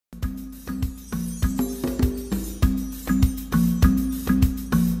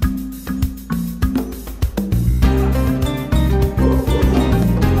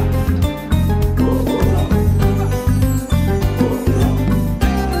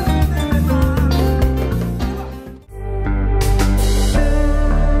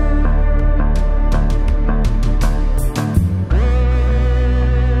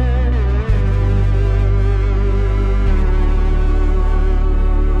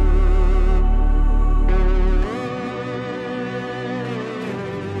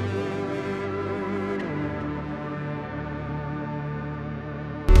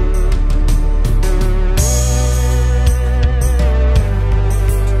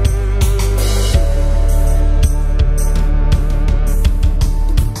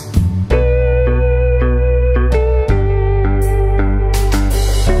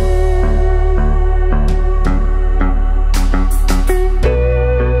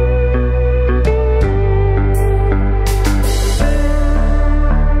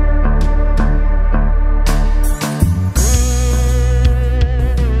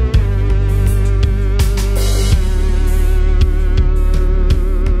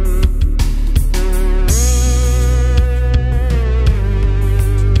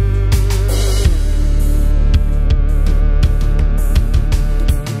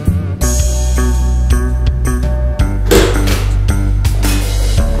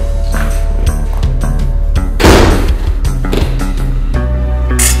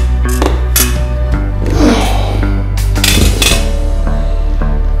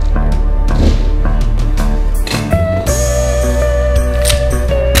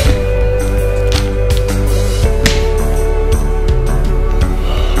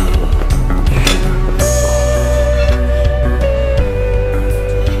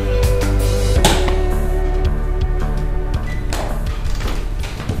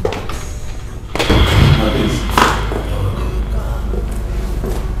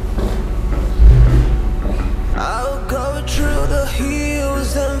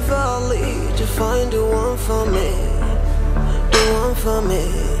for me.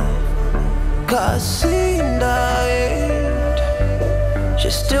 'Cause in the end,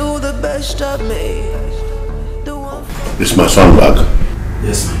 she's still the best of me. The one. Is my son back?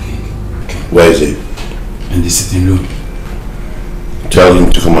 Yes, my king. Where is he? In the sitting room. Tell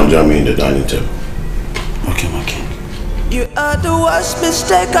him to come and join me in the dining table. Okay, my king. You are the worst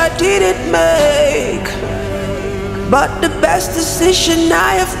mistake I didn't make, but the best decision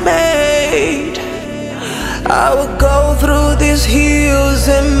I have made. I will go through these hills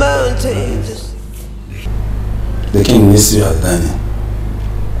and mountains. The king needs you at dining.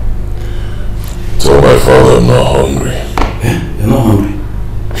 Tell my father I'm not hungry. Eh? You're not hungry?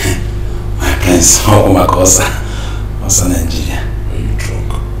 My prince, oh my God, also Nigeria. Are you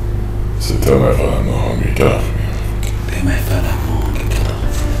drunk? So tell my father I'm not hungry. Get off me. Tell my father I'm not hungry. Get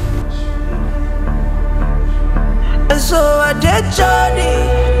off. And so I did Johnny,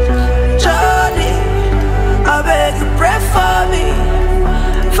 I beg you pray for me,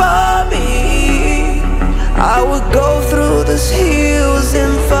 for me. I will go through these hills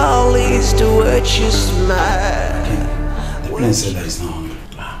and valleys to watch you smile. The prince said that he's not hungry.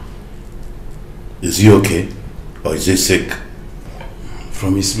 Is he okay? Or is he sick?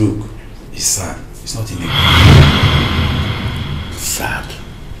 From his look, he's sad. He's not in a Sad.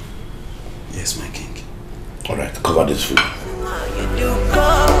 Yes, my king. Alright, cover this food.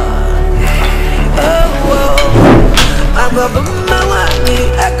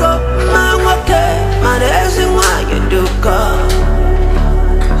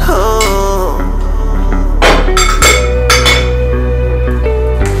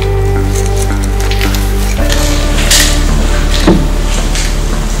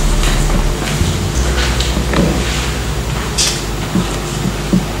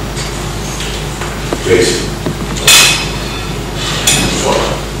 Grace.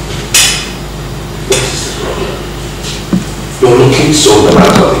 You're looking so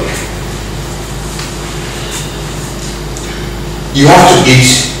melancholic. You have to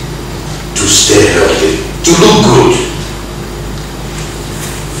eat to stay healthy, to look good.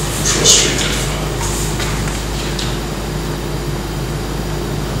 Frustrated.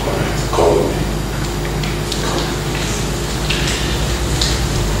 Alright, call me.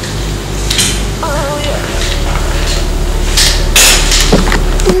 Oh yeah.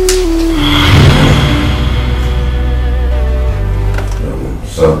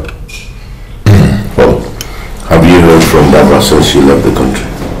 So, well, have you heard from Barbara since she left the country?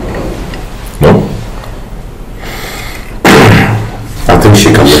 No? I think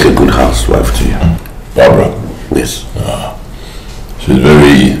she can make a good housewife to you. Barbara? Yes. She's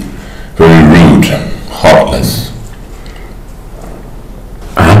very, very rude, heartless.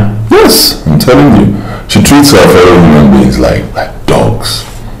 Yes, I'm telling you. She treats her fellow human beings like dogs.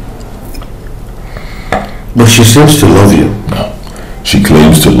 But she seems to love you. No. She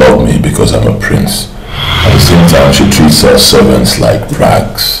claims to love me because I'm a prince. At the same time, she treats her servants like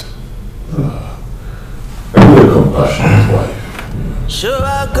rags. I'm a compassionate wife. So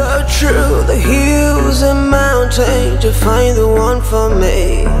I go through the hills and mountains to find the one for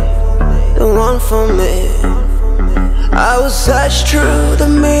me, the one for me. I will search through the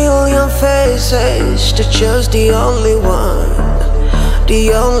million faces to choose the only one,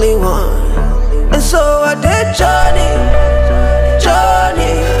 the only one. And so I did Johnny,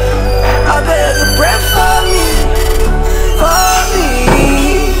 I beg you pray for me, for me.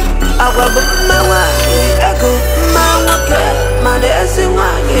 I will be my wife, I go my wife, my dancing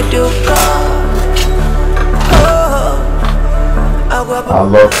one you do I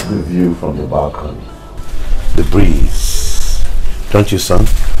love the view from the balcony. The breeze. Don't you, son?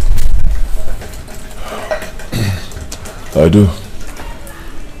 I do.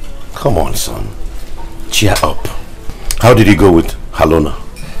 Come on, son. Cheer up. How did you go with Halona?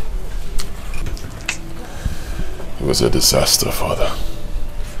 It was a disaster, Father.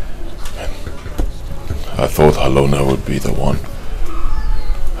 And I thought Halona would be the one.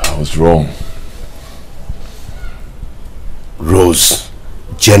 I was wrong. Rose,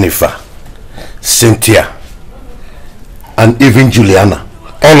 Jennifer, Cynthia, and even Juliana.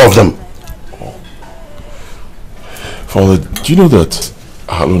 All of them. Father, do you know that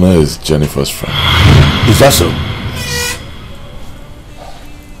Halona is Jennifer's friend? Is that so?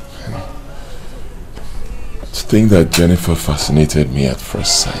 To think that Jennifer fascinated me at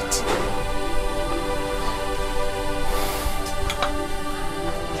first sight.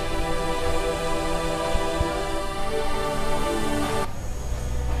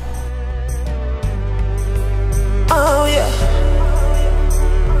 Oh yeah.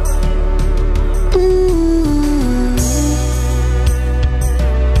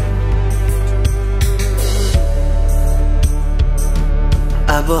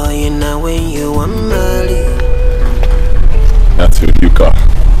 I boy you now when you want money. That's your new car.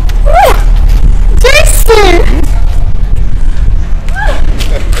 Jason!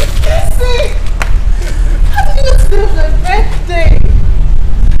 Jason! How did you know today was my birthday?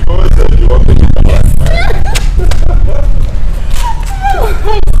 You always said you want to get a life, man. Oh, I'm so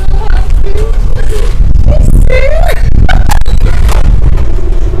happy.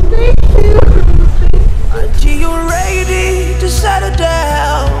 Thank you. Auntie, you ready to settle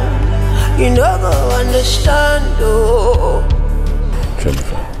down? You know go understand though.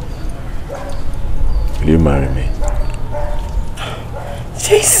 Jennifer, will you marry me?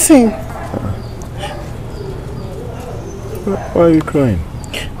 Jason! Why are you crying?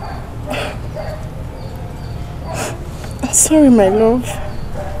 I'm sorry, my love.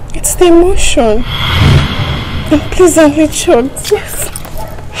 It's the emotion. And please don't get choked. Yes.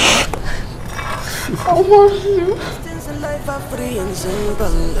 I want you.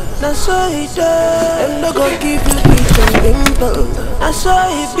 Now so it them no go give you peace and pimple. Now so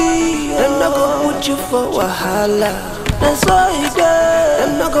it be them no go put you for wahala. Now so it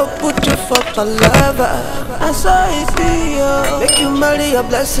them no go put you for palava. Now so it be make you marry your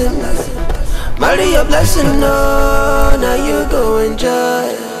blessing. Marry your blessing, no, now you go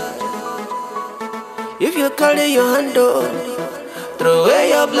enjoy. If you carry your hand on, throw away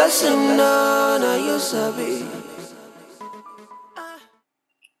your blessing, no, now you sabi.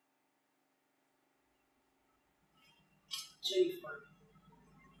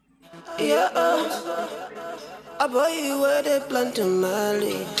 Yeah, a boy where they plan to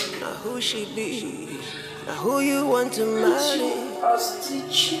marry. Now who she be? Now who you want to marry? I was still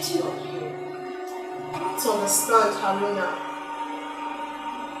cheating on you. To understand, Haruna.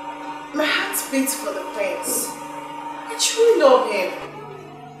 My heart beats for the prince. I truly love him.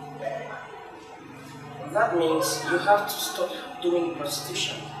 That means you have to stop doing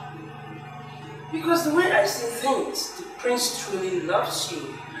prostitution. Because the way I see things, the prince truly loves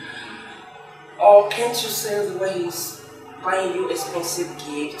you. Or can't you say the way he's buying you expensive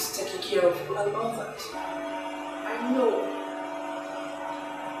gifts, taking care of you and all that? I know.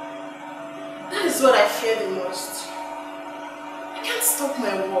 That is what I fear the most. I can't stop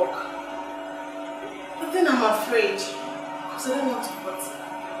my work. But then I'm afraid. Because I don't want to hurt him.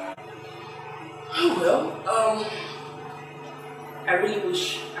 Oh well, I really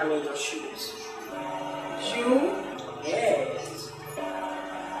wish I'm in your shoes. You? Yes.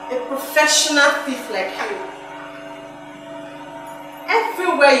 A professional thief like you.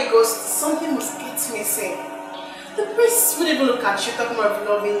 Everywhere he goes, something must get missing. The priest would even look at you talking about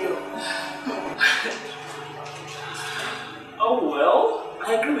loving you. Oh well, I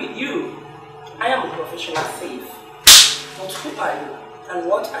agree with you. I am a professional thief. But who are you? And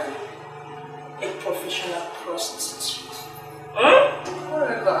what are you? A professional prostitute.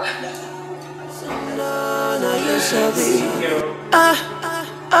 Whatever.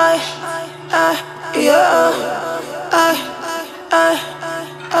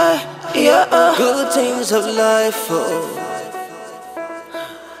 Good things of life, oh,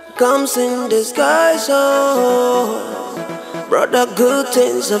 comes in disguise, oh, brother. Good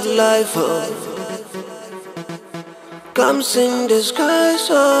things of life, oh, comes in disguise,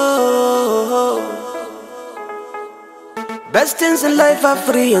 oh. Best things in life are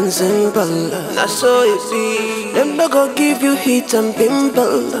free and simple. Now so it be. Them no go give you heat and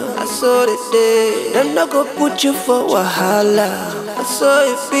pimple. Now so it day. Them no go put you for wahala. Now so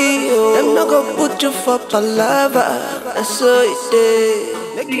it be. Them no go put you for palava. Now so it day.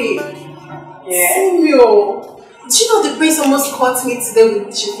 Samuel, did you know the priest almost caught me today with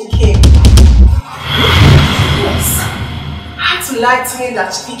Chifikem? Yes. I had to lie to him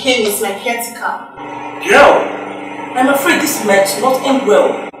that Chifikem is my caretaker. Girl, I'm afraid this might not end well.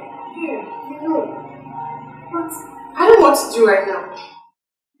 Yeah, I know. But I don't know what to do right now.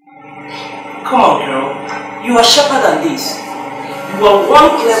 Come on, girl. You are sharper than this. You are one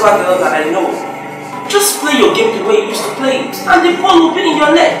clever girl that I know. Just play your game the way you used to play it, and the ball will be in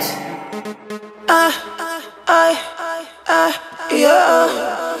your net.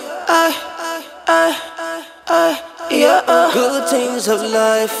 Good things of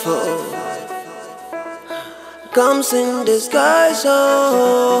life, oh, comes in disguise,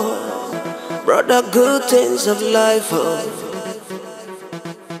 oh, brother. Good things of life, oh,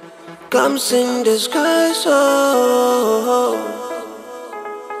 comes in disguise, oh.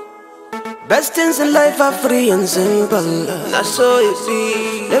 Best things in life are free and simple. Now so it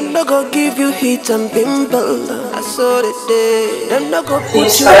be. Them no go give you heat and pimple. Now so it day. Them no go put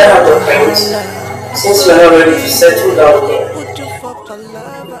Please you try out your friends, since you are not ready to settle down here.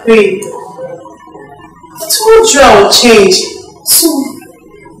 Babe, I told you I would change. So,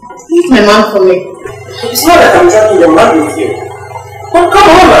 my man for me. It's not that I'm dragging the man with you. But come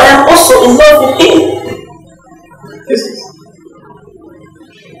on, I am also in love with him.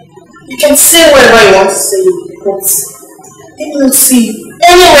 You can say whatever you want to say, but I don't see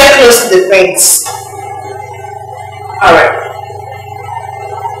anywhere close to the prince. Alright.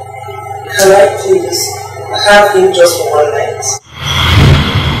 Can I please have him just for one night?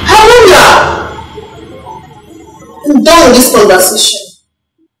 How long now? I'm done with this conversation.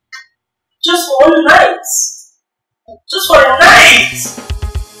 Just for one night. Just for a night.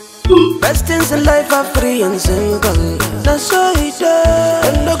 Best things in life are free and simple. That's all it is.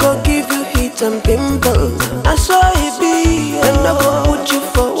 I'm not gonna give you heat and pimples. That's all it be. I'm not gonna put you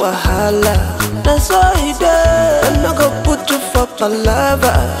for wahala. That's all it is. I'm not gonna put you for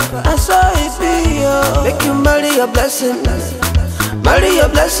palava. That's all it be. Make you marry your blessing. Marry your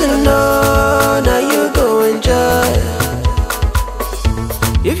blessing, no. Now you go enjoy.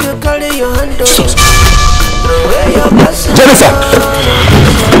 If you carry your hand over, throw away your blessing. Jennifer!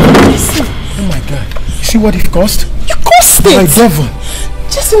 Oh my God. You see what it cost? You cost it! My devil.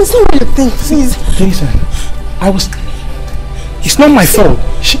 Just say what you think, please. Listen, it's not my fault.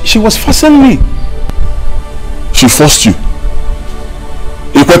 She was forcing me. She forced you?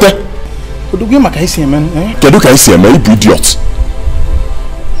 Ikwete? Kodugema ka isi man, eh? Kedu ka isi man, you idiot.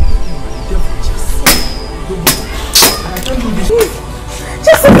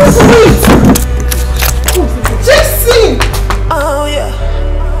 Just wait. Just sing. Oh yeah.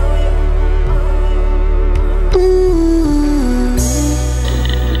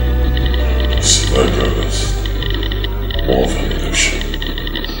 See, my girl is more of an illusion.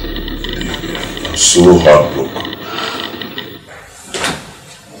 Believe me, I'm so heartbroken.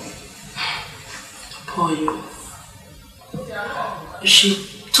 Poor you. She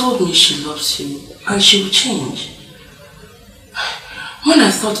told me she loves you and she will change. When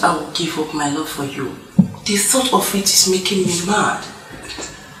I thought I would give up my love for you, the thought of it is making me mad.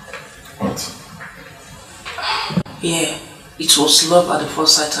 What? Yeah, it was love at the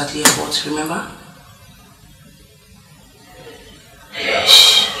first sight at the airport, remember?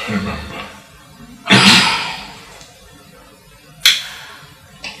 Yes, I remember.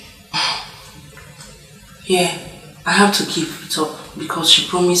 Yeah, I have to give it up because she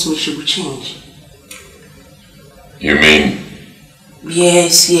promised me she would change. You mean?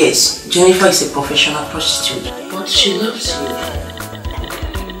 Yes. Jennifer is a professional prostitute, but she loves you.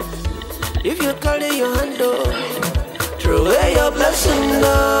 If you carry your hand over, throw away your blessing,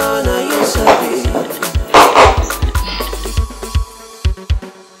 no, now you sorry.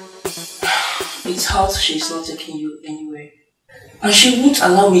 It's hard she's not taking you anywhere. And she won't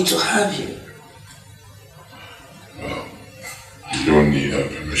allow me to have you. Well, you don't need her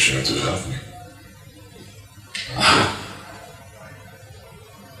permission to have me.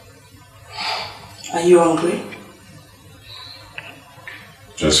 Are you hungry?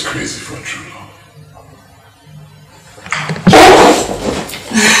 Just crazy for true love.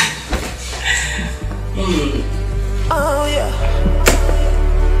 Oh yeah.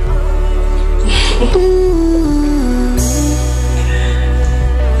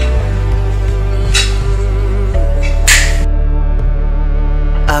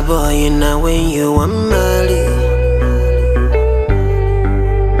 A boy, now when you want Mali,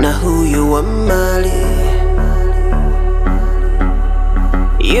 now who you want Mali.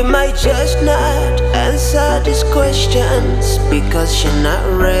 You might just not answer these questions because you're not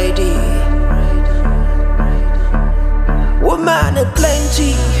ready. Woman are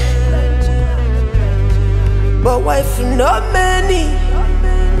plenty, but wife not many.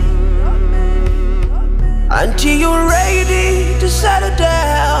 Until you're ready to settle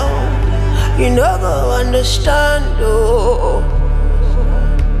down, you know go understand, oh.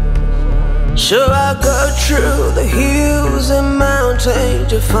 So I go through the hills and mountains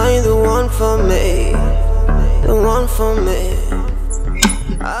to find the one for me, the one for me.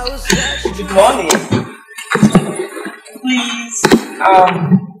 I was Good morning. Please, I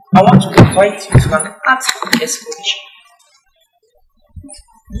want to invite you to an art exhibition.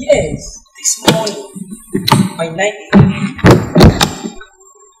 Yes, this morning by 9 a.m.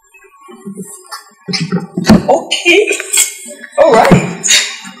 Okay, alright.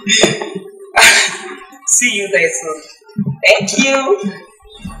 See you there soon. Thank you.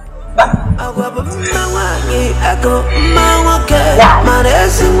 Bye.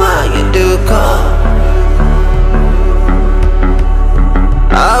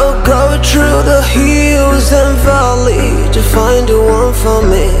 I'll go through the hills and valleys to find the one for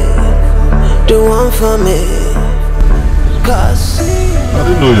me, the one for me. 'Cause I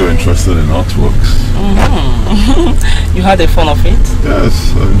didn't know you were interested in artworks. You had a fun of it?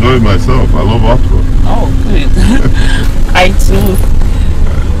 Yes, I enjoy it myself. I love artwork. Oh, good. I too.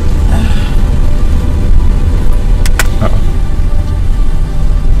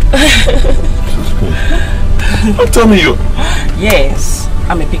 This is cool. Don't tell me you... Yes,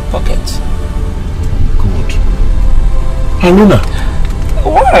 I'm a pickpocket. Good. Haruna.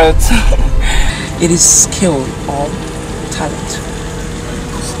 What? It is skill or talent.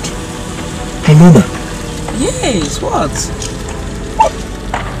 Haruna. Yes, what?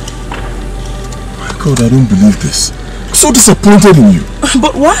 My God, I don't believe this. I'm so disappointed in you.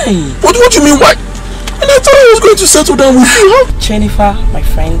 But why? What do you mean why? And I thought I was going to settle down with you. Jennifer, my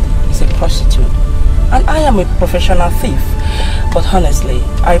friend, is a prostitute. And I am a professional thief. But honestly,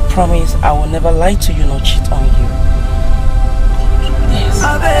 I promise I will never lie to you nor cheat on you. Yes.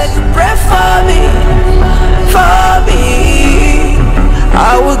 I beg you, pray for me, for me.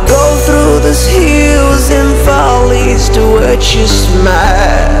 I would go through these hills and valleys to watch you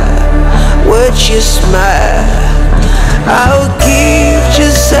smile, watch you smile. I would give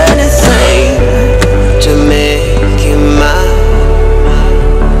just anything to make you mine.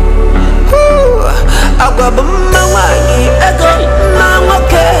 I got my money, I got my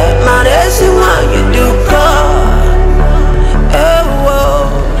okay, my dancing when you do come.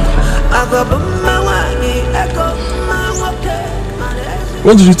 I got my money, I got my okay, my dancing.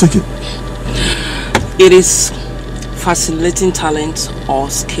 When did you take it? It is facilitating talent or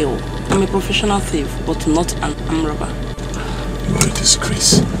skill. I'm a professional thief, but not an armed robber. You are a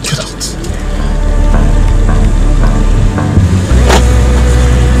disgrace. Get out.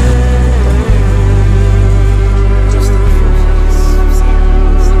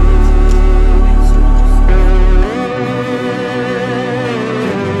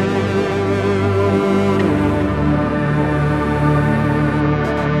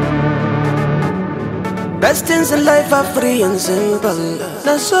 Best things in life are free and simple.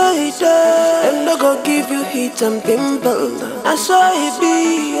 That's all it does. I'm not gonna give you heat and pimple. That's all it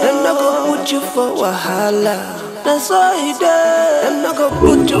be. I'm not gonna put you for wahala. That's all it does. I'm not gonna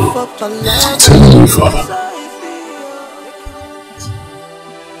put you for palava. Tell me, Father.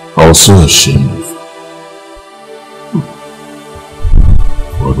 I was so ashamed of you.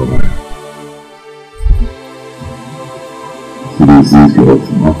 What am I? This is your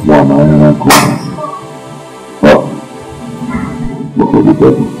not one I am going. What will be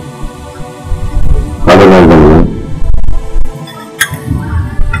done? How do I go?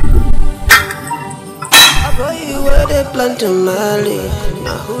 I got you where they plan to marry.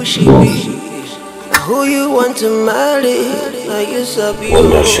 Now who she be? Who you want to marry? Now you sub you. Oh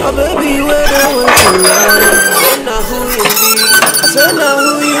baby, where they want to marry? Now who you be? I said now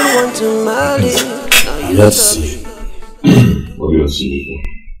who you want to marry? Now you Let's see. What do you see?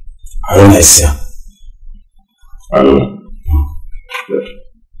 Haruna is here. Haruna?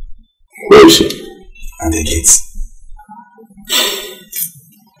 Where is she? At the gates.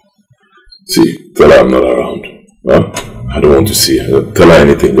 See, tell her I'm not around. Huh? I don't want to see her. Tell her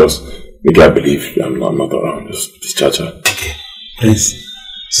anything. Just make her believe I'm not around. Just discharge her. Okay. Prince,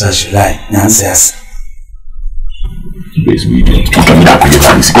 so she lie. Nancy has. Please, we don't. Go and tell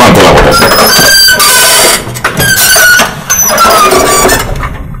her what I said.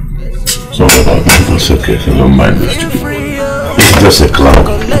 Sorry about that. It's okay. I don't mind this. It's just a cloud.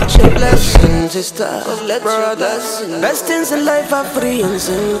 Collect your blessings, sister. Collect your blessings. Best things in life are free and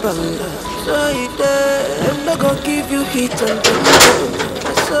simple. So you dare. I'm not gonna give you heat and pimple.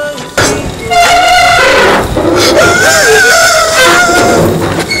 So you see.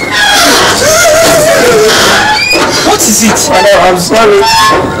 What is it? I'm sorry.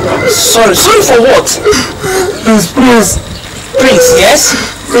 Sorry for what? This place Yes?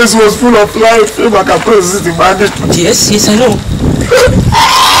 was full of life. Like a place in bandit. Yes, I know.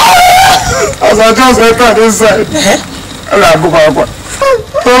 As I just entered inside, and I go back.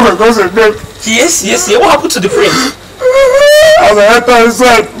 Oh, because of them. Yes. What happened to the prince? As I entered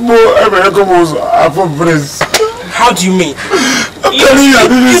inside, I found prince. How do you mean?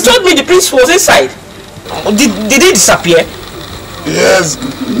 You told me the prince was inside. Did he disappear? Yes,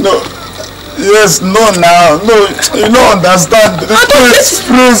 no. Yes, no now. No, you don't understand. The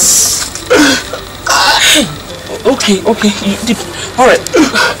prince. Okay. Alright.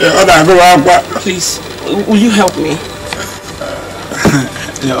 Please, will you help me?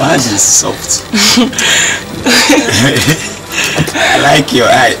 Your hand is soft. I like your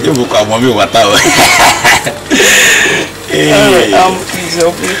eye. You look at mommy water. Please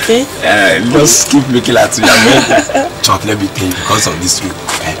help me, okay? Just keep looking at me. Chop, let me pay because of this week.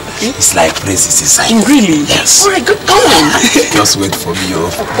 It's like Prince is inside. Really? Yes. Alright, come on. Just wait for me, yo.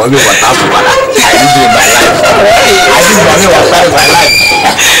 Mommy was after my life. I did it in my life. I did mommy was part of my life.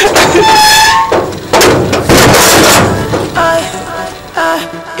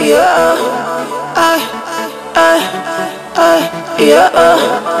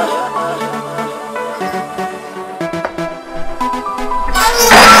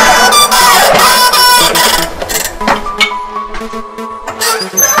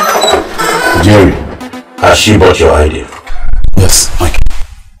 Jerry, has she bought your idea? Yes, Mike.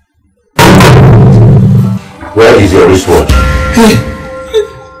 Where is your wristwatch? Hey,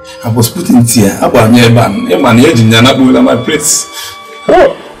 I was putting it here. How about me, man? My prince.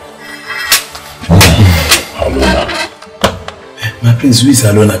 Oh. Alona. My prince, who is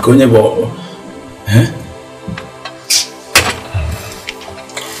Alona?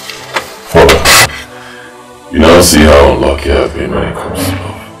 Father, you now see how unlucky I've been when it comes to love.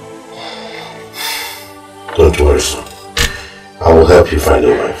 Don't worry, son. I will help you find a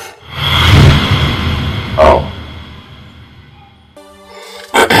wife. How?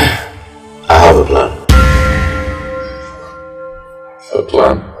 I have a plan. A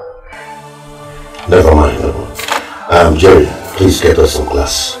plan? Never mind, Jerry, please get us some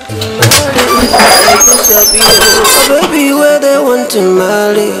glass. Baby, where they want to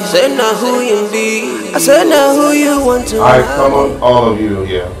marry? Say now who you be. I said now who you want to marry. I summon all of you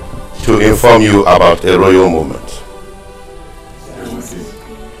here to inform you about a royal moment.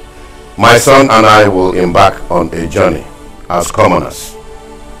 My son and I will embark on a journey as commoners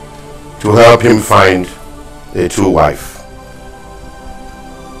to help him find a true wife.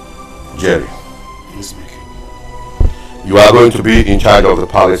 Jerry, you are going to be in charge of the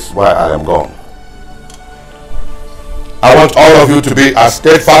palace while I am gone. I want all of you to be as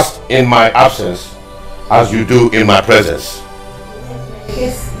steadfast in my absence as you do in my presence.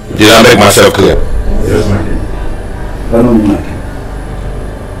 Yes. Did I make myself clear? Yes, Mike. Follow me, Mike.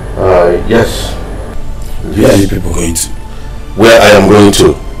 Yes. Where are you people going to? Where I am going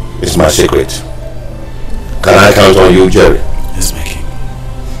to is my secret. Can I count on you, Jerry? Yes, my king.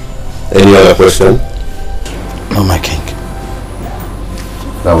 Any other question? No, my king.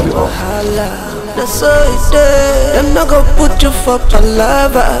 That will be all. That's so it's there. I'm not gonna put you for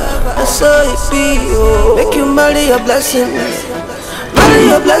palaver. That's so it be. Make you marry a blessing. Marry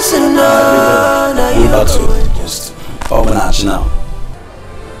a blessing. No, now you about to just open arch now.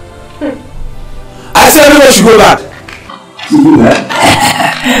 I said everyone should go back.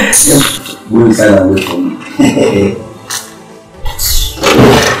 Go inside and wait for me.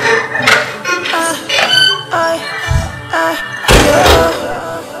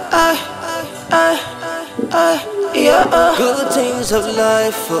 Good things of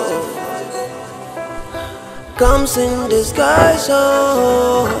life, comes in disguise,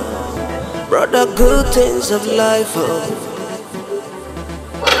 brother. Good things of life,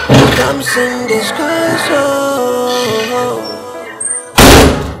 comes in disguise,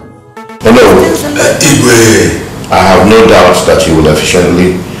 Hello, I have no doubt that you will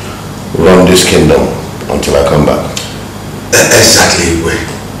efficiently run this kingdom until I come back. Exactly, Igwe.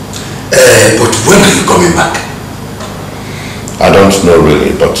 But when are you coming back? I don't know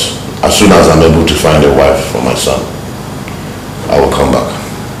really, but as soon as I'm able to find a wife for my son, I will come back.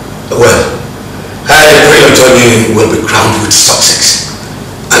 Well, I pray your journey will be crowned with success,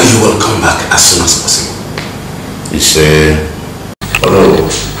 and you will come back as soon as possible. It's honorable.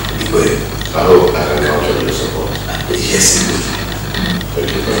 I hope I can count on your support. Yes, indeed. Thank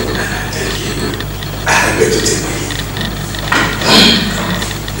you very much. Thank you. I beg to take my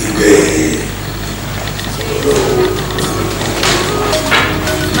leave.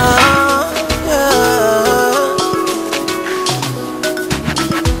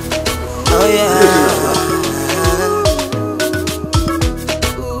 Oh yeah.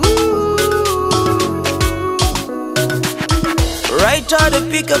 Right at the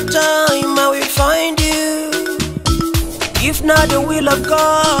pick of time, I will find you. If not the will of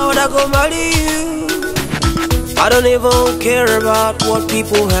God, I go marry you. I don't even care about what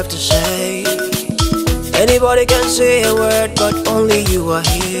people have to say. Anybody can say a word, but only you are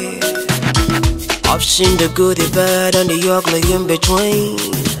here. I've seen the good, the bad, and the ugly in between.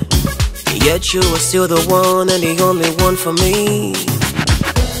 Yet you are still the one and the only one for me.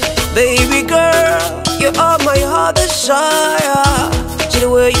 Baby girl, you are my heart desire. See the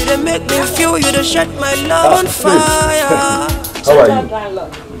way you done make me feel, you done set my love on fire. How are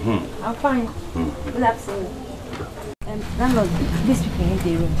you? I'm fine. Good afternoon. Landlord, these people in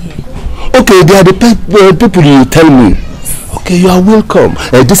the room here. Okay, they are the people you tell me. Okay, you are welcome.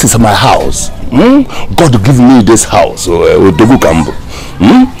 This is my house. God give me this house. In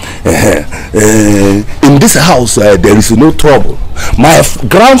this house, there is no trouble. My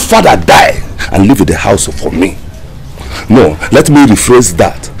grandfather died and left the house for me. No, let me rephrase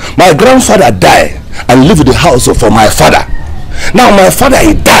that. My grandfather died and left the house for my father. Now my father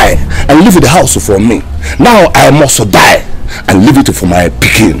he died and left the house for me. Now I must die and leave it for my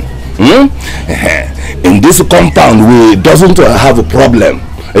pikin. In this compound we doesn't have a problem.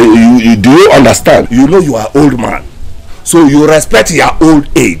 Do you understand? You know you are old man, so you respect your old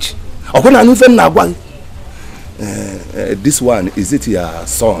age. This one, is it your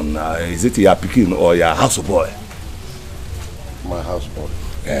son? Is it your pikin or your houseboy? My houseboy.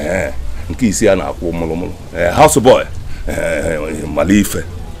 Houseboy. Malife.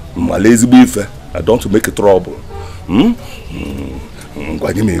 Malezibife. I don't make trouble.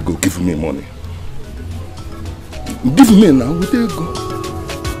 Go give me money. Give me now. Go.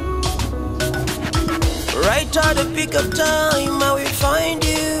 Right at the pick of time, I will find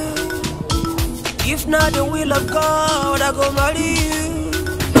you. If not the will of God, I go marry you.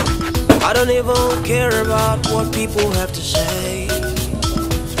 I don't even care about what people have to say.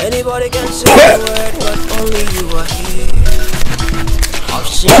 Anybody can say a word, but only you are here. I've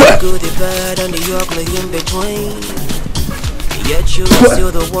seen the good, the bad, and the ugly in between. Yet you're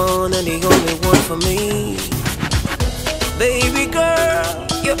still the one and the only one for me. Baby girl,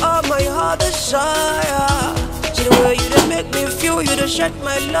 you are my heart desire. See the way you done make me feel, you done set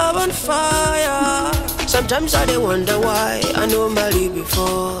my love on fire. Sometimes I wonder why I know Mali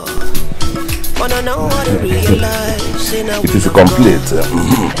before. But I know what I realize. It is complete.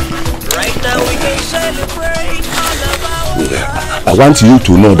 Right now we can celebrate all of our I want you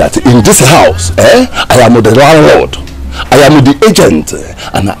to know that in this house, I am the landlord, I am the agent,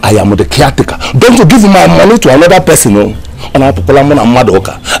 and I am the caretaker. Don't you give my money to another person. I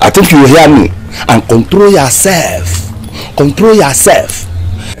think you hear me. And control yourself. Control yourself.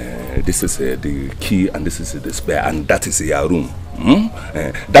 This is the key, and this is the spare, and that is your room.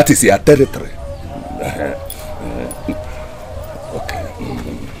 That is your territory. Okay.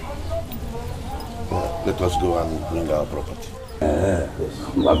 Let us go and bring our property.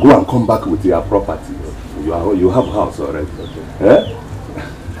 Go and come back with your property. You have a house already. Okay.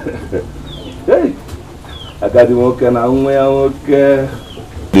 Hey, I got the work and I'm okay.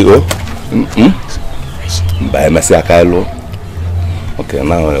 You go? By Messia Kylo. Okay,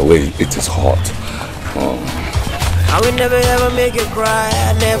 now wait, it is hot. I will never ever make you cry,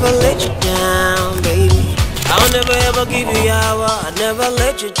 I never let you down, baby. I'll never ever give you hour, I never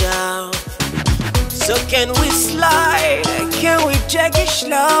let you down. So can we slide, can we take it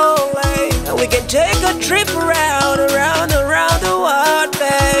slowly? And we can take a trip around the world,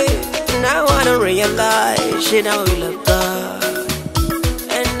 babe. Now I don't realize, you know we love God.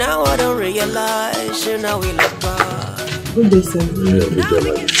 And now I don't realize, you know we love God. Good day, sir.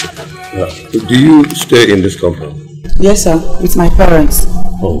 Do you stay in this compound? Yes, sir, with my parents.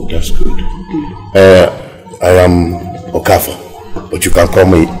 Oh, that's good. I am Okafor, but you can call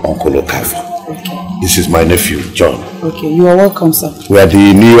me Uncle Okafor. Okay. This is my nephew, John. Okay, you are welcome, sir. We are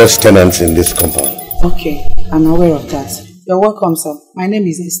the newest tenants in this compound. Okay, I'm aware of that. You're welcome, sir. My name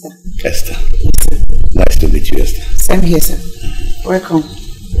is Esther. Esther. Nice to meet you, Esther. Same here, sir. Welcome.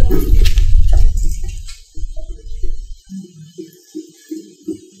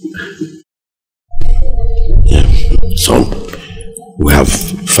 Son, we have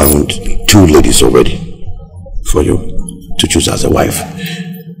found 2 ladies already for you to choose as a wife.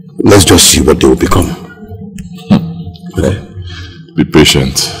 Let's just see what they will become. Okay. Be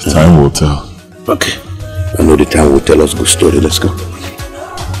patient. Time will tell. Okay. I know the time will tell us good story. Let's go.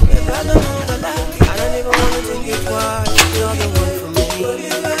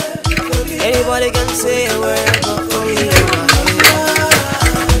 Anybody can say a word, but only you are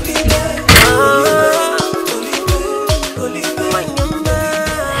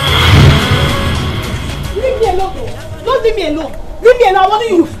Leave me alone. Leave me alone. What are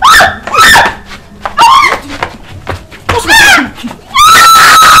you? What's wrong?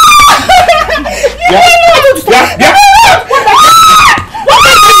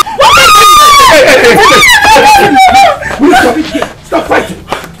 Stop fighting.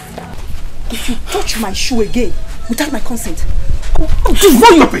 If you touch my shoe again without my consent, I'll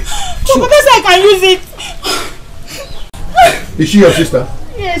devour you. Because I can use it. Is she your sister?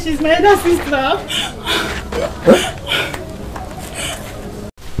 Yes, she's my elder sister. Huh?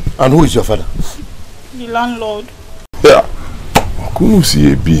 And who is your father? The landlord. Yeah. Couldn't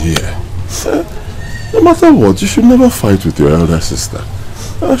see a be here. No matter what, you should never fight with your elder sister.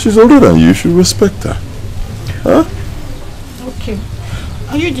 She's older than you, you should respect her. Huh? Okay.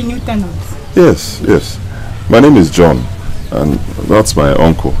 Are you the new tenant? Yes, yes. My name is John, and that's my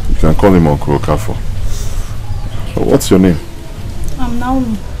uncle. You can call him Uncle Okafor. What's your name? I'm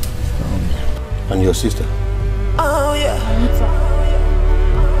Naomi. And your sister? Oh yeah.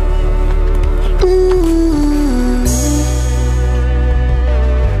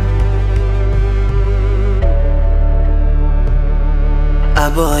 I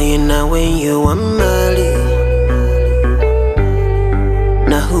boy, you know when you want Mali.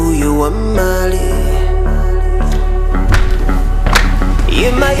 Now who you want Mali?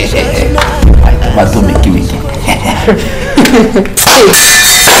 You might just not.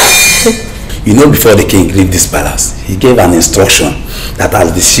 You know, before the king leave this palace, he gave an instruction that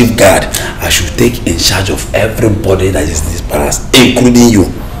as the chief guard, I should take in charge of everybody that is in this palace, including you.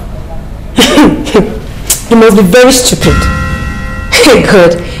 You must be very stupid. Hey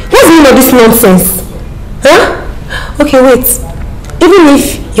God, what's the meaning of this nonsense? Huh? Okay, wait. Even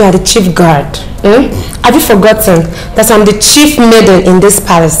if you are the chief guard, have you forgotten that I'm the chief maiden in this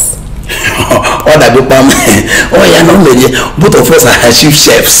palace? Oh, yeah, no, lady. Both of us are chief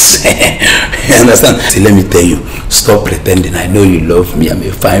chefs. You understand? See, let me tell you, stop pretending. I know you love me. I'm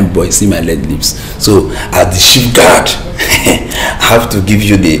a fine boy. See my red lips. So, as the chief guard, I have to give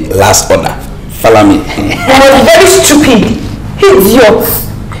you the last order. Follow me. You must be very stupid. Idiot.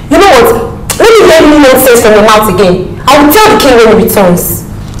 You know what? Let me hear any nonsense from your mouth again. I will tell the king when he returns.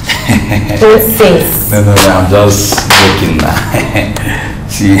 Nonsense. No, I'm just joking now.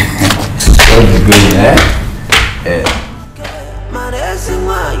 See, what's going, eh? Man, that's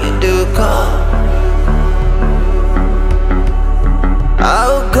why you do come.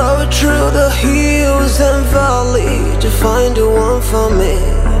 I'll go through the hills and valleys to find the one for me.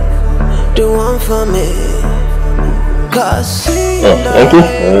 The one for me. Cause Uncle?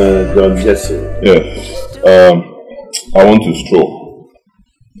 John, yes, sir. Yeah. I want to stroll.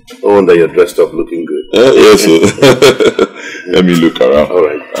 No wonder you're dressed up looking good. Yes, sir. Let me look around. All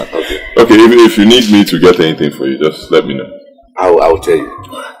right. Okay, if you need me to get anything for you, just let me know. I'll tell you.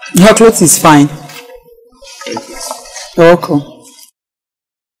 Your clothes is fine. You're welcome.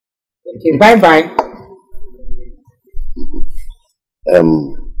 Okay, bye-bye.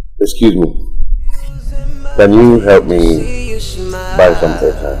 Excuse me. Can you help me buy some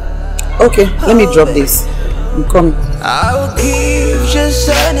airtime? Okay, let me drop this. I'm coming. I'll give just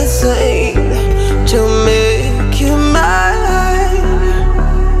anything to make you mine.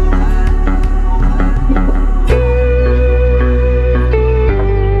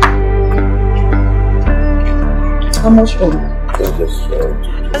 How much for?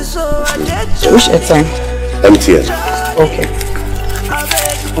 Which airtime? MTN. Okay.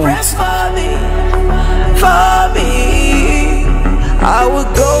 Alright. For me, I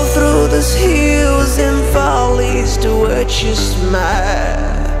would go through these hills and valleys to watch you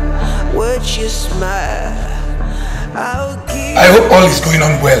smile, watch you smile. I hope all is going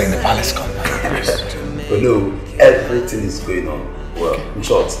on well in the palace compound. Oh no, everything is going on well. In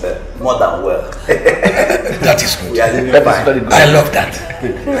short, more than well. That is good. We are living fine. I love that.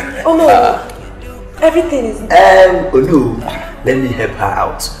 Oh no, everything is... Oh no. Let me help her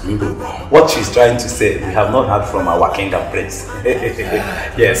out. What she's trying to say, we have not heard from our king and prince.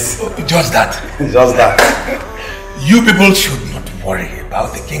 Yes. Just that. Just that. You people should not worry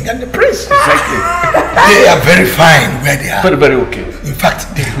about the king and the prince. Exactly. They are very fine where they are. Very, very okay. In fact,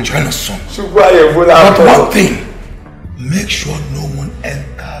 they will join us soon. But one thing, make sure no one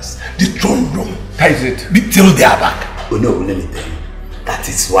enters the throne room. That is it. Till they are back. Oh no, let me tell you. That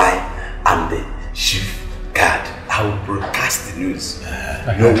is why I'm the chief guard. I will broadcast the news.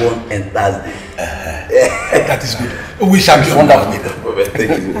 No one enters the... That is good. We shall be wonderful.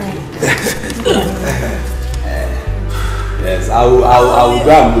 Thank you. Yes, I will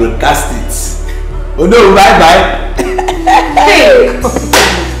go and broadcast it. Oh no, bye-bye. Hey!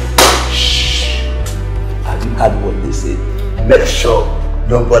 Shh. Have you heard what they say? Make sure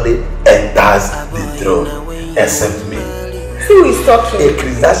nobody enters the throne except me. Who is talking?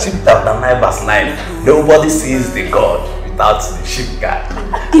 Ecclesiastes chapter 9 verse 9. Nobody sees the God without the sheep guard.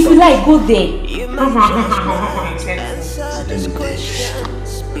 If you like, go there.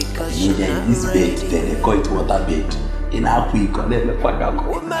 This bed, they call it water bed. In our quick, that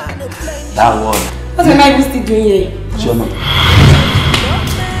one. What am I still doing here? Shoma.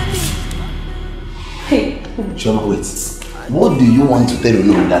 Hey. Shoma, wait. What do you want to tell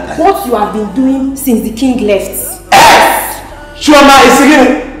me that time? What you have been doing since the king left. Shoma is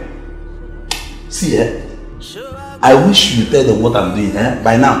again. See, I wish you tell them what I'm doing.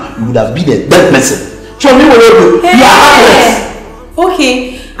 By now, you would have been a dead person. Shoma, you are heartless.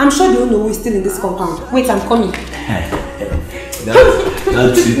 Okay, I'm sure they don't know who's still in this compound. Wait, I'm coming.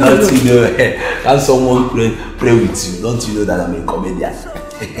 Don't you know? Can someone pray with you? Don't you know that I'm a comedian?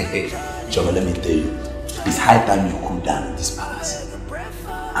 Choma, let me tell you, it's high time you cool down in this palace.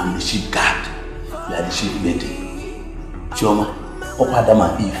 I'm the chief guard. You are the chief Maiden. Choma, Adam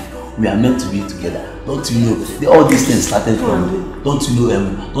and Eve, we are meant to be together. Don't you know? All these things started from. Don't you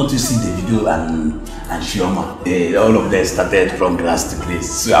know? Don't you see the video and Chioma? All of them started from grass to grace.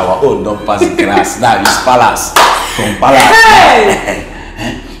 So our own don't pass grass. Now it's palace. From palace.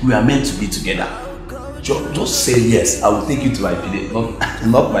 Hey! We are meant to be together. Just say yes. I will take you to my village.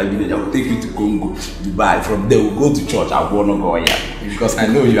 Not my village. I will take you to Congo, Dubai. From there, we'll go to church. I want to go here because I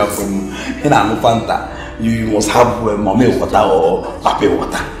know you are from Fanta. You must have mommy water or papi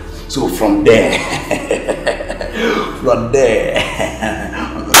water. So from there,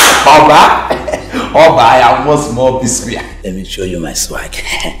 Oba, I am much more peaceful. Let me show you my swag.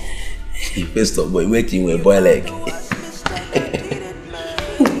 First of all, making a boy leg.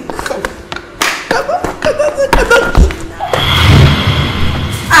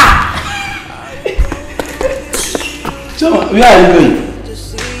 So, where are you going?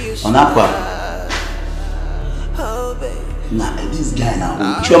 On Aqua. Nah, this guy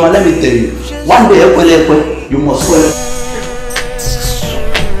now. Choma, let me tell you. One day, you must swear.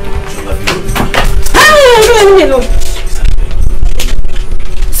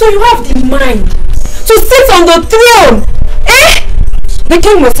 So you have the mind to sit on the throne? Eh? The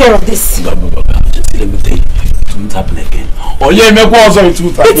king must hear of this. Let me tell you. It won't happen again. Oh yeah, it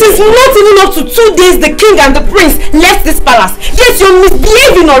is not even up to 2 days the king and the prince left this palace. Yes, you're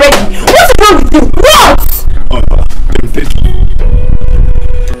misbehaving already. What's wrong with you? What?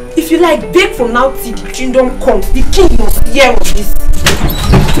 If you like, beg from now till the kingdom comes. The king must hear of this.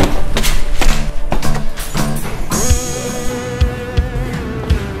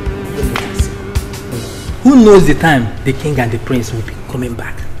 Who knows the time the king and the prince will be coming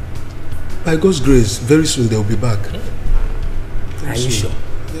back? By God's grace, very soon they'll be back. Are you sure?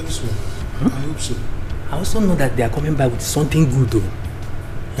 Very soon. I hope so. I also know that they are coming back with something good though.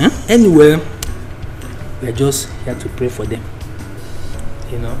 Anyway, we are just here to pray for them.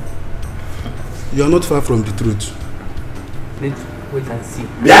 You know? You are not far from the truth. Let's wait and see.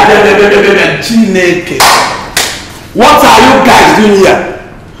 What are you guys doing here?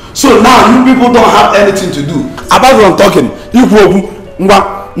 So now you people don't have anything to do. Apart from talking,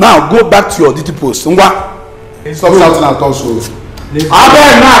 now go back to your duty post. Stop shouting at us.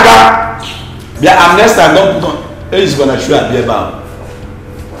 I'm next time, don't put on. He's gonna show at the bar.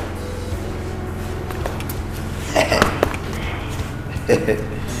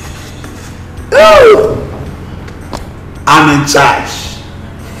 I'm in charge.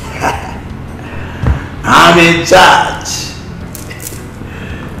 I'm in charge.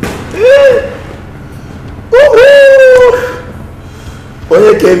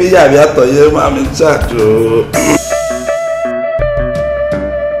 Oye came here, I'm in charge.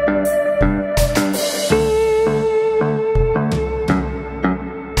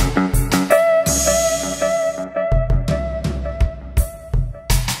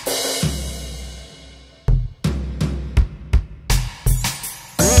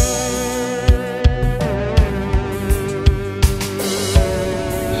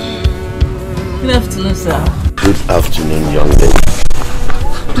 Good afternoon, sir. Good afternoon, young lady.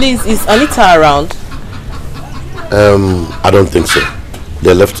 Please, is Anita around? I don't think so.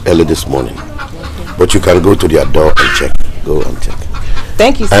 They left early this morning. But you can go to their door and check. Go and check.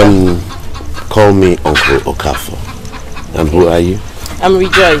 Thank you, sir. Call me Uncle Okafor. And who are you? I'm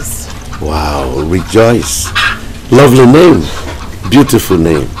Rejoice. Wow, Rejoice. Lovely name. Beautiful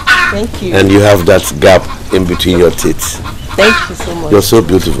name. Thank you. And you have that gap in between your teeth. Thank you so much. You're so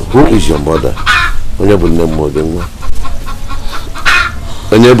beautiful. Who is your mother? Thank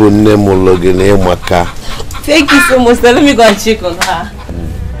you so much. Let me go and check on her.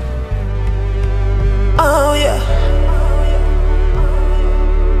 Oh yeah.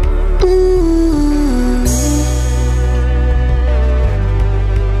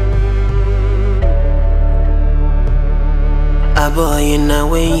 Boy, you know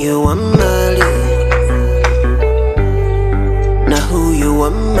when you want Mali. Now who you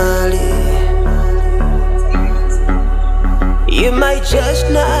want Mali? You might just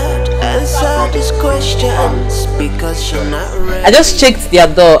not answer these questions because you're not ready. I just checked their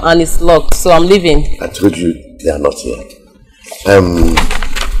door and it's locked, so I'm leaving. I told you they are not here.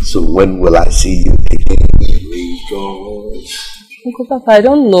 So when will I see you again? Uncle Papa, I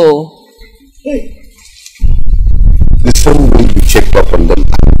don't know. Hey. The same way you checked up on them,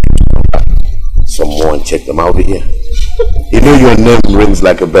 someone checked them out here. You know your name rings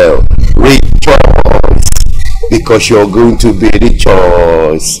like a bell. Rejoice. Because you're going to be the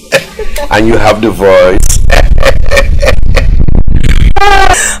choice. And you have the voice.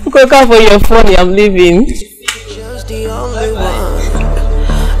 Coca, for your phone, I'm leaving. Just the only one.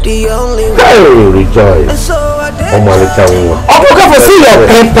 The only one. Hey, rejoice. Oh my little one. Oh, Coca, for see your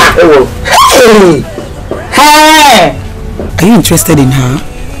paper. Hey! Are you interested in her?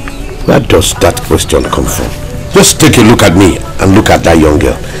 Where does that question come from? Just take a look at me and look at that young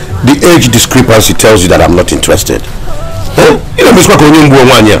girl. The age discrepancy tells you that I'm not interested. Huh? You know,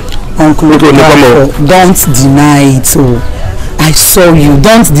 Uncle, don't deny it. Oh, I saw you.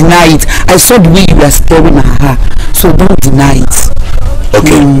 Don't deny it. I saw the way you were staring at her. So don't deny it.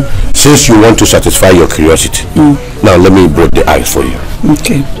 Okay. Since you want to satisfy your curiosity, now let me break the ice for you.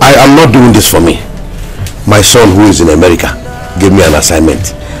 Okay. I am not doing this for me. My son, who is in America, gave me an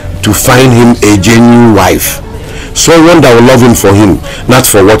assignment to find him a genuine wife. Someone that will love him for him, not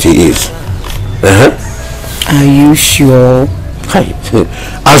for what he is. Are you sure? Hi.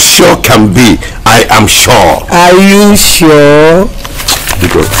 As sure can be, I am sure. Are you sure?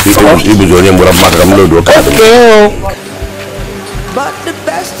 Because But the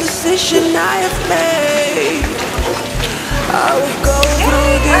best decision I have made, I will go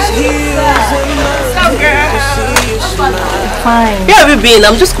through these hills and mountains to see you smile. Fine. Where have you been?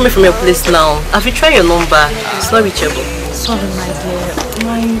 I'm just coming from your place now. Have you tried your number? It's not reachable. Sorry, my dear.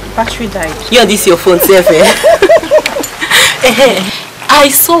 My battery died. You and this your phone, safe. I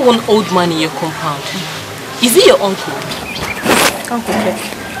saw one old man in your compound. Is he your uncle? Uncle Keck.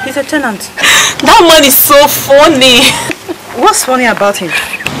 He's a tenant. That man is so funny. What's funny about him?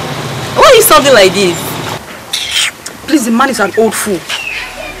 Why are you sounding like this? Please, the man is an old fool.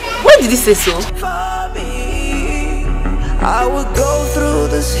 Why did he say so? I will go through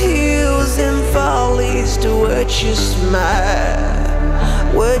these hills and valleys to watch you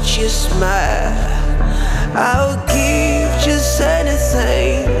smile, watch you smile. I will give just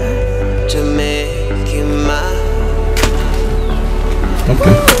anything to make you mine.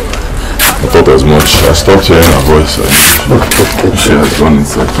 Okay. I thought as much. I stopped hearing her voice. She has gone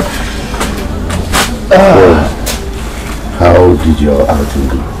inside. How did your outing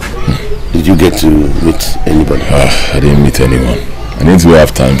go? Did you get to meet anybody? I didn't meet anyone. I didn't even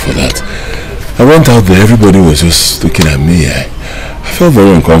have time for that. I went out there, everybody was just looking at me. I felt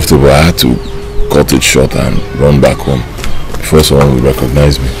very uncomfortable. I had to cut it short and run back home before someone would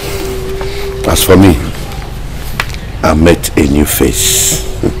recognize me. As for me, I met a new face.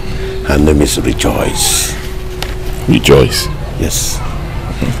 Her name is Rejoice. Rejoice? Yes.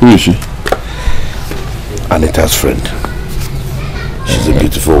 Who is she? Anita's friend. She's a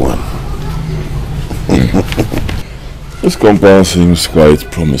beautiful one. This compound seems quite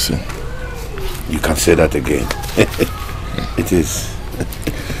promising. You can say that again. It is.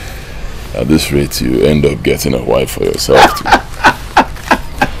 At this rate, you end up getting a wife for yourself too.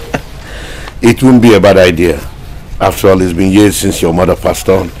 It wouldn't be a bad idea. After all, it's been years since your mother passed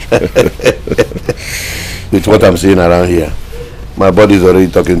on. With what I'm seeing around here, my body's already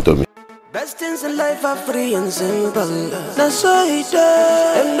talking to me. Best things in life are free and simple. That's why it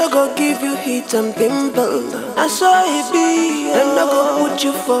does. I'm not gonna give you heat and pimple. That's why it be. I'm not gonna put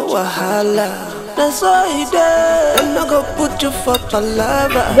you for wahala. That's why it does. I'm not gonna put you for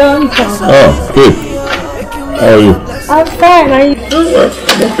palava. Oh, good. How are you? I'm fine. Are you?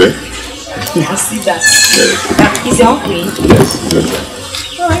 Okay. I see that. Is your uncle? Yes.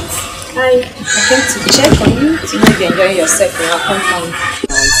 Alright. I came to check on you to know you're enjoying yourself in our compound.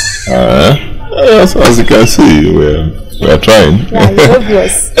 Yes, as you can see, we're trying. Yeah, you're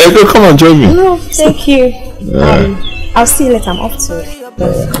obvious. Hey, go come and join me. No, thank you. I'll see you later. I'm off to it.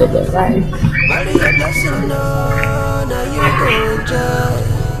 Bye.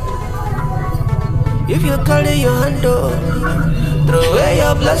 If you call it your hand, throw away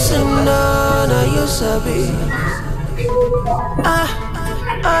your blessing, now you sabi. I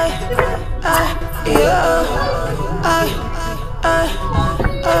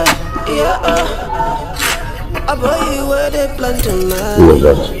boy you where they plant in Who was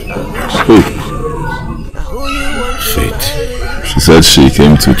that? Faith. She said she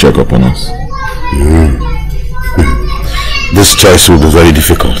came to check up on us. This choice will be very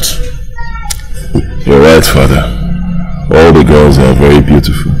difficult. You're right, Father. All the girls are very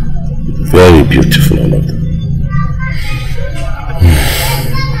beautiful. Very beautiful, all of them.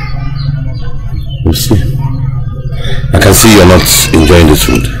 We'll see. I can see you're not enjoying this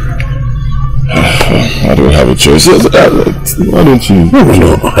food. I don't have a choice. Why don't you?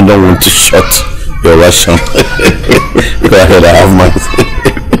 No, I don't want to shut your ration. Go ahead, I have mine.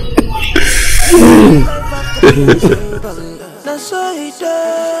 That's how it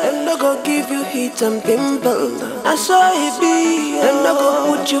does. Them no go give you heat and pimple. That's how it be. Them no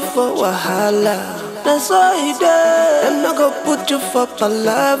go put you for wahala. That's how it does. Them no go put you for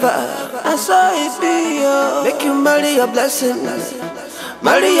palava. That's how it be. Make you marry your blessing.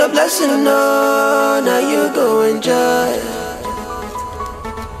 Marry your blessing, no. Now you go enjoy.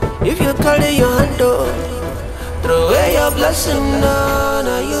 If you carry your hand, throw away your blessing, no.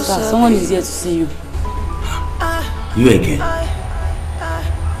 Now you. Sir, someone is here to see you. You again?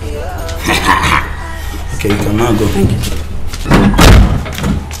 Okay, you can now go. Thank you.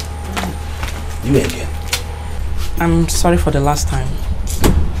 You again? I'm sorry for the last time.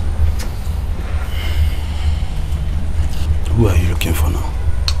 Who are you looking for now?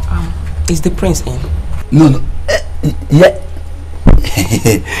 Is the prince in? No. Yeah.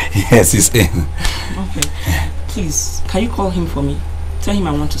 Yes, he's in. Okay. Please, can you call him for me? Tell him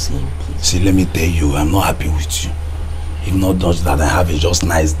I want to see him, please. See, let me tell you, I'm not happy with you. If not just that I have a just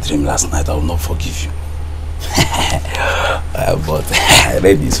nice dream last night, I will not forgive you. But I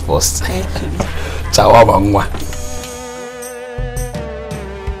read this first. Thank you. Ciao, Mangwa.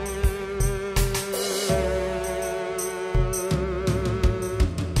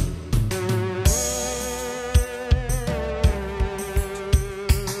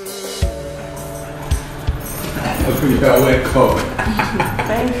 You are welcome.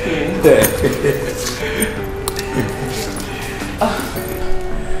 Thank you.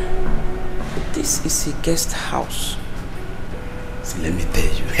 This is a guest house. See, let me tell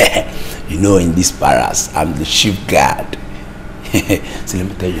you. You know, in this palace, I'm the chief guard. See, let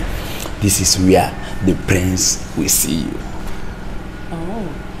me tell you. This is where the prince will see you. Oh.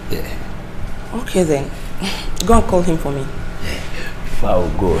 Yeah. Okay then. Go and call him for me. If I will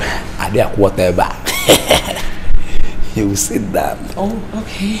go, I do whatever. He will sit down. Oh,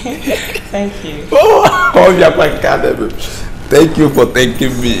 okay. Thank you. Oh, you are quite kind. Thank you for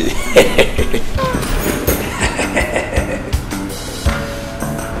thanking me.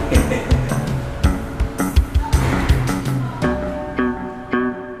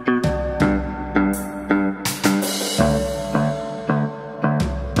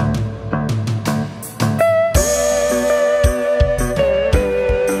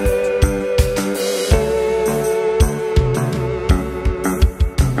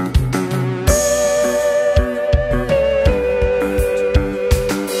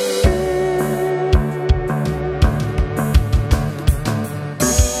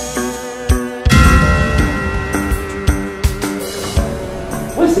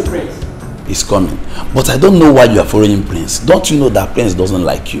 Coming, but I don't know why you are following Prince. Don't you know that Prince doesn't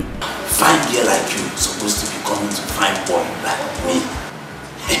like you? Fine girl like you is supposed to be coming to fine boy like me.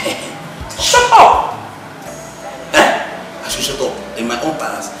 Shut up! I should shut up in my own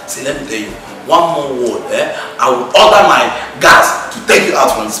palace. See, let me tell you one more word. I will order my guards to take you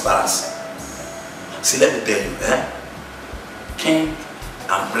out from this palace. See, let me tell you, King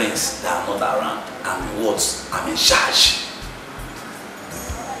and Prince, they are not around, and what? I'm in charge.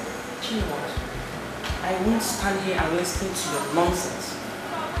 You know what? I won't stand here and listen to your nonsense.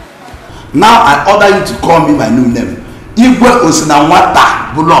 Now I order you to call me my new name. Igwe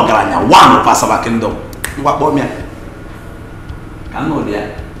Osinawata Bulogaranya, one of Asaba Kingdom. You what about me? I know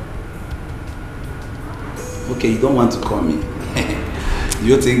there. Okay, you don't want to call me.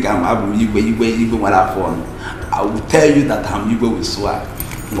 You think I'm Igwe when I phone. I will tell you that I'm Igwe with swag.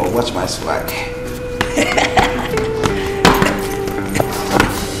 But watch my swag.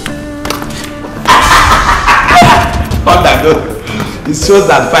 It shows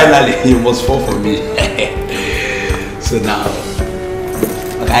that finally you must fall for me. So now,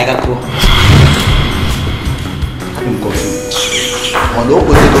 okay, I got to go. I'm confused. On the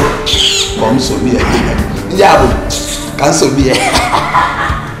opposite, come so me. Yeah, can so be.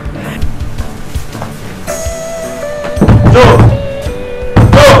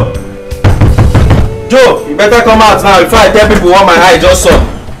 Joe, you better come out now before I tell people what my eye just saw.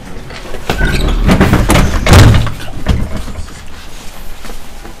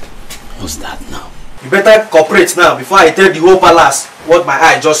 What's that now? You better cooperate now before I tell the whole palace what my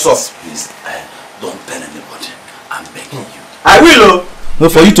eye just saw. Please, don't tell anybody. I'm begging you. I will. No,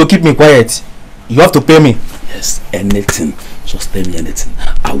 for you to keep me quiet, you have to pay me. Yes, anything. Just tell me anything.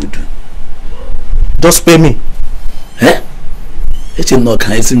 I will do. Just pay me. Eh? No.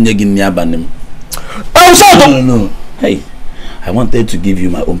 Hey, I wanted to give you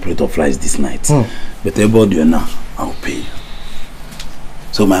my own plate of rice this night. But about you now, I'll pay you.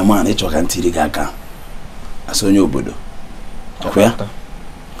 So my man, it's okay until you get I saw you, Bodo. Okay?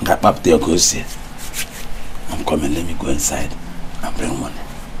 Got up there, go see. I'm coming, let me go inside and bring money.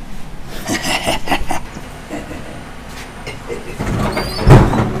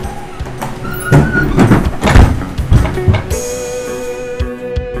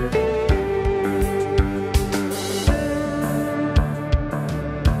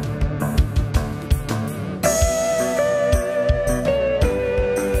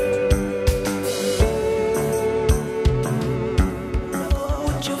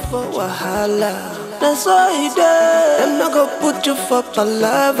 for wahala. That's all it is. I'm not gonna put you for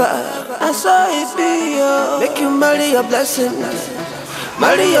palava. That's all it be, yo. Make you marry a blessing.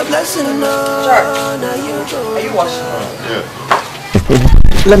 Marry a blessing, no. Now you go. Are you washing?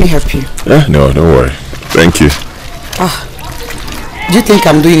 Yeah. Let me help you. No, don't worry. Thank you. Do you think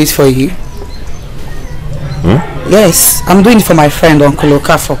I'm doing it for you? Yes, I'm doing it for my friend Uncle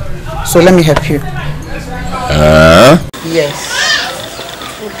Okafo. So let me help you. Yes.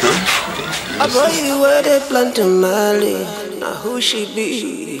 I boy you where they plan to marry. Now who she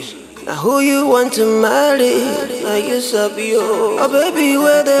be? Now who you want to marry? Now you sabi oh baby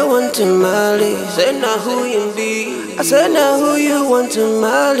where they want to marry. Say now who you be? I said now who you want to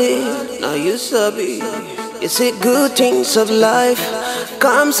marry? Now you sabi. You see good things of life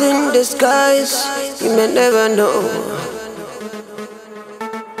comes in disguise. You may never know.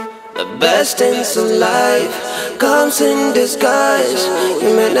 The best things of life comes in disguise.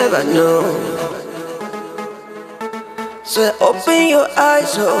 You may never know. So open your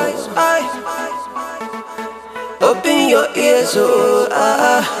eyes, oh, open your ears, oh,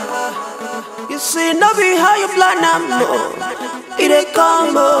 You see, no be how you plan, no. It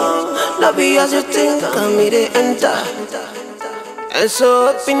come, oh, no be as you think, come it enter. And so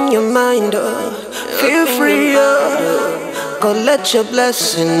open your mind, oh, feel free, oh. Collect your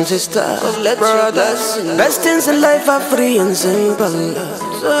blessings, sister, brother. Best things in life are free and simple.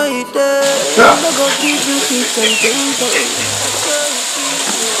 So you dare, I'm not gonna give you heat and dimple.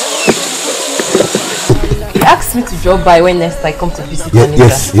 You asked me to drop by when next I come to visit Yeah, Anita.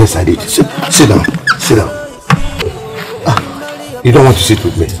 yes, I did. Sit down. Sit down. You don't want to sit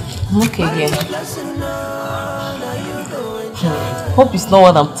with me? I'm okay here. Hope it's not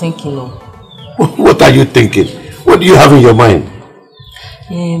what I'm thinking of. What are you thinking? What do you have in your mind?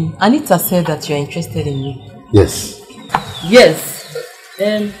 Anita said that you're interested in me. Yes. Yes.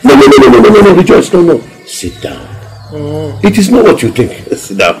 No, Rejoice, no. Sit down. It is not what you think.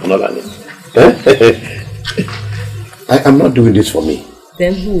 Sit down, I am not doing this for me.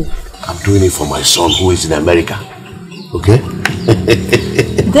 Then who? I'm doing it for my son who is in America. Okay?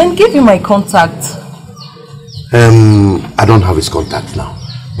 Then give me my contact. I don't have his contact now.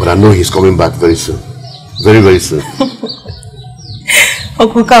 But I know he's coming back very soon. Very, very soon.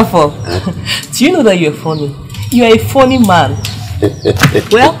 Uncle Kafo, do you know that you're funny? You're a funny man.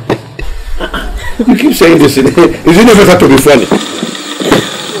 Well, you keep saying this. Is it not better to be funny? Put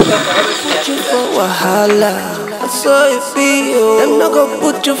you for wahala. I saw it be. I'm not gonna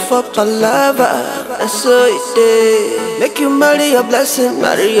put you for palava. I saw it there. Make you marry a blessing.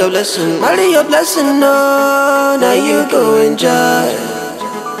 Marry your blessing. Marry your blessing. No, now you go enjoy.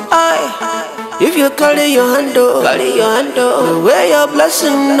 If you carry your hand, the way your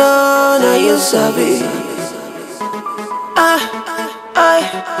blessing, no, now you sabi.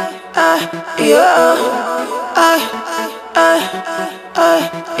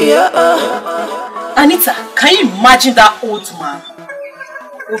 Anita, can you imagine that old man?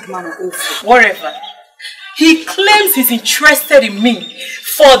 Old man or old fool, whatever. He claims he's interested in me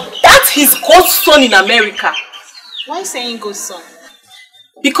for that his ghost son in America. Why saying ghost son?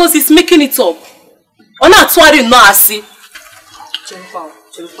 Because he's making it up. Jennifer,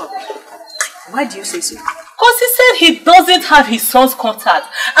 why do you say so? Because he said he doesn't have his son's contact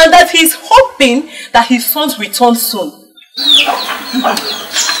and that he's hoping that his son's return soon.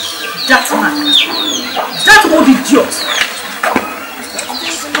 That man, that old idiot.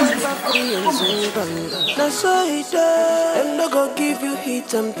 I saw it there. I'm not gonna give you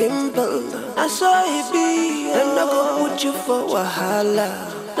heat and pimple. I saw it be. I'm not gonna put you for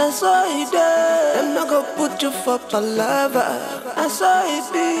wahala. I saw it there. I'm not gonna put you for palava. I saw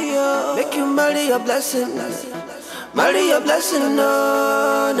it be. Make you marry a blessing. Marry a blessing.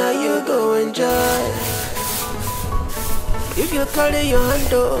 No, now you go enjoy. If you carry your hand,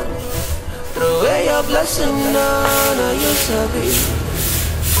 throw away your blessing. No, now you sabi.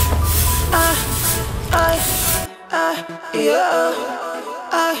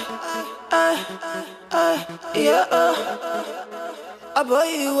 A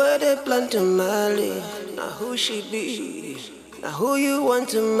boy where they plan to marry. Now who she be? Now who you want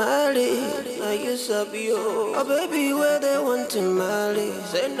to marry? Now you sabi oh. A baby where they want to marry.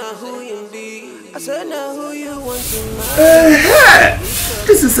 Say now who you be? I said now who you want to marry. Hey!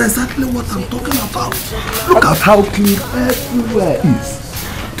 This is exactly what I'm talking about. Look at how clean everywhere is.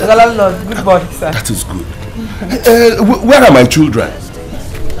 Good body, sir. That is good. Where are my children?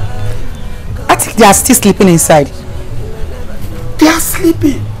 I think they are still sleeping inside. They are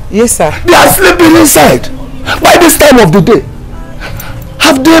sleeping? Yes, sir. They are sleeping inside? By this time of the day?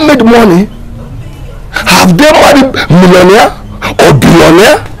 Have they made money? Have they married millionaire or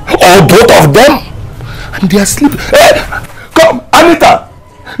billionaire or both of them. And they are sleeping. Hey, come, Anita!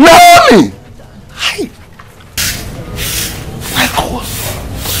 Naomi! Hi. My God.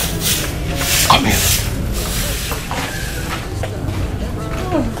 Come here.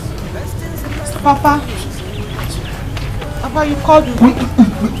 Papa, you called me.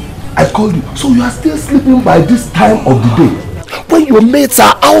 I called you. So you are still sleeping by this time of the day? When your mates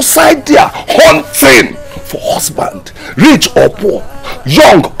are outside there hunting for husband, rich or poor,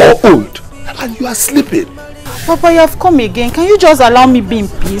 young or old, and you are sleeping. Papa, you have come again. Can you just allow me be in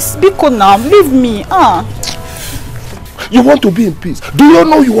peace? Be cool now. Leave me. You want to be in peace? Do you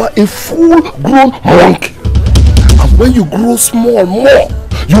know you are a full-grown monkey? And when you grow small more,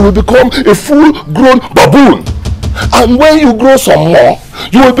 you will become a full-grown baboon. And when you grow some more,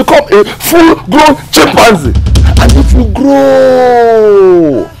 you will become a full-grown chimpanzee. And if you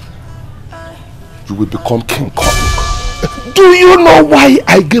grow, you will become King Kong. Do you know why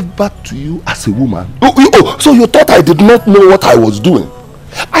I gave birth to you as a woman? Oh, so you thought I did not know what I was doing?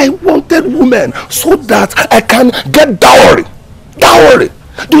 I wanted women so that I can get dowry. Dowry.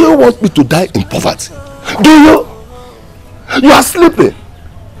 Do you want me to die in poverty? Do you? You are sleeping.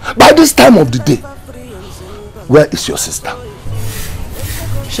 By this time of the day, where is your sister?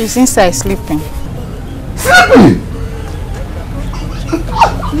 She's inside sleeping. Sleeping?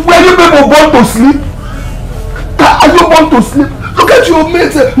 Were you people born to sleep? Are you born to sleep? Look at your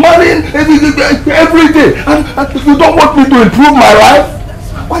mates marrying every day. And you don't want me to improve my life?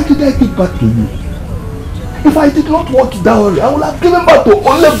 Why did I give birth to you? If I did not want dowry, I would have given birth to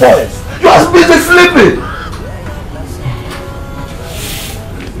only boys. You are busy sleeping.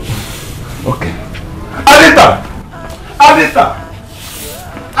 Okay. Anita! Anita!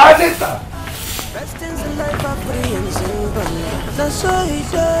 Anita! That's all he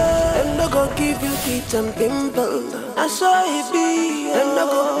does. Them not gonna give you teeth and pimple. That's all he be. Them not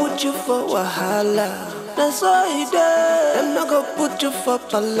gonna put you for wahala. That's all he does. Them not gonna put you for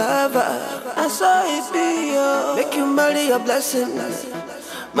palava. That's all he be. Make you marry your blessing.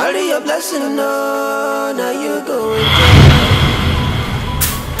 Marry your blessing. No, now you go.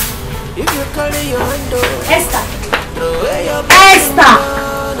 If you carry your hand over. Esther!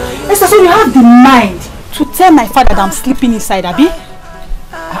 Esther, so you have the mind to tell my father that I'm sleeping inside, Abi? Your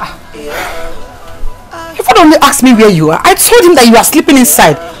father only asked me where you are. I told him that you are sleeping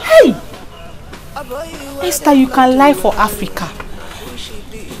inside. Hey! Esther, you can lie for Africa.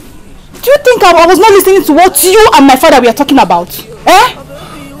 Do you think I was not listening to what you and my father were talking about? Eh?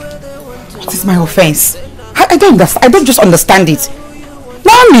 What is my offense? I don't understand. I don't just understand it.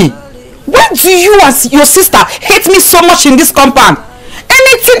 Naomi, why do you and your sister hate me so much in this compound?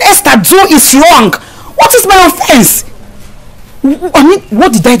 Anything Esther do is wrong. What is my offense? I mean,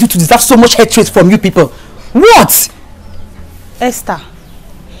 what did I do to deserve so much hatred from you people? What? Esther,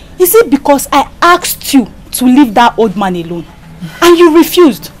 is it because I asked you to leave that old man alone and you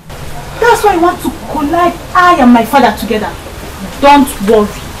refused? That's why I want to collide I and my father together. Don't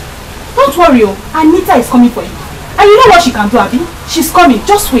worry. Don't worry, Anita is coming for you. And you know what she can do, Abby? She's coming.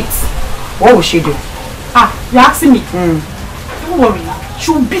 Just wait. What will she do? You're asking me? Don't worry now.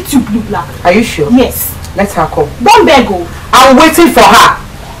 She will beat you blue black. Are you sure? Yes. Let her come. Don't beg, I'm waiting for her.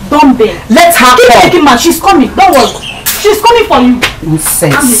 Don't beg. Let her Keep come. taking man. She's coming. Don't worry. She's coming for you.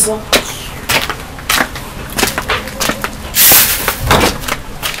 Nonsense.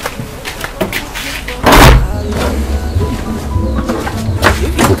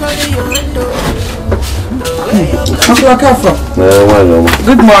 Uncle Akafo.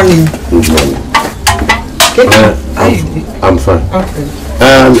 Good morning. Good morning. I'm fine. Okay.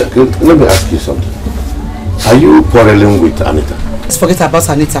 Let me ask you something. Are you quarreling with Anita? Let's forget about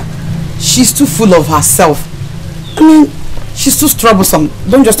Anita. She's too full of herself. I mean, she's too troublesome.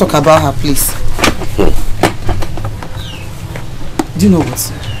 Don't just talk about her, please. Do you know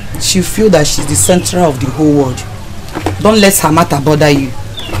what? She'll feel that she's the center of the whole world. Don't let her matter bother you.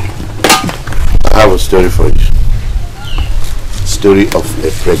 I have a story for you. Story of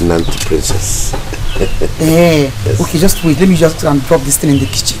a pregnant princess. Yes. Okay, just wait. Let me just drop this thing in the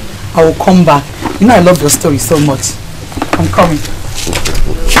kitchen. I will come back. You know I love your story so much. I'm coming.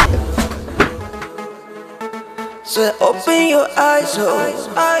 So open your eyes,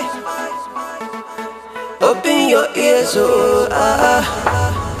 open your ears,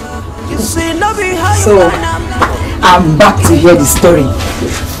 You see, no be how you So, I'm back to hear the story.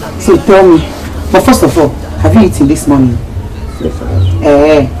 So tell me, but first of all, have you eaten this morning? Yes, I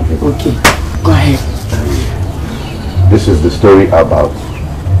have. Okay. Go ahead. This is the story about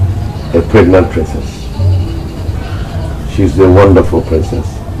a pregnant princess. She's a wonderful princess.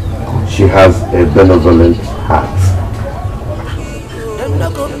 She has a benevolent heart.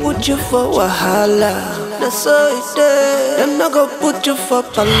 not gonna put you for wahala. That's all it is. Them not gonna put you for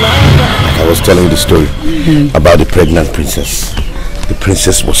palava. I was telling the story about the pregnant princess. The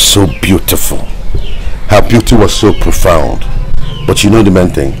princess was so beautiful. Her beauty was so profound. But you know the main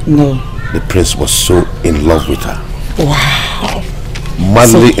thing? No. The prince was so in love with her. Wow.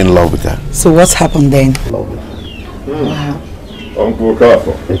 Madly in love with her. So what happened then? Wow. Uncle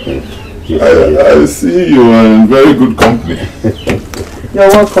Kafo, I see you are in very good company. You're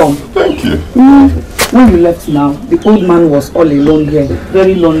welcome. Thank you. When you left now, the old man was all alone here,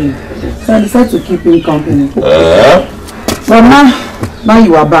 very lonely. So I decided to keep him company. But now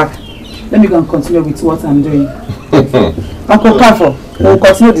you are back. Let me go and continue with what I'm doing. Uncle Kafo, we'll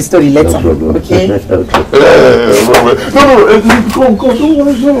continue the story later. Okay? No, go, don't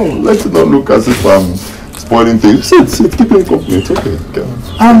worry, no. Let's not look as if I'm spoiling things. Sit, keep it company, it's okay.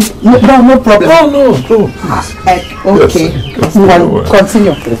 No problem. No. Okay. Yes, We'll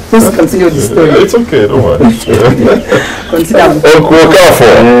continue. Just continue the story. It's okay, don't worry. Consider. Uncle Kafo,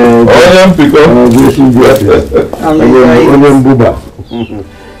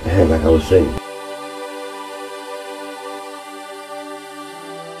 Like I was saying.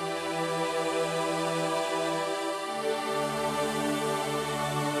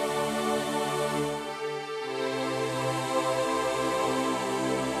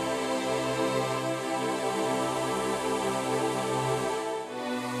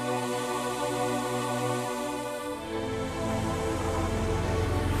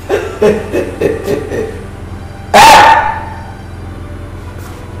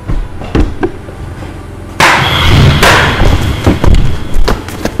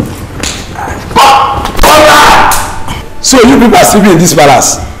 So you people are sleeping in this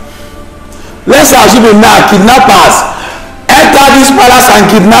palace. Let's assume now kidnappers enter this palace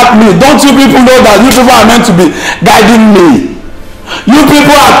and kidnap me. Don't you people know that you people are meant to be guiding me? You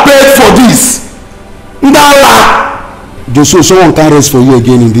people are paid for this. Ndala. Joshua, someone can't rest for you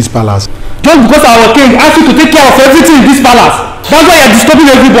again in this palace. Just because our king asked you to take care of everything in this palace, that's why you're disturbing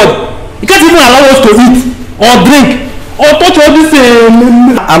everybody. You can't even allow us to eat or drink or touch all this.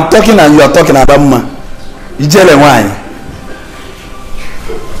 I'm talking and you are talking about Mama. Ijele wine.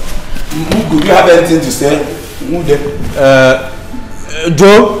 Do you have anything to say?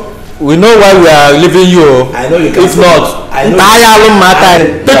 Joe, we know why we are leaving you. I know you can. If not, I know.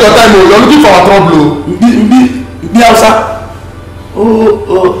 Take your time, you're looking for our trouble. Be outside.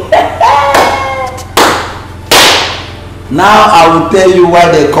 Oh. Now I will tell you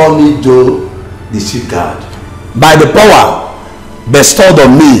why they call me Joe, the chief guard. By the power bestowed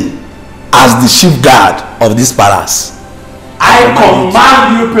on me as the chief guard of this palace, I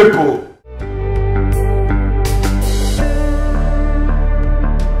command you people.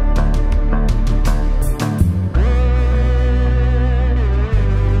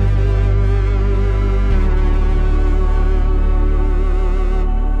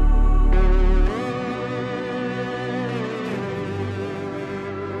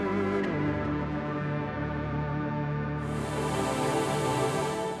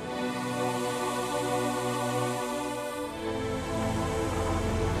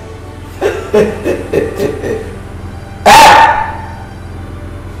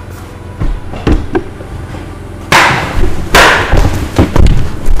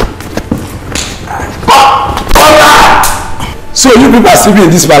 So you people are sleeping in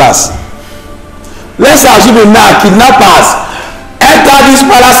this palace. Let's assume now kidnappers enter this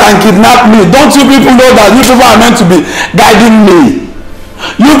palace and kidnap me. Don't you people know that you people are meant to be guiding me?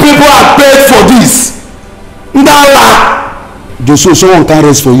 You people are paid for this. Ndala. Joshua, someone can't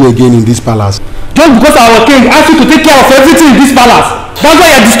rest for you again in this palace. Just because our king asked you to take care of everything in this palace, that's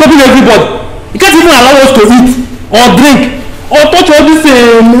why you're disturbing everybody. You can't even allow us to eat or drink or touch all this.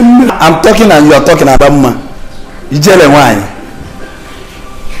 I'm talking and you are talking about Mama. Ijele wine.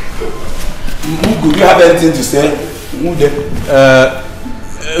 Do you have anything to say?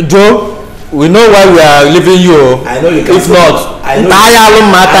 Joe, we know why we are leaving you. I know you can. If not, I know.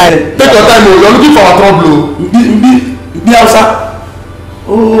 Take your time, you're looking for our trouble. Be outside.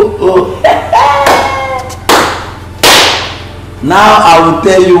 Oh. Now I will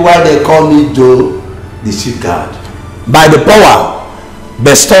tell you why they call me Joe, the chief guard. By the power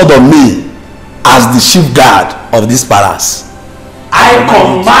bestowed on me as the chief guard of this palace, I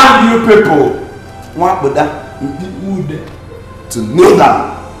command you people to kneel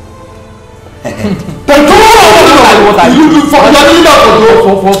down. Let's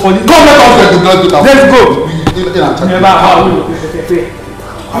go.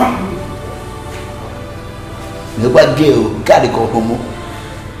 Never go. Gotta go home.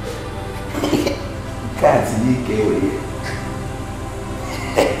 Can't see you.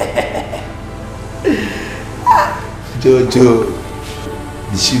 Jojo,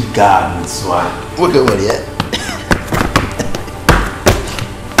 the sheep guard and swine. Look over here.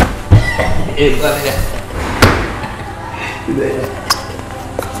 Hey,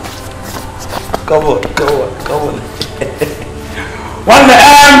 come on. One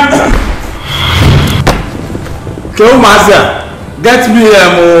Joe Master, get me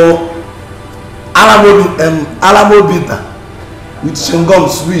Alamo bitter with shingom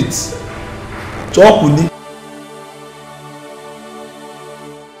sweet. Chokuni.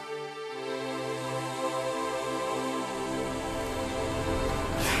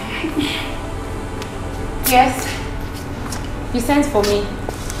 Yes. You sent for me.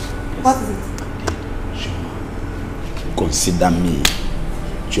 What is it? Consider me.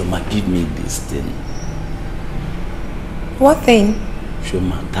 Shoma, give me this thing. What thing?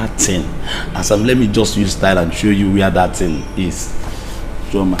 Shoma, that thing. Let me just use style and show you where that thing is.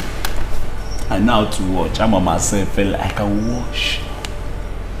 Shoma, I know how to watch. I'm on myself. I can watch.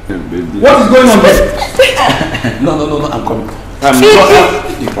 What is going on there? No, I'm coming.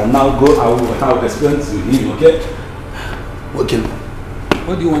 You can now go. I will explain to him, okay? Okay.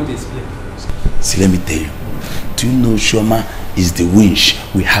 What do you want to explain? See, let me tell you. Do you know Shoma is the winch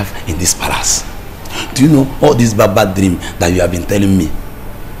we have in this palace? Do you know all this bad dream that you have been telling me?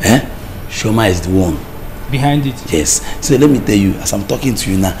 Shoma is the one. Behind it? Yes. So let me tell you, as I'm talking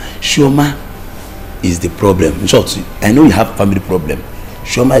to you now, Shoma is the problem. In short, I know you have family problem.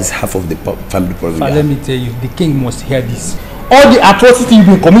 Shoma is half of the family problem. But let me tell you, the king must hear this. All the atrocity you've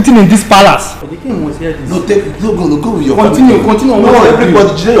been committing in this palace. The king must hear this. No, go with your continue. No,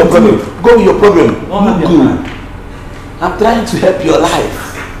 everybody, delay your problem. Go with your problem. Go. I'm trying to help your life.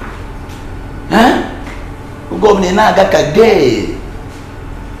 Go gay.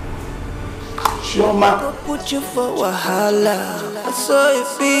 Shoma. Put you for wahala, I saw it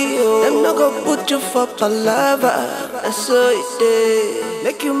feel. Them not go put you for palava, I saw it there.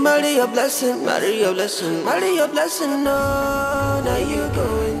 Make you marry your blessing, marry your blessing, marry your blessing. No, now you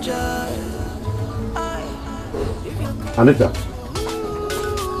go enjoy. Anita.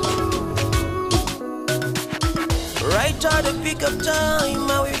 Right at the pick of time,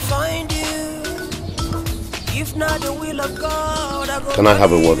 I will find you. If not the will of God, I go. Can I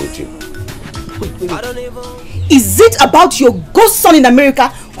have a word with you? Wait. Is it about your ghost son in America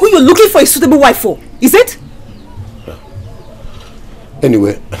who you're looking for a suitable wife for? Is it?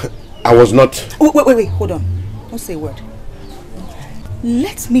 Anyway, I was not... Wait, hold on. Don't say a word.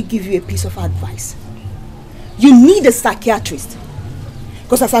 Let me give you a piece of advice. You need a psychiatrist.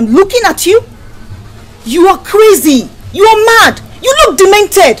 Because as I'm looking at you, you are crazy. You are mad. You look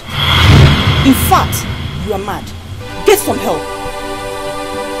demented. In fact, you are mad. Get some help.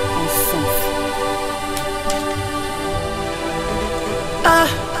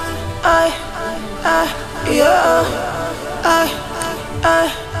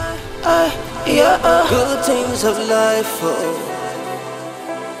 Good things of life,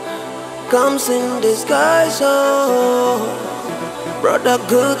 comes in disguise, brother.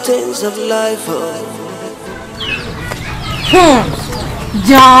 Good things of life,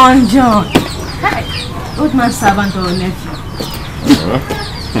 John. Hi, old man servant or nephew.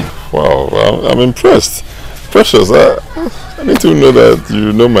 Wow, I'm impressed. Precious, I need to know that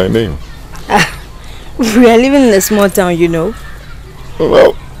you know my name. We are living in a small town, you know.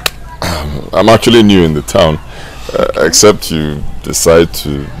 Well, I'm actually new in the town, except you decide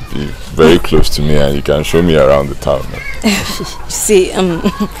to be very close to me and you can show me around the town. See, I'm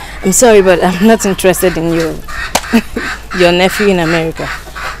sorry, but I'm not interested in your nephew in America.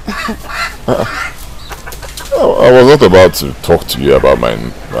 I was not about to talk to you about my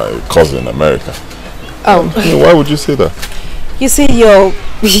cousin in America. Oh. Why would you say that? You see,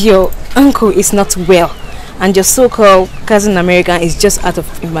 your uncle is not well, and your so-called cousin American is just out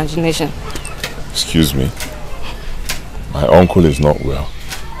of imagination. Excuse me? My uncle is not well.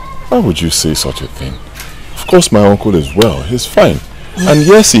 Why would you say such a thing? Of course my uncle is well. He's fine. And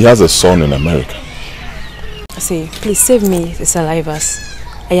yes, he has a son in America. See, please save me the salivas.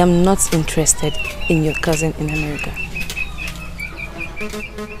 I am not interested in your cousin in America.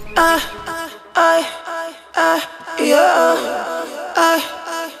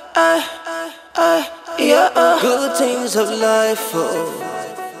 Good things of life,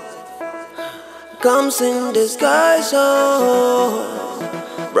 comes in disguise,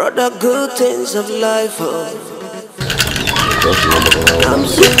 brother. Good things of life,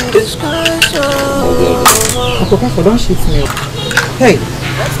 comes in disguise. Uncle, don't shoot me. Hey,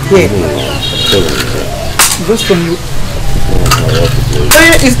 just from you.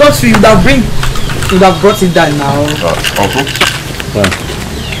 Hey, it's not for you. That would have brought it down now. Uncle?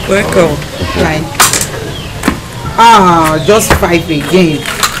 Welcome. Fine. Ah, just 5 again.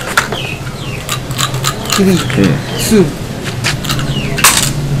 3, 2.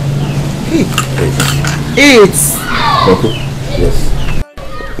 8. Okay. Yes.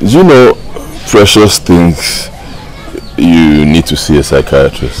 You know, Precious thinks you need to see a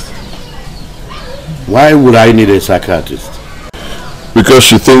psychiatrist. Why would I need a psychiatrist? Because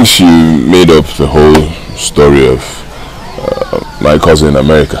she thinks you made up the whole story of my cousin in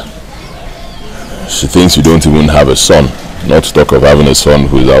America. She thinks you don't even have a son, not to talk of having a son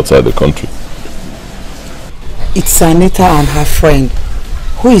who is outside the country. It's Anita and her friend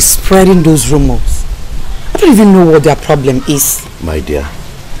who is spreading those rumors. I don't even know what their problem is. My dear,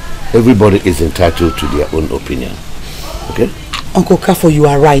 everybody is entitled to their own opinion. Okay? Uncle Kafo, you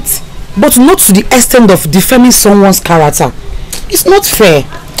are right. But not to the extent of defaming someone's character. It's not fair.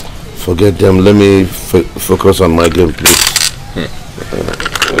 Forget them. Let me focus on my game, please.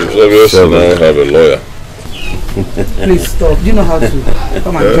 Obvious, and I have a lawyer. Please stop. Do you know how to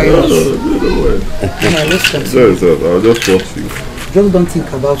come and join us? Sorry, I'll just watch you. Just don't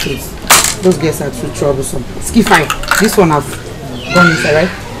think about it. Those guys are too troublesome. Ski 5. This one has gone inside,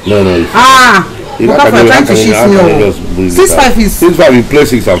 right? No. Look up for trying to shift me over. 6-5 is... 6-5, you play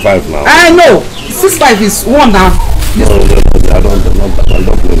 6 and 5 now. I know. 6-5 is 1 now. No, I don't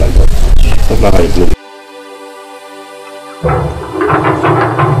play like that. That's not how you play.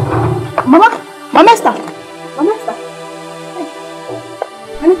 Mama Esther. Hey.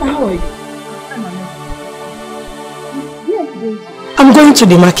 Anita, how are you? I'm going to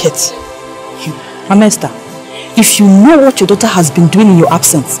the market. Mama Esther, if you know what your daughter has been doing in your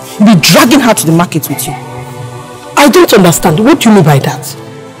absence, be dragging her to the market with you. I don't understand. What do you mean by that?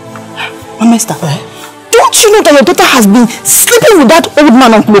 Mama Esther, don't you know that your daughter has been sleeping with that old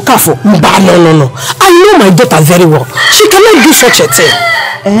man Uncle Okafo? No. I know my daughter very well. She cannot do such a thing.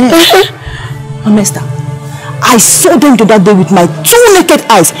 Mama Esther, I saw them the other day with my 2 naked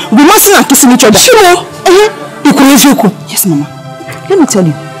eyes, romancing and kissing each other. Shimo! Yes, Mama. Let me tell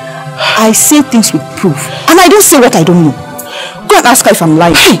you, I say things with proof, and I don't say what I don't know. Go and ask her if I'm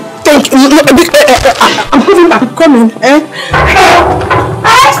lying. Hey, thank you. I'm coming back. Come in.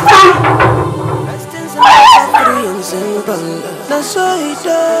 That's all it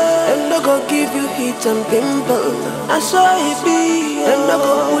does. I'm not gonna give you heat and pimple. That's all it be. I'm not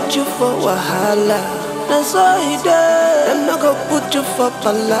gonna put you for wahala. That's all it does. I'm not gonna put you for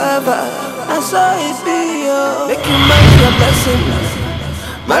palava. That's all it be. Make you marry your blessing.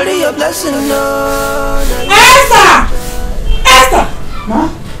 Marry your blessing. No. Esther!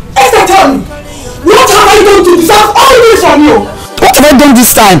 Esther, tell me. What have I done to deserve all this from you? What have I done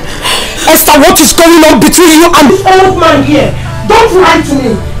this time? Esther, what is going on between you and this old man here? Don't lie to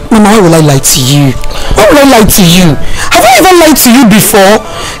me. Mama, why will I lie to you? Why will I lie to you? Have I ever lied to you before?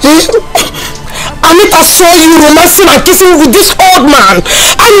 Anita saw you romancing and kissing with this old man,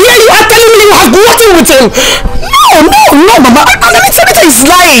 and here you are telling me you have nothing with him. No, Mama. Anita is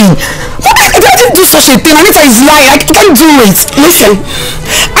lying. I didn't do such a thing. Anita is lying. I can't do it. Listen,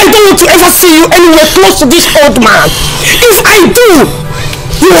 I don't want to ever see you anywhere close to this old man. If I do,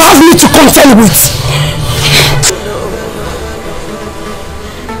 you have me to contend with.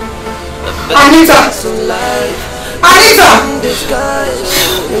 Anita!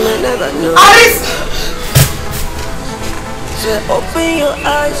 Open your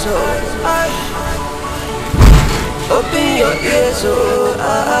eyes, open your ears,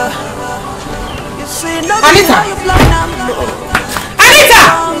 You see nothing how you blind now. Anita!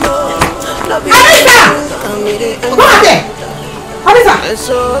 What there? Anita!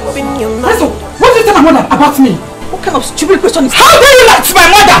 Listen, what did you tell my mother about me? What kind of stupid question is How dare you lie to my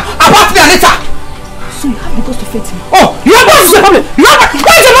mother about me, Anita? So you have the guts to fight me? Oh, your boss is your problem. What is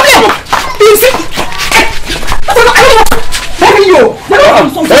your problem? You see? I don't know. Hey,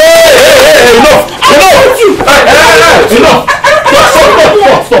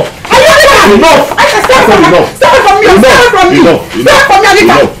 enough! Stop!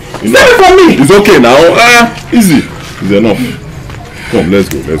 Stop it from me! It's okay now. Easy. It's enough. Come, let's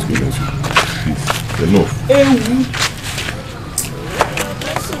go. Please, enough.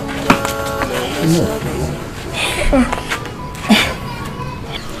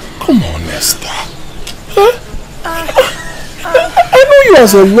 Come on, Esther. I know you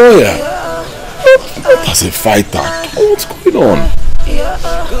as a lawyer, not as a fighter. What's going on?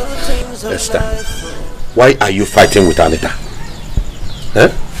 Esther, why are you fighting with Anita?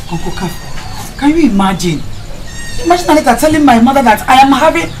 Uncle Kafo, can you imagine? Imagine Anita telling my mother that I am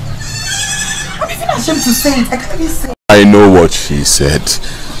having... I'm even ashamed to say it. I can't even say it. I know what she said.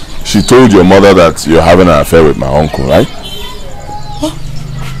 She told your mother that you're having an affair with my uncle, right? What?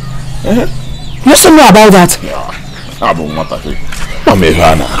 You also know about that? I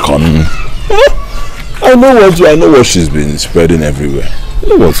know what she's been spreading everywhere. I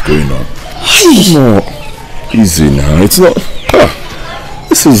know what's going on. No, easy now. It's not.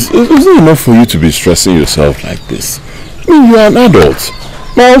 It's not enough for you to be stressing yourself like this. I mean, you're an adult.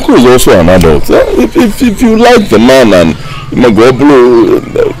 My uncle is also an adult. If you like the man and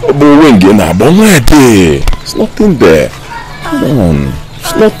it's nothing there. Come on,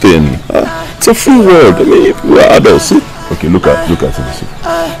 it's nothing. It's a free world. I mean, if we're adults, see? Okay, look at it.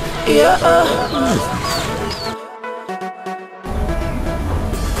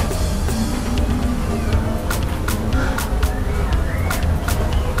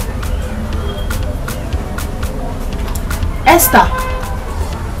 Esther!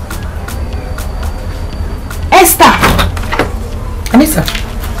 Anissa!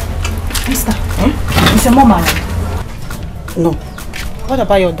 Esther, is your mom around? No. What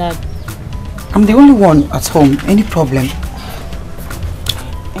about your dad? I'm the only one at home. Any problem?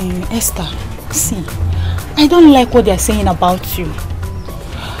 Esther, see, I don't like what they're saying about you.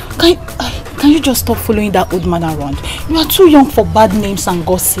 Can you just stop following that old man around? You are too young for bad names and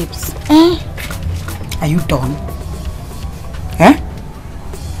gossips. Are you done?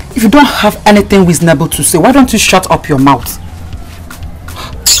 If you don't have anything reasonable to say, why don't you shut up your mouth?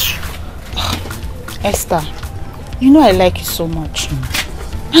 Esther, you know I like you so much.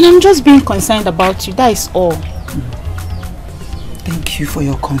 And I'm just being concerned about you, that is all. Thank you for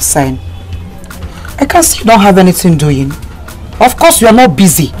your concern. I can see you don't have anything doing. Of course you are not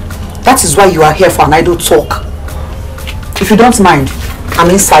busy. That is why you are here for an idle talk. If you don't mind, I'm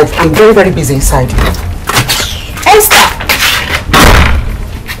inside. I'm very, very busy inside. Esther!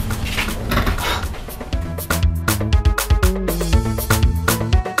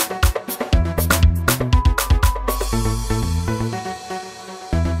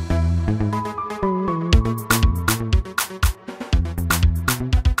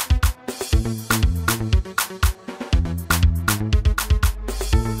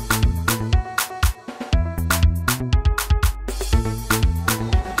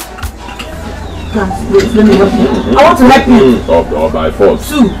 Let me help you. I want to help you. Or by force.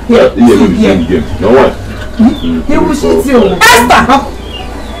 Two. Here. Here. No one. He will shoot you. Esther!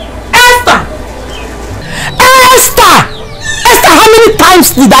 Esther, how many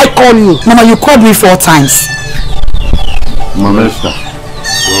times did I call you? Mama, you called me 4 times. Mama Esther,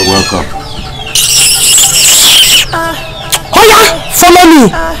 you're welcome. Oya, follow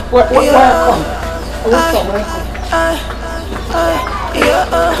me. Welcome.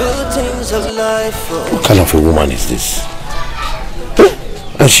 What kind of a woman is this?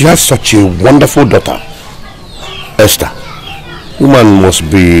 And she has such a wonderful daughter. Esther, woman must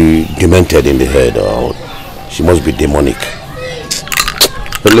be demented in the head, or she must be demonic.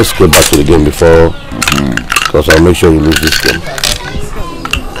 But let's go back to the game before, because I'll make sure you lose this game.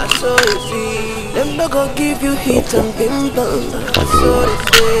 Them not gonna give you heat and pimple. So they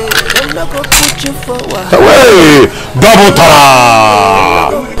say, them not gonna put you forward. Hey, double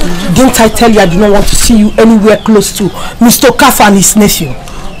tara! Didn't I tell you I do not want to see you anywhere close to Mr. Okafor and his nephew?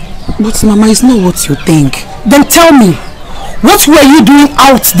 But Mama, it's not what you think. Then tell me, what were you doing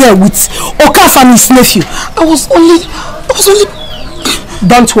out there with Okafor and his nephew? I was only...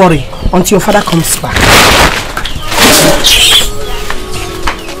 Don't worry, until your father comes back.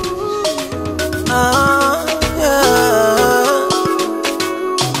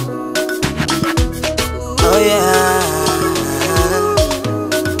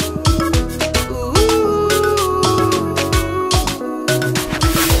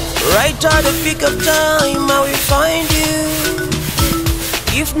 Try to pick up time, I will find you.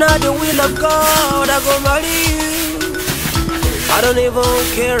 If not the will of God, I go marry you. I don't even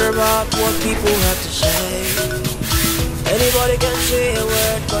care about what people have to say. Anybody can say a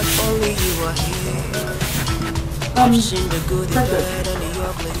word, but only you are here. I've seen the good, the bad, and the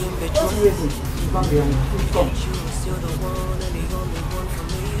ugly in between. You're the one and the only one for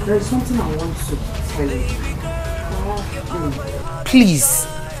me. There is something I want to tell you. Please.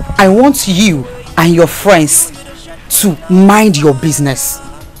 I want you and your friends to mind your business.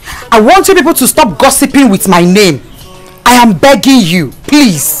 I want you people to stop gossiping with my name. I am begging you,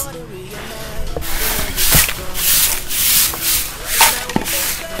 please.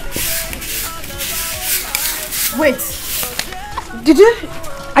 Wait.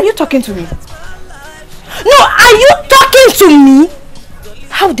 Are you talking to me? No, are you talking to me?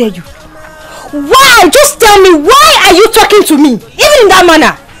 How dare you? Why? Just tell me, why are you talking to me? Even in that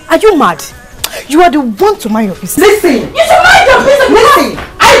manner? Are you mad? You are the one to mind your business. Listen! You should mind your business! Listen!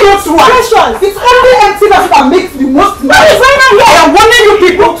 I don't want questions! It's only emptiness that makes the most noise. I am warning you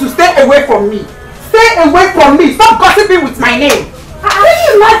people to stay away from me. Stay away from me. Stop gossiping with my name. Can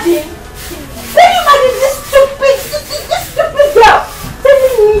you imagine? Can you imagine this stupid girl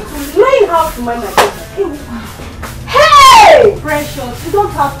telling me to learn how to mind my business? Hey! Precious, you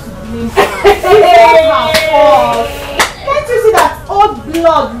don't have to blame her. It's not her fault. Can't you see that old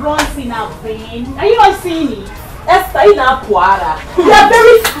blood runs in her vein? Are you not seeing it? Esther, you are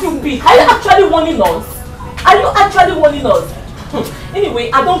very stupid. Are you actually warning us?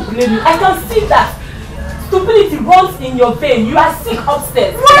 Anyway, I don't blame you. I can see that stupidity runs in your vein. You are sick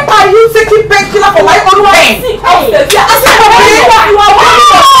upstairs. Why are you taking painkiller for my own pain? Sick upstairs. You are taking painkiller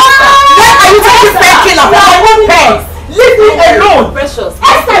for my own pain? Leave me alone. Precious.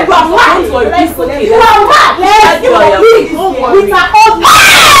 Esther, you are mad. You are mad. You are with her old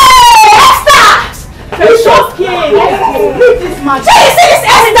Esther! Precious kid. Leave this man. So you see this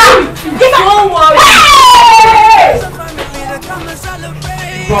Esther? Don't worry.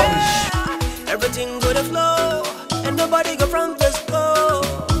 Rubbish. Everything gonna flow, and nobody go from this go.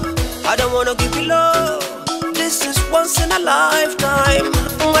 I don't wanna give you low. This is once in a lifetime.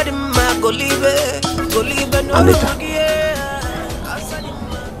 What am I go leave it? Go leave it. Anita.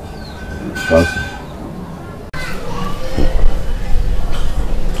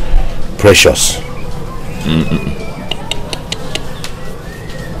 Precious.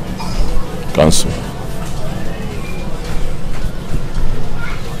 Cancel.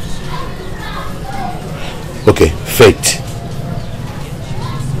 Okay, Faith.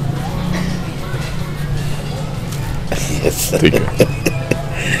 Yes. Take it.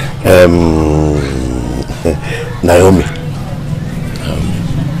 Naomi.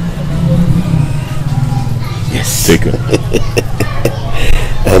 Yes. Take it.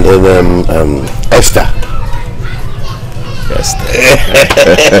 And then Esther. Esther.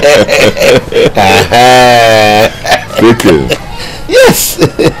 Take it. Yes.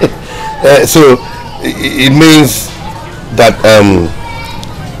 So it means that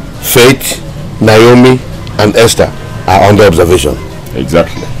Faith, Naomi, and Esther are under observation.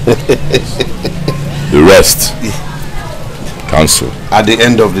 Exactly. The rest, cancel. At the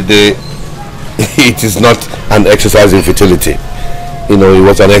end of the day, it is not an exercise in futility. You know, it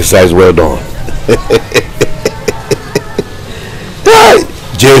was an exercise well done.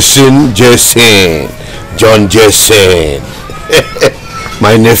 Jason, John Jason.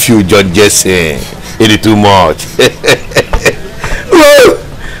 My nephew John Jason. It is too much. Whoa!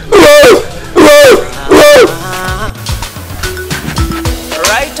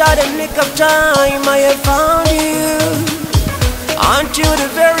 Right at the nick of time, I have found you. Until the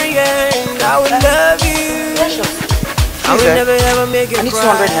very end, I will love you. I will never ever make you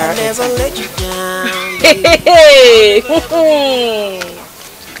cry. I'll never let you down.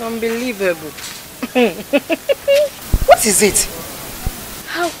 Unbelievable. What is it?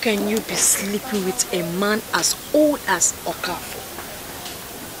 How can you be sleeping with a man as old as Okafor?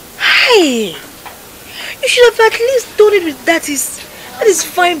 Hey! You should have at least done it with that is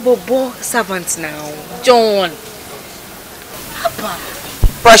fine Bobo servant now. John. Papa.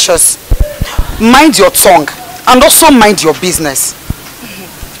 Precious, mind your tongue and also mind your business.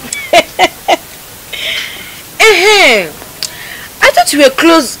 I thought you were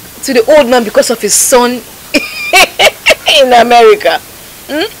close to the old man because of his son in America.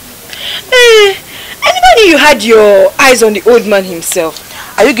 I never knew you had your eyes on the old man himself.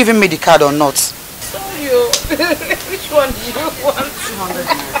 Are you giving me the card or not? Sorry. Which one do you want? 200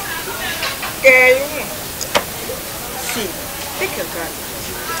 naira. Okay. See, take your card.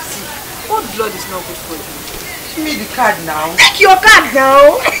 See, old blood is not good for you. Give me the card now. Take your card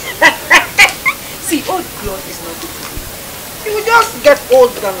now. See, old blood is not good for you. You will just get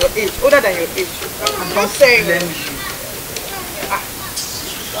older than your age. I'm just saying.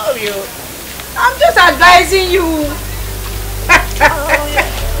 Sorry. I'm just advising you.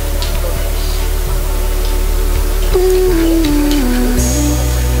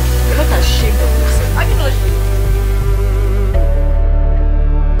 You're not ashamed of yourself. Are you not ashamed?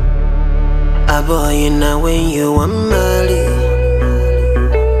 A boy, you know when you want Mali.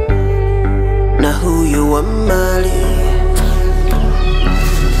 Now who you want Mali?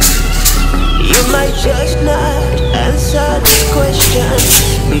 You might just not answer this question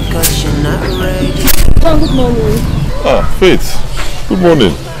because you're not ready. John, good morning. Ah, Faith. Good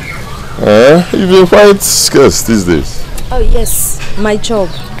morning. You've been quite scarce these days. Oh yes, my job.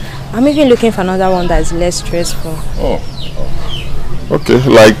 I'm even looking for another one that is less stressful. Oh. Okay,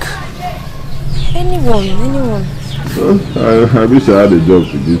 like? Anyone. I wish I had a job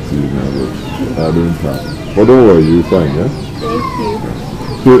to give to you now, but I don't have. But don't worry, you'll find, yeah? Thank you.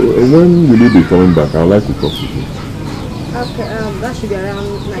 So, when will you be coming back? I'd like to talk to you. Okay, that should be around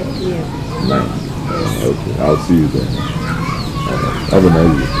 9 p.m. 9? Okay, I'll see you then. Have a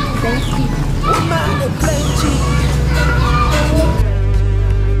nice day.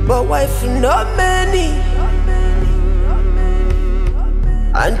 But wife not many.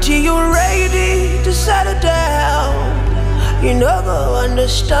 Until you're ready to settle down, you never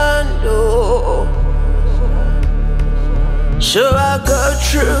understand, oh. So I go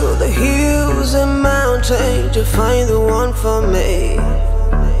through the hills and mountains to find the one for me,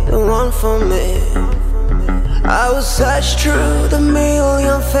 the one for me. I will search through the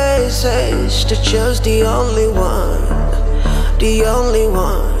million faces to choose the only one, the only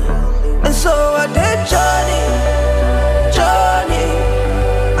one. And so I did Johnny,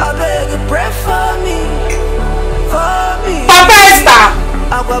 I beg you pray for me, for me. Papa Esther!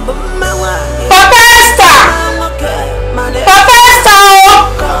 Papa Esther! Papa Esther!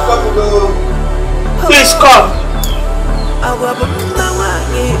 Please come.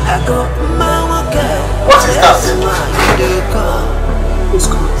 What is that? Please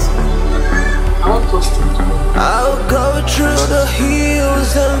come. I want us to. I'll go through the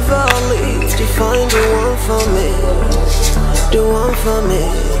hills and valleys to find the one for me, the one for me.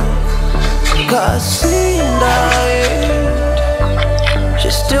 Cause in the end,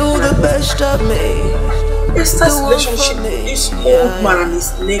 she's still the best of me. Esther's relationship with this old man and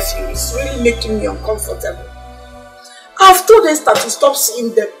his nephew is really making me uncomfortable. I've told Esther to stop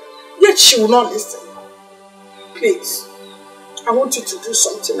seeing them, yet she will not listen. Please, I want you to do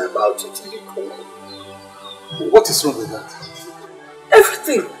something about it. What is wrong with that?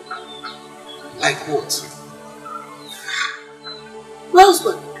 Everything. Like what? My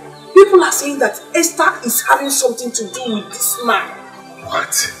husband, people are saying that Esther is having something to do with this man.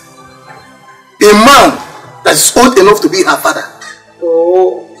 What? A man that is old enough to be her father?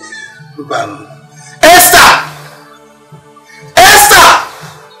 Oh. Esther! Esther!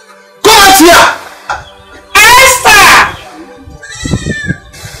 Come out here! Esther!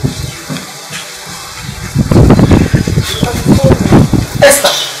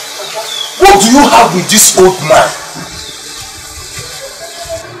 Esther, what do you have with this old man?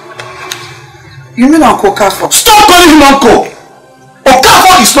 You mean Uncle Kafo? Stop calling him uncle!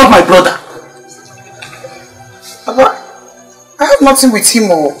 Okafo is not my brother. Papa, I have nothing with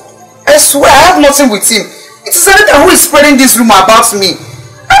him. I swear I have nothing with him. It is Anita who is spreading this rumor about me.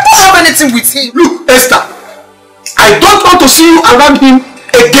 I don't have anything with him. Look, Esther, I don't want to see you around him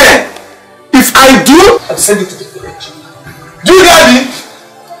again. If I do, I'll send you to the village. Do you hear me?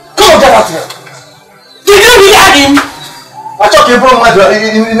 Come on, get out here. Did you hear him? I talk to you from my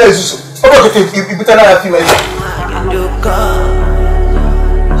in the Zuzu. Okay, you better not have him anymore.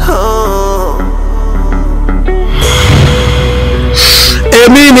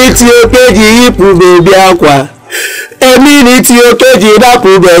 Eminiti okeji ipu bebi akwa. Eminiti okeji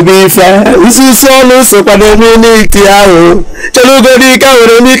dapu bebi ife. Ususu ọnụ sokwa na eminiti ahụ. Chelugodi ka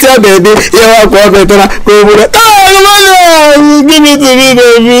were mita bebi. Yewa kwa betara ka obodo. Give it to me,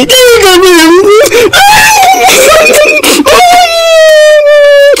 baby. Give it to me.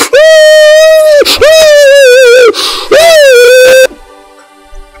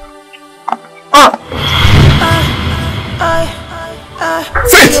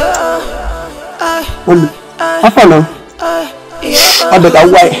 I follow. I better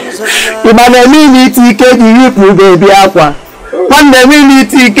wait. The man need to get you put baby aqua. One day we need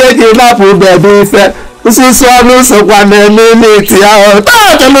to get you up with baby. This is one so one minute. I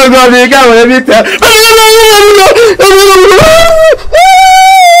don't know what you got with it.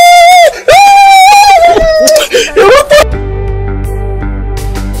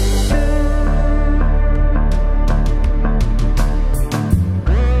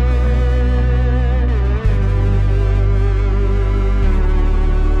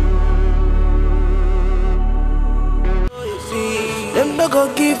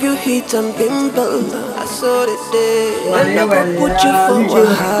 Give you heat and pimple. I saw it there. I'm not gonna put you for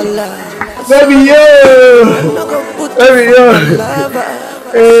wahala. Baby yo, baby yo.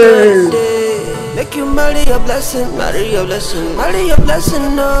 Make you marry your blessing, marry your blessing, marry your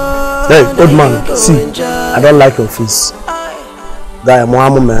blessing. No. Hey, old man, see, I don't like your face. Guy,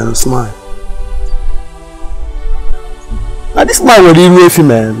 Mohamed man, smile. Now this man will leave with you,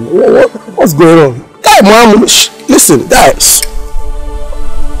 man. What's going on? Guy, Mohamed, listen, guys.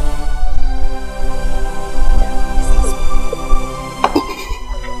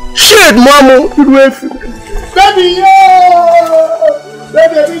 Shit, Mama, you wait for me. Baby, yo!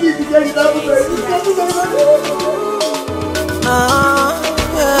 Baby, I need to get it up.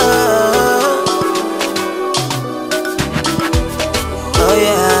 Oh,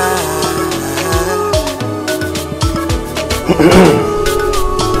 yeah.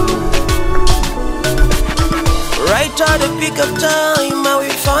 try to pick up time, I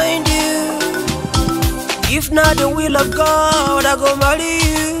will find you. If not the will of God, I go marry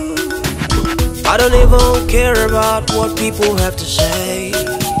you. I don't even care about what people have to say.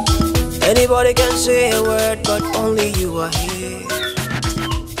 Anybody can say a word, but only you are here.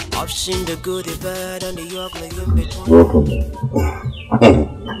 I've seen the good, the bad, and the ugly in between. Welcome.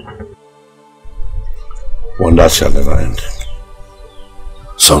 Wonders shall never end.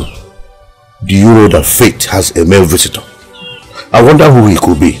 Son, do you know that fate has a male visitor? I wonder who he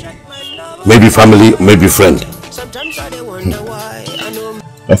could be. Maybe family, maybe friend.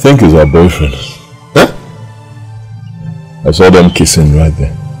 I think it's our boyfriend. Huh? I saw them kissing right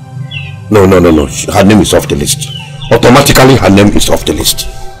there. No. Her name is off the list. Automatically, her name is off the list.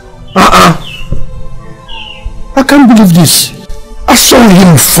 I can't believe this. I saw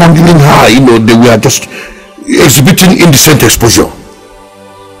him fondling her. You know, they were just exhibiting indecent exposure.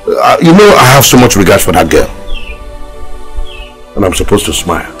 You know, I have so much regard for that girl. And I'm supposed to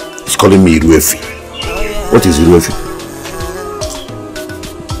smile. He's calling me Iruefi. What is Iruefi?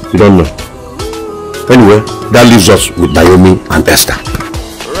 You don't know. Anyway, that leaves us with Naomi and Esther.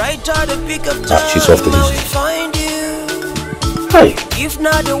 She's off the list. Hey. If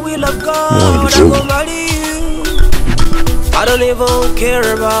not the will of God, I go marry you. I don't even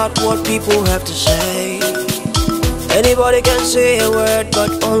care about what people have to say. Anybody can say a word,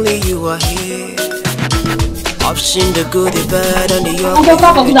 but only you are here. I've seen the good, the bad, and the ugly. Good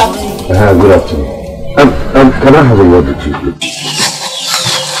afternoon. Can I have a word with you, please?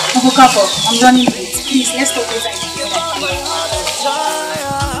 Uncle Capo, I'm running late. Please, let's talk later.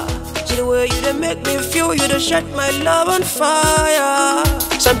 The way you make me feel, you set my love on fire.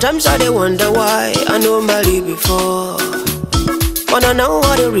 Sometimes I wonder why I know Mary before. But I know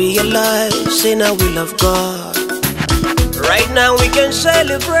what I realize, say now we love God. Right now we can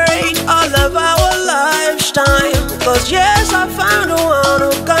celebrate all of our lifetime. Cause yes, I found the one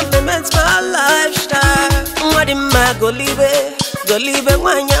who complements my lifestyle. What am I go leave it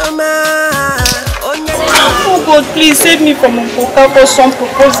when you're mine. Oh God, please save me from Uncle Capo's son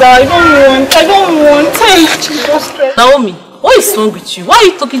proposal. I don't want. Naomi, what is wrong with you? Why are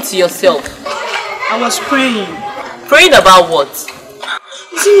you talking to yourself? I was praying. Praying about what? Is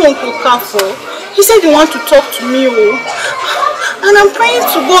it Uncle Capo? He said he wants to talk to me, and I'm praying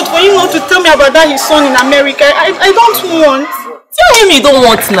to God for him not to tell me about that his son in America. I don't want. Tell him you don't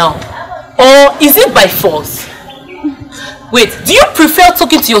want now. Or is it by force? Wait, do you prefer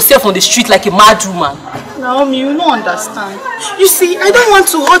talking to yourself on the street like a mad woman? Naomi, you don't understand. You see, I don't want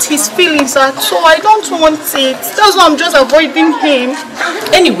to hurt his feelings at all. I don't want it. That's why I'm just avoiding him.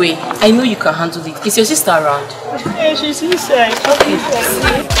 Anyway, I know you can handle it. Is your sister around? Yeah, she's inside. Okay.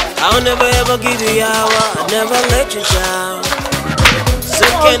 I'll never ever give you hour. I'll never let you down. So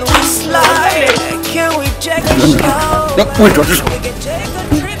can we slide? Can we check it out? Wait,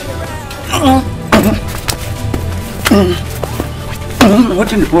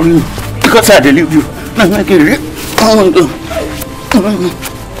 what in the morning? Because I believe you. I want to.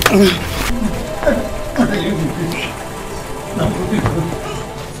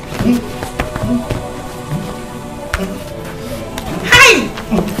 Hey!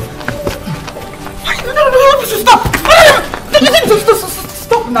 You should stop.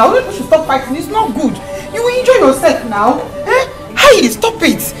 Stop now. You should stop fighting. It's not good. You will enjoy yourself now. Hey, stop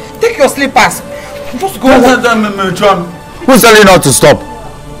it. Take your slippers. Just go. Who's telling you not to stop?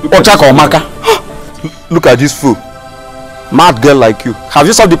 Ochaka or Maka? Look at this fool. Mad girl like you. Have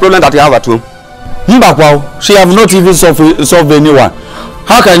you solved the problem that you have at home? Mbakwa, she have not even solved anyone.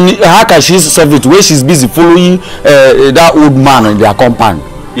 How can she solve it when she's busy following that old man in their compound?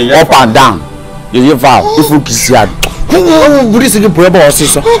 Up and down. You vow. If you kiss her. Who is the problem or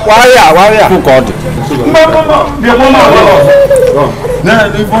sister? Why? Who called it?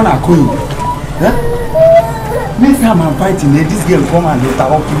 Next time I'm fighting, this girl come and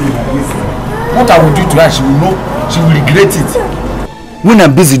interrupt me like this. What I will do to her, she will know, she will regret it. When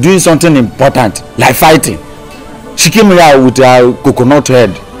I'm busy doing something important, like fighting, she came here with her coconut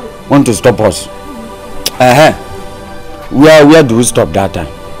head, want to stop us. Where do we stop that time?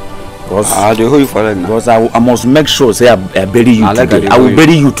 Because I must make sure say I bury you today. I will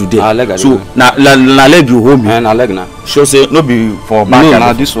bury you today. So now leg you hold me. Sure say no be for back. No,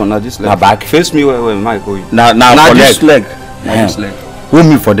 now this one, now this leg. Now back. Face me where my go. Now for this leg. This leg. Hold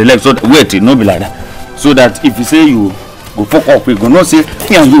me for the leg. So wait, it no be like that. So that if you say you go fuck up, we go not say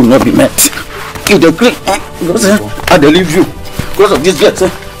me and you will not be met. If they click, because I dey leave you because of this get.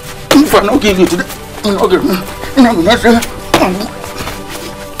 If I not give you today, okay.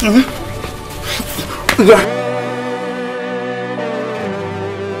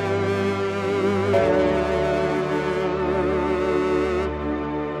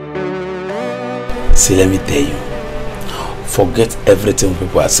 See, let me tell you. Forget everything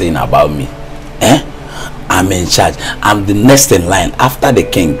people are saying about me. I'm in charge. I'm the next in line after the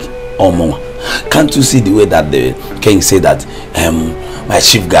king. Oh, mama. Can't you see the way that the king said that, my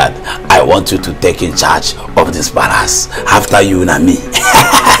chief guard, I want you to take in charge of this palace after you and me.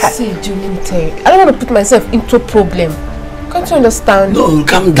 See, Julinte, I don't want to put myself into a problem. Can't you understand? No,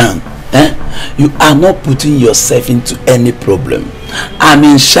 calm down. You are not putting yourself into any problem. I'm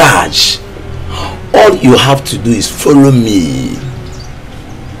in charge. All you have to do is follow me.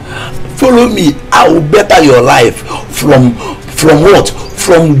 Follow me. I will better your life from what?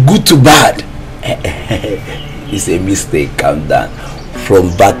 From good to bad. It's a mistake. Calm down.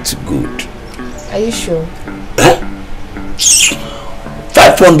 From bad to good. Are you sure?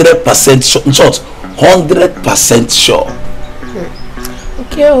 500% sure. In short, 100% sure.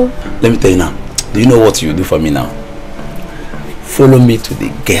 Okay. Let me tell you now. Do you know what you do for me now? Follow me to the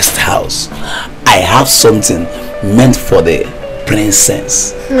guest house. I have something meant for the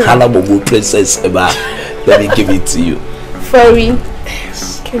princess. Halabobo princess Eba. Let me give it to you. Furry.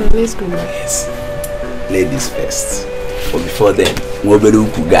 Yes. Okay, let's go now. Yes. Ladies first. But before then, Moberu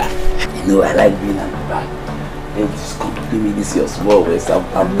Kuga. You know I like being at the back. Then just come give me this your small waist. I'm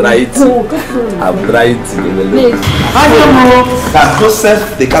trying to. I'm trying to develop. That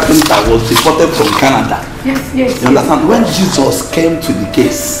Joseph, the carpenter, was deported from Canada. Yes. You understand? When Jesus came to the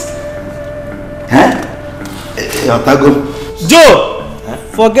case, Joe,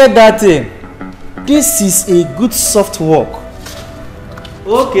 forget that thing. This is a good soft work.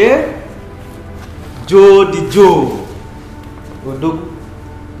 Okay. Joe, the Joe.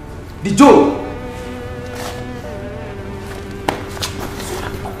 The Joe.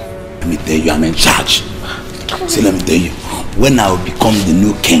 Let me tell you, I'm in charge. See, let me tell you, when I will become the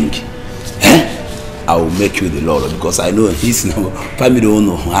new king, I will make you the Lord, because I know his family don't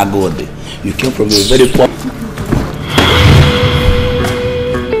know how God. You came from a very poor.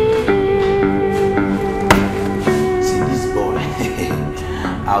 See this boy.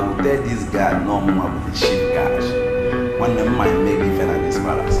 I will tell this guy no more with the sheep cash. When the mind make different at this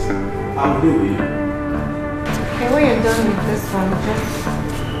palace, I will do with you. Okay, when you're done with this one, just.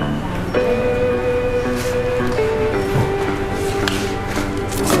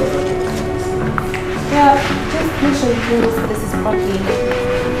 Yeah, just make sure you do this is properly.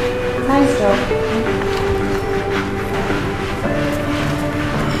 Nice job.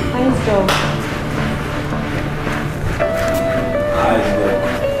 Nice job.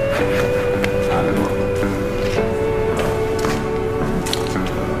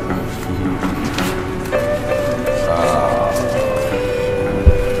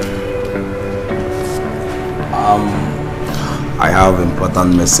 I have an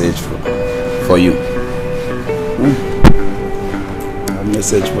important message for you. A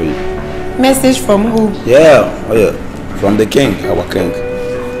message for you. Message from who? Yeah, from the king, our king.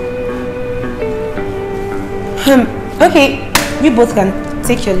 Okay, you both can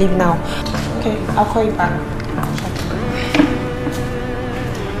take your leave now. Okay, I'll call you back.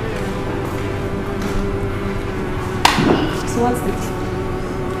 So what's this?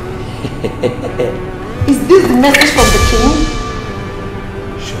 Is this the message from the king?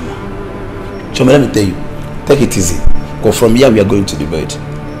 Shoma, let me tell you, take it easy. Go from here, we are going to the bed.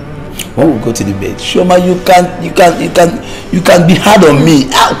 When we go to the bed, Shoma, you can be hard on me.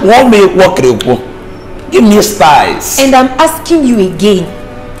 One may walk. Give me spice. And I'm asking you again,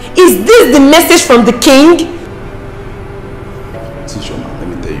 is this the message from the king? See, Shoma, let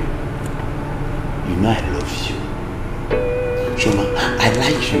me tell you. You know I love you. Shoma, I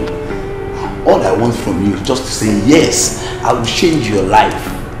like you. All I want from you is just to say, yes, I will change your life.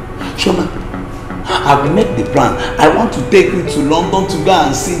 Shoma, I will make the plan. I want to take you to London to go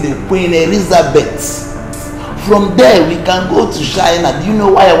and see the Queen Elizabeth. From there, we can go to China. Do you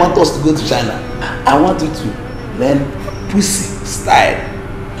know why I want us to go to China? I want you to learn pussy style.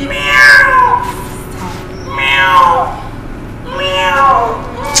 Meow! Meow! Meow!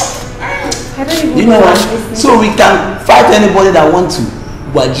 You know what? So we can fight anybody that wants to.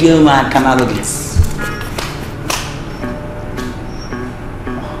 Wajima Canalogis.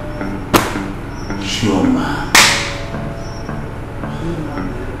 Shoma.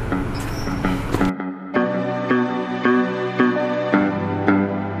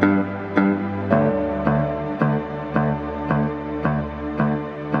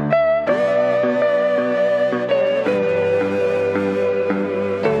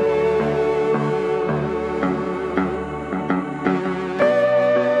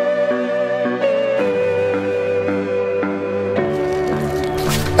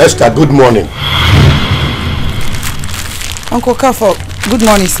 Esther, good morning. Uncle Kafo, good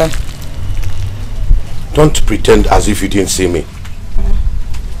morning, sir. Don't pretend as if you didn't see me.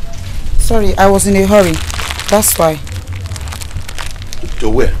 Sorry, I was in a hurry. That's why. To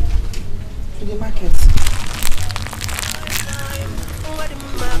where? To the market.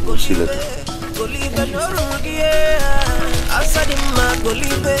 We'll see you later.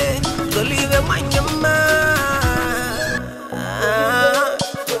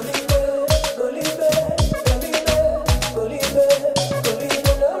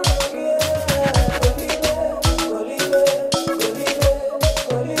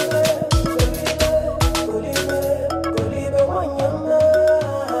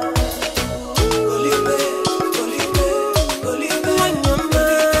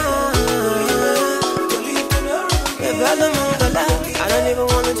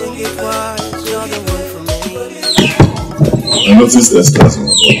 I noticed there's class in my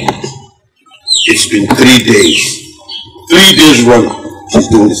body. It's been 3 days. 3 days running. She's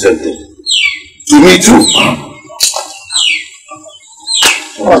doing the same thing. To me too.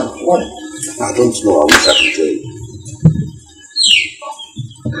 What? I don't know. I wish I could tell you.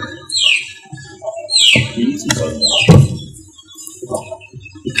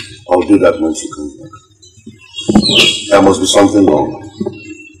 I'll do that when she comes back. There must be something wrong.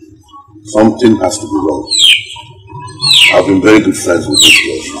 Something has to be wrong. I've been very good friends with this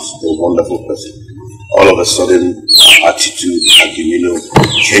girl. She's a wonderful person. All of a sudden, her attitude, her demeanor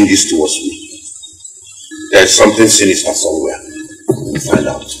changes towards me. There's something sinister somewhere. We'll find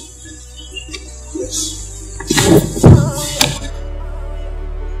out. Yes.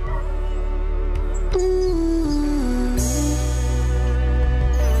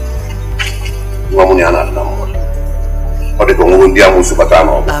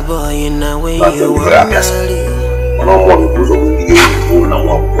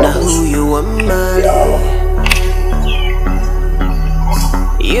 Now who you are married.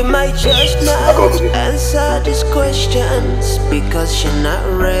 You might just not answer these questions because you're not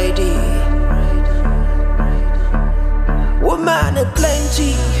ready. Woman are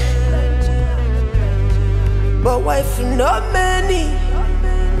plenty, but wife not many.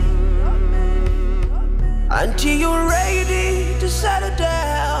 Until you're ready to settle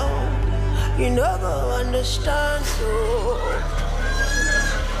down, you never understand. So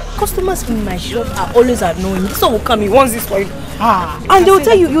customers in my shop are always annoying. So will come in once this one. And they'll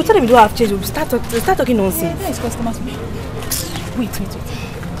tell you, you tell them you don't have change, they'll start talking nonsense. Yeah, that is customers. Wait.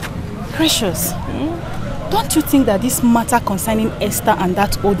 Precious, don't you think that this matter concerning Esther and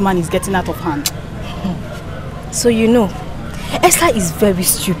that old man is getting out of hand? So you know, Esther is very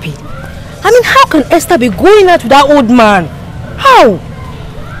stupid. I mean, how can Esther be going out with that old man? How?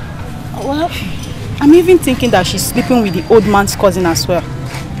 Well, I'm even thinking that she's sleeping with the old man's cousin as well.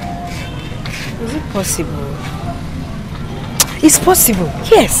 Is it possible? It's possible,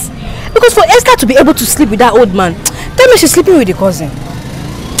 yes. Because for Esther to be able to sleep with that old man, that means she's sleeping with the cousin.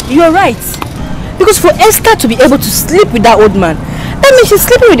 You're right. Because for Esther to be able to sleep with that old man, that means she's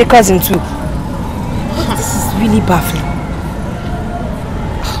sleeping with the cousin too. But this is really baffling.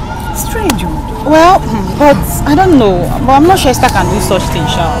 Strange. Well, but I don't know. But I'm not sure Esther can do such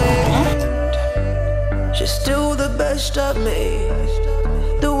things, she's still the best of me,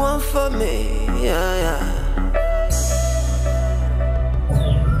 the one for me, yeah.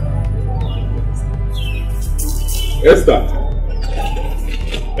 Esther,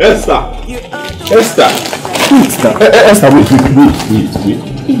 wait.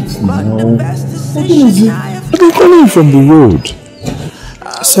 No. I've been calling you from the road.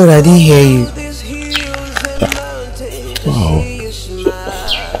 Sorry, I didn't hear you. Wow.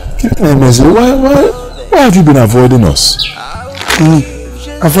 Why have you been avoiding us?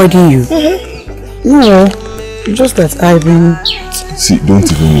 Avoiding you? No, just that I've been... See,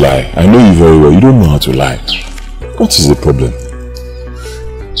 don't even lie. I know you very well. You don't know how to lie. What is the problem?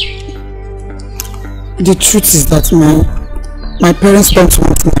 The truth is that my parents don't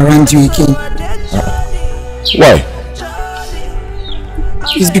want me around you again. Why?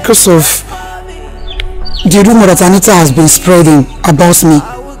 It's because of the rumor that Anita has been spreading about me.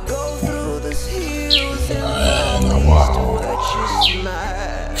 Wow.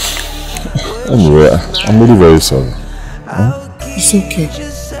 Anyway, I'm really very sorry. Huh? It's okay.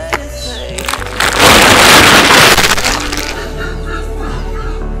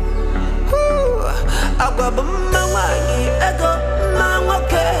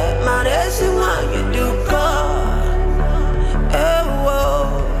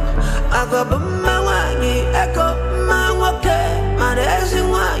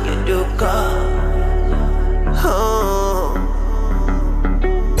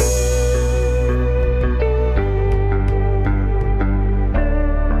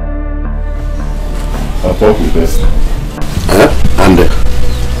 I'll talk with Esther. And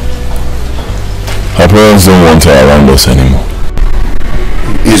her parents don't want her around us anymore.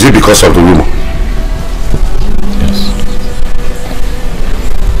 Is it because of the rumor? Yes.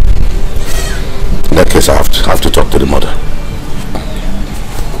 In that case, I have to talk to the mother.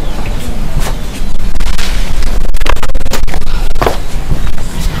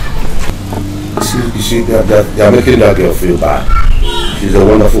 You see, they are making that girl feel bad. She's a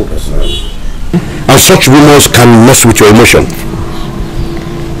wonderful personality. And such rumors can mess with your emotion.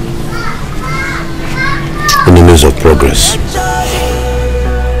 In the midst of progress.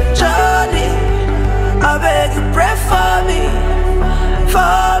 Johnny, I beg you pray for me,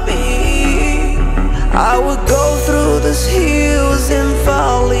 for me. I would go through these hills and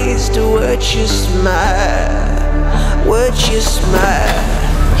valleys to watch you smile, watch you smile.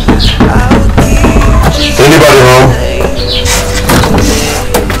 I would keep anybody home?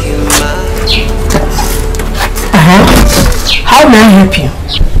 How may I help you?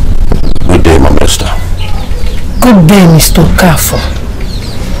 Good day, Mama Esther. Good day, Mr. Okafor.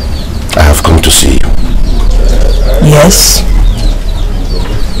 I have come to see you. Yes?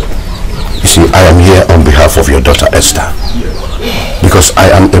 You see, I am here on behalf of your daughter Esther. Because I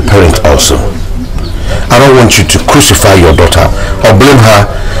am a parent also. I don't want you to crucify your daughter or blame her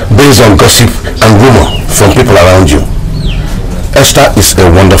based on gossip and rumor from people around you. Esther is a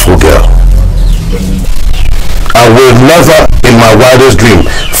wonderful girl. I will never in my wildest dream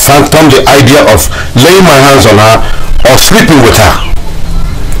phantom the idea of laying my hands on her or sleeping with her.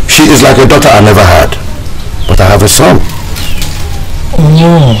 She is like a daughter I never had. But I have a son.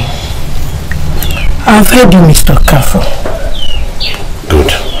 Oh. I've heard you, Mr. Okafor.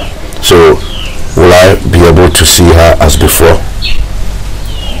 Good. So, will I be able to see her as before?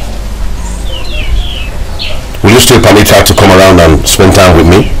 Will you still permit her to come around and spend time with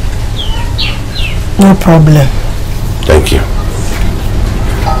me? No problem. Thank you.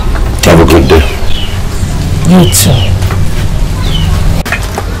 Have a good day. You too.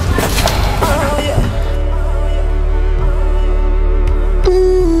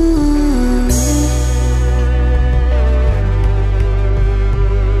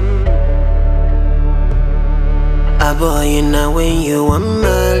 Boy, you know when you want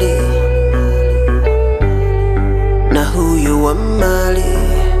Mali. Now who you want Mali?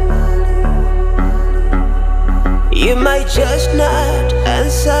 You might just not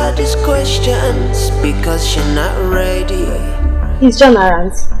answer these questions because you're not ready. Is John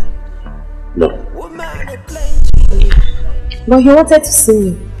around? No. But he wanted to see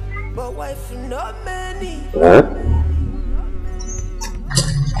me. Huh?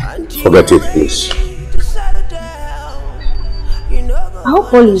 Forget it, please. I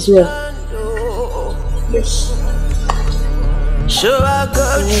hope all is well. Yes. So I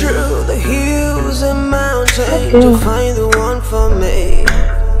go through the hills and mountains to find the one for me,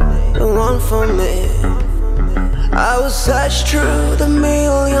 the one for me. I will search through the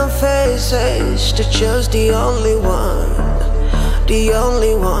million faces to choose the only one, the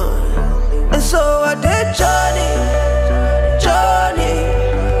only one. And so I did, Johnny, Johnny,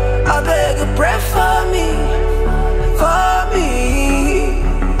 I beg you pray for me, for me.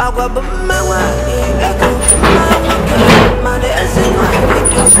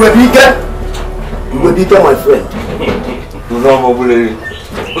 Webika, my friend. How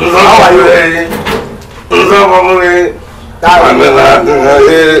are you?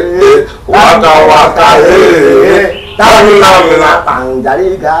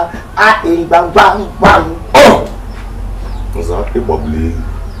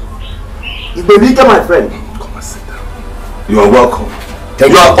 Webika, my friend. Come and sit down. You are welcome.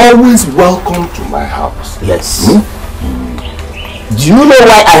 You are always welcome to my house. Yes. Do you know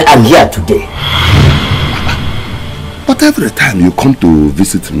why I am here today? But every time you come to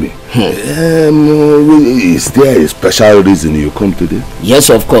visit me, is there a special reason you come today? Yes,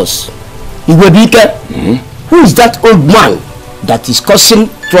 of course. Iwebike, who is that old man that is causing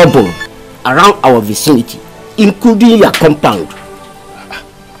trouble around our vicinity, including your compound?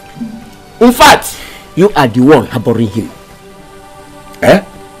 In fact, you are the one harboring him. Eh?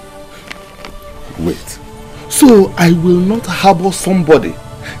 Wait. So I will not harbor somebody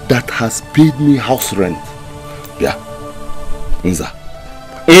that has paid me house rent. Yeah. Nza.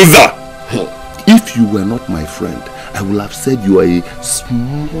 If you were not my friend, I would have said you are a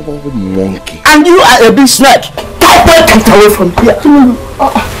small monkey. And you are a big snake. Get away from here.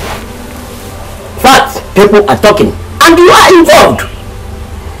 Fact, people are talking. And you are involved.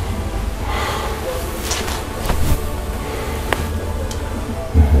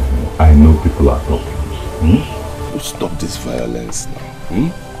 I know people are talking. Stop this violence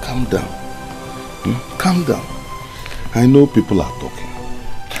now. Calm down. Calm down. I know people are talking.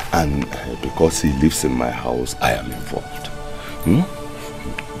 And because he lives in my house, I am involved.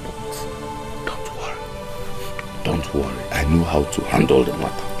 But don't worry. I know how to handle the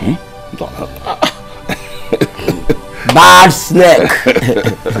matter. Bad snake.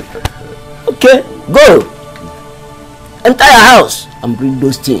 Okay, go. Enter your house and bring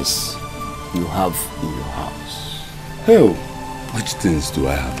those things you have in your house. Hell, which things do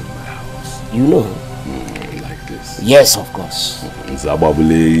I have in my house? You know. Like this? Yes, of course.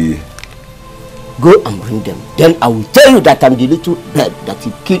 Zababule. Go and bring them. Then I will tell you that I'm the little bird that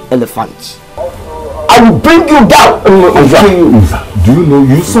you kill elephants. I will bring you down. Do you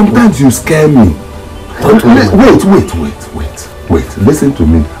know, sometimes you scare me. Wait. Listen to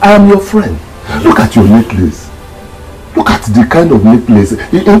me. I am your friend. Look at your necklace. Look at the kind of necklace.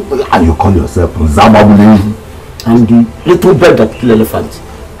 And you call yourself Zababule. I'm the little bird that kill elephants.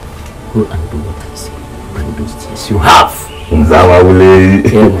 Go and do what I say. Bring those things you have. Zababule.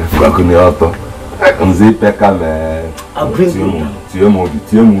 I'll bring you down.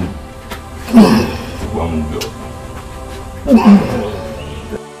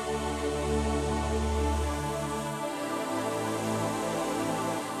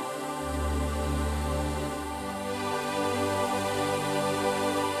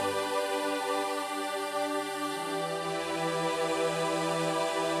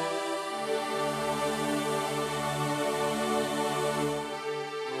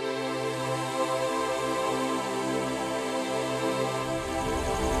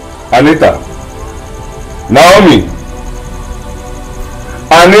 Anita, Naomi,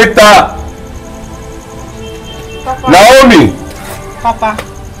 Anita, Papa. Naomi. Papa.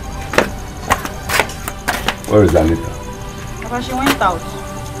 Where is Anita? Papa, she went out.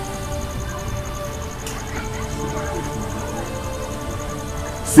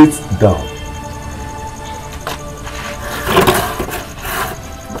 Sit down.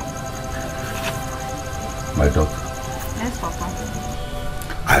 My daughter. Yes, Papa.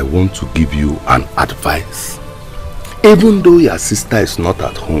 I want to give you an advice. Even though your sister is not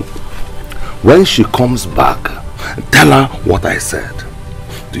at home, when she comes back, tell her what I said.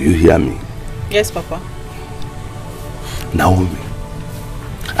 Do you hear me? Yes, Papa. Naomi,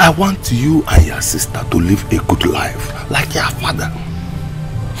 I want you and your sister to live a good life, like your father.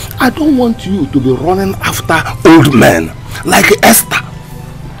 I don't want you to be running after old men, like Esther.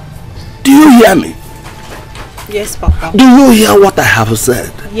 Do you hear me? Yes, Papa. Do you hear what I have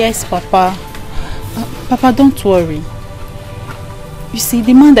said? Yes, Papa. Papa, don't worry. You see,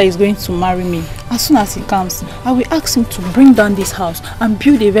 the man that is going to marry me, as soon as he comes, I will ask him to bring down this house and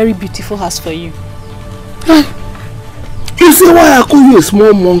build a very beautiful house for you. You see why I call you a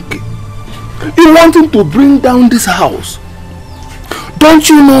small monkey? You want him to bring down this house. Don't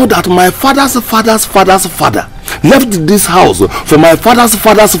you know that my father's father's father's father left this house for my father's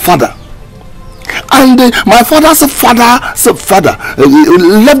father's father? And my father's father's father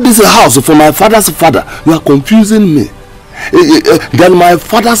left this house for my father's father. You are confusing me. Then my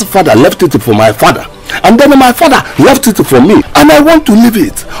father's father left it for my father. And then my father left it for me. And I want to leave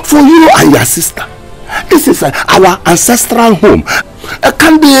it for you and your sister. This is our ancestral home.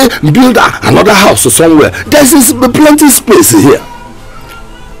 Can they build another house somewhere? There is plenty of space here.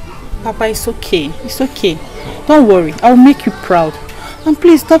 Papa, it's okay. It's okay. Don't worry. I'll make you proud. And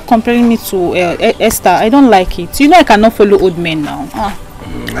please stop comparing me to Esther. I don't like it. You know I cannot follow old men now.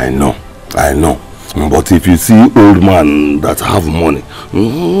 I know. But if you see old man that have money,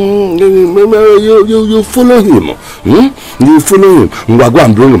 you follow him. You follow him. Go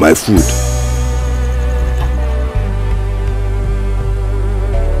and bring my food.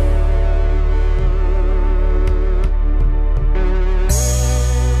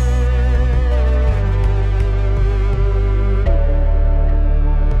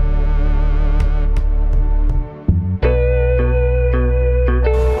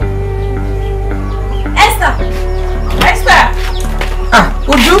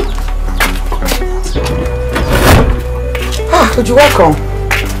 You're welcome.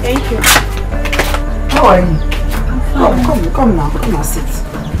 Thank you. How are you? Come now, sit.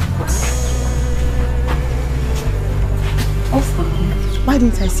 Why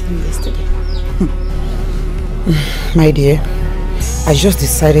didn't I see you yesterday? My dear, I just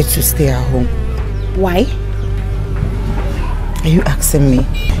decided to stay at home. Why? Are you asking me?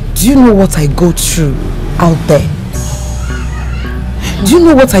 Do you know what I go through out there? Do you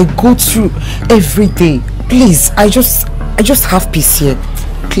know what I go through every day? Please, I just have peace here.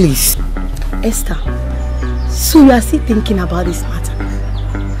 Please. Esther, so you are still thinking about this matter?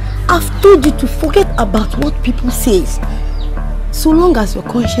 I've told you to forget about what people say. So long as your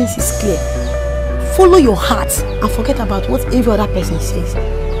conscience is clear, Follow your heart and forget about what every other person says.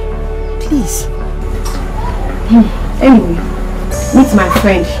 Please. Anyway, meet my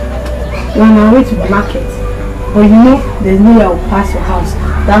friend. You're on our way to the market. But you know, there's no way I'll pass your house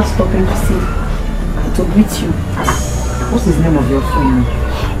without stopping to see, to greet you. What's the name of your friend?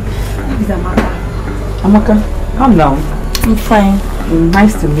 This is Amaka. Amaka, calm down. I'm fine.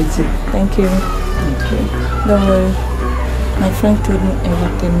 Nice to meet you. Thank you. Okay. Don't worry. My friend told me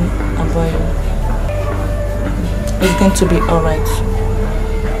everything about you. It's going to be alright.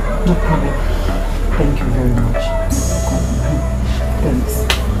 No problem. Thank you very much. Thanks.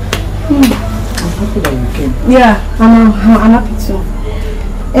 I'm happy that you came. Yeah, I'm happy too.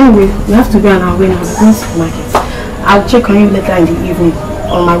 Anyway, we have to be on our way now. We're going to the market. I'll check on you later in the evening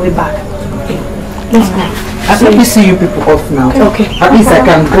on my way back. Okay. Let's go. Let me see you people off now. Okay. At least I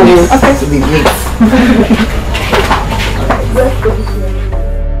can go to the gates.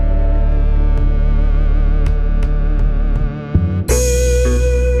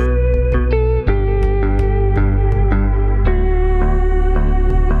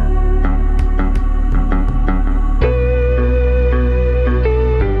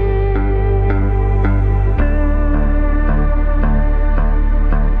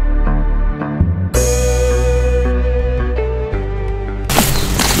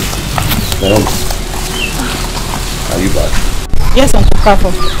 Yes, Uncle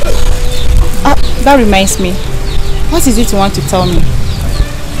Kapo. That reminds me. What is it you want to tell me?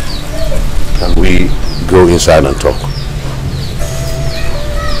 Can we go inside and talk?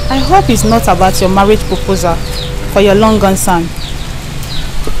 I hope it's not about your marriage proposal for your long-gone son.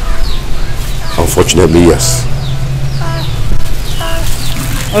 Unfortunately, yes.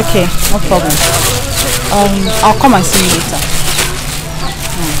 Okay, no problem. I'll come and see you later.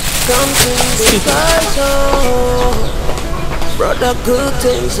 Brother, good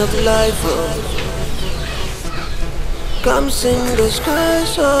things of life, comes in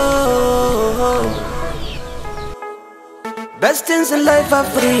disguise, best things in life are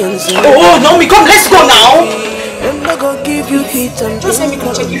free and simple. Oh, Naomi, come, let's go now. I'm not gonna give you heat and just let me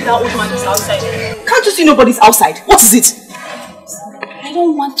go check if that old man is outside. Can't you see nobody's outside? What is it? I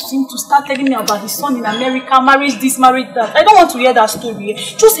don't want him to start telling me about his son in America, marriage this, marriage that. I don't want to hear that story.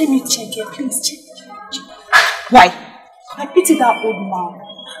 Just let me check it, please check. Why? I pity that old man.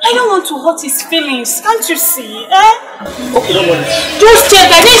 I don't want to hurt his feelings. Can't you see? Eh? Okay, don't worry. Just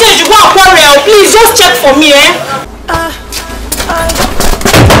check. I didn't say you go and quarrel. Please, just check for me, eh?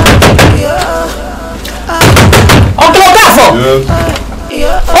 Uncle Okafo!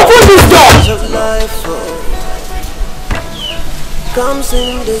 Open this door!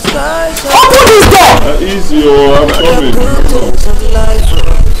 Open this door! Easy, I'm coming.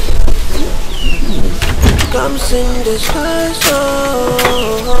 Comes in disguise.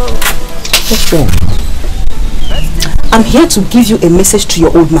 What's wrong? I'm here to give you a message to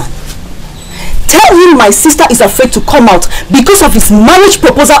your old man. Tell him my sister is afraid to come out because of his marriage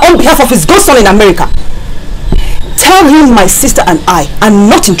proposal on behalf of his godson in America. Tell him my sister and I are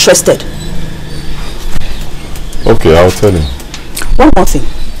not interested. Okay, I'll tell him. One more thing.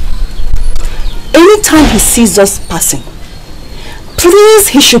 Anytime he sees us passing, please,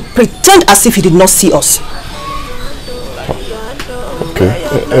 he should pretend as if he did not see us. Okay,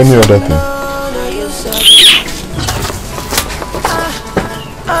 any other thing?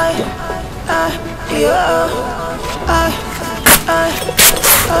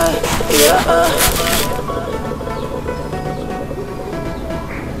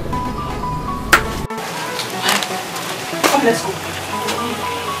 Come, let's go.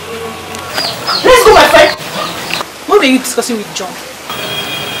 Let's go, my friend. What were you discussing with John?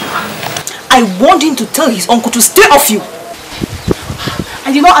 I want him to tell his uncle to stay off you.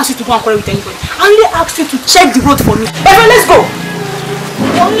 I did not ask you to go and quarrel with anybody. I only asked you to check the road for me. Evan, let's go.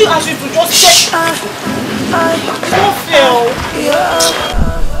 I only asked you to just check. Don't fail.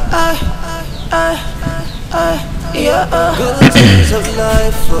 Good things of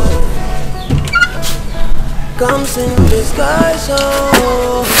life comes in disguise. I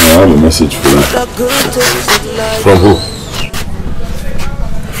have a message for you. From who?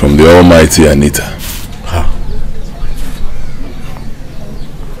 From the almighty Anita. Huh.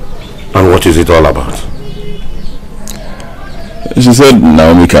 And what is it all about? She said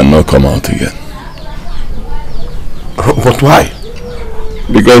Naomi cannot come out again. But why?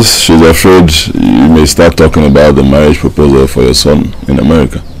 Because she's afraid you may start talking about the marriage proposal for your son in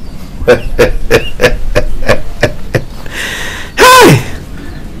America. Hey!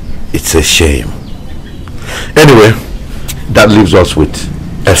 It's a shame. Anyway, that leaves us with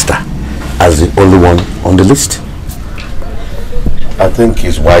Esther as the only one on the list. I think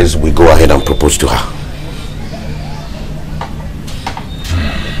it's wise we go ahead and propose to her.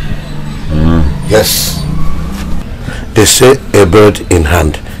 Yes. They say a bird in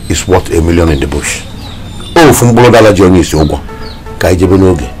hand is worth a million in the bush. Oh, from Bolodala Johnny is Yogo.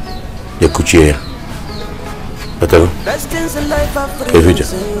 Kaijabenoge. Yakuchia. But I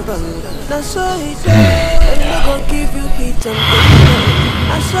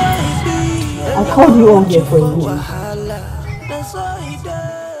called you on here for a reason.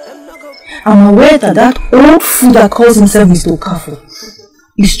 I'm aware that old fool that calls himself Mr. Okafor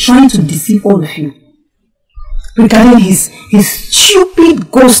is trying to deceive all of you regarding his stupid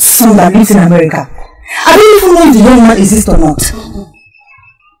ghost son that lives in America. I don't even know if the young man exists or not.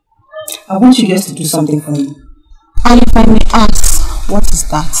 I want you guys to do something for me. And if I may ask, what is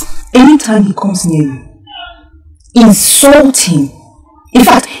that? Anytime he comes near you, insult him. In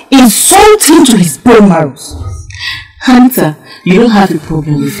fact, insult him to his bone marrows. Hunter, you don't have a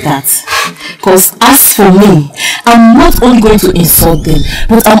problem with that. Because as for me, I'm not only going to insult them,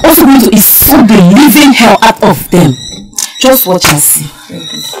 but I'm also going to insult the living hell out of them. Just watch and see.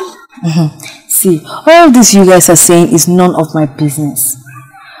 See, all this you guys are saying is none of my business.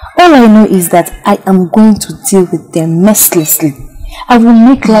 All I know is that I am going to deal with them mercilessly. I will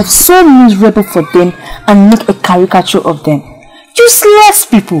make life so miserable for them and make a caricature of them. Useless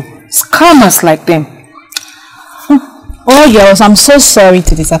people, scammers like them. Oh girls, I'm so sorry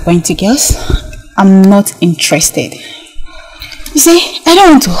to disappoint you girls. I'm not interested. You see, I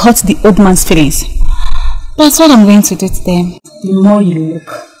don't want to hurt the old man's feelings. But what I'm going to do to them, the more you look,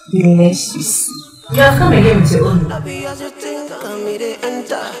 the less you see. You have come again with your own.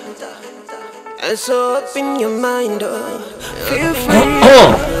 And so up in your mind, feel free.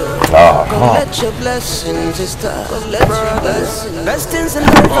 Let your blessings start. Let your blessings in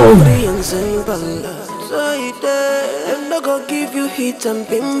life are free and simple. So it them not gonna give you heat and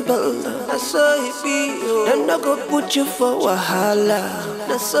pimple. That's so it be. Them not gonna put you for wahala.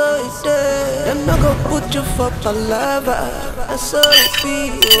 That's so it them not gonna put you for palava. That's so it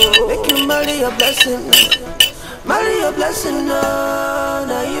be. Make you marry your blessing. Marry your blessing,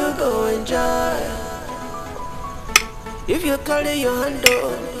 now you go enjoy. If you carry your hand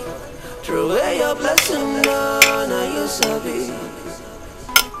on, throw away your blessing, now you sabi.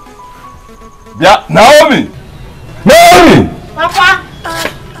 Yeah, Naomi! Naomi! Papa!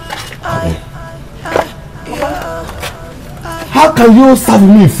 How can you serve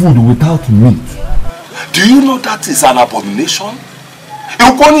me food without meat? Do you know that is an abomination?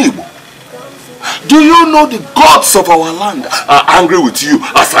 Do you know the gods of our land are angry with you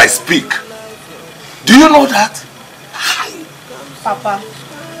as I speak? Do you know that? Papa,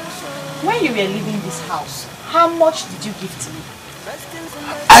 when you were leaving this house, how much did you give to me?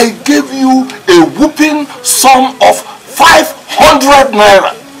 I gave you a whooping sum of 500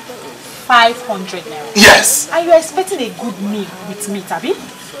 naira. 500 naira? Yes. And you are expecting a good meal with me, Tabi?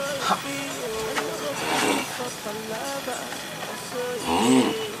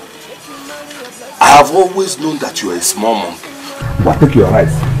 I have always known that you are a small monkey. What? Take your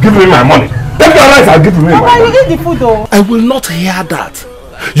rice. Give me my money. Take your rice and give me my money. Papa, you eat the food though. I will not hear that.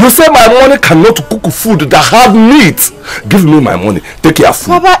 You say my money cannot cook food that have meat. Give me my money. Take your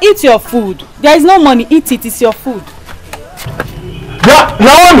food. Papa, eat your food. There is no money. Eat it. It's your food. Yeah,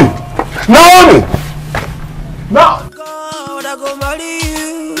 Naomi! Naomi! Now! God, I go marry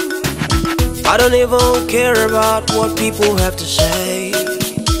you. I don't even care about what people have to say.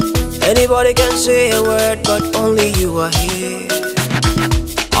 Anybody can say a word, but only you are here.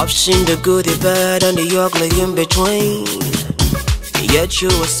 I've seen the good, the bad, and the ugly in between. Yet you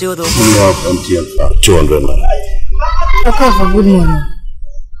are still the one. You have until 200 naira. Okay, good morning.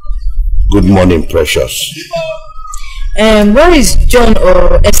 Good morning, precious. Where is John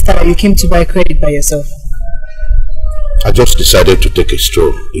or Esther you came to buy credit by yourself? I just decided to take a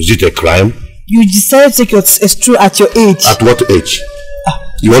stroll. Is it a crime? You decided to take a stroll at your age? At what age?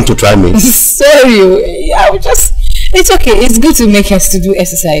 You want to try me? Sorry, I would just... It's okay. It's good to make us to do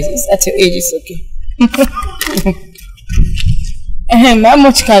exercises. At your age, it's okay. How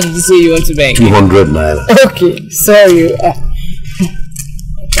much car did you say you want to buy? 200 naira. Okay, sorry.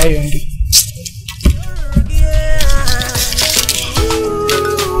 Carry on.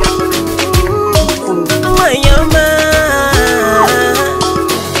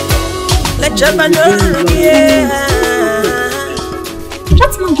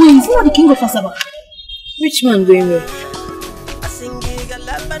 That man going, is he not the king of Asaba? Which man going where?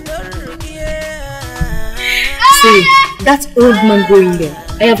 See, that old man going there.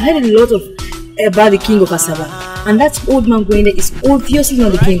 I have heard a lot of about the king of Asaba, and that old man going there is obviously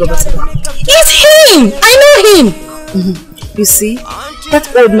not the king of Asaba. It's him! I know him! You see,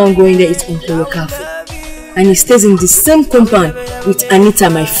 that old man going there is Uncle Okafor. And he stays in the same compound with Anita,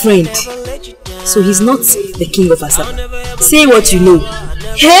 my friend. So he's not the king of Asaba. Say what you know.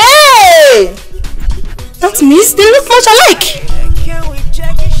 Hey! That means they look much alike.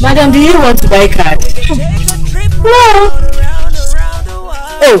 Madam, do you want to buy a card? No.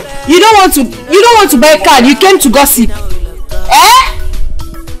 Oh, you don't want to buy a card. You came to gossip. Eh?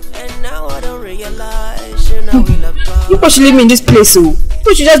 You should leave me in this place, oh.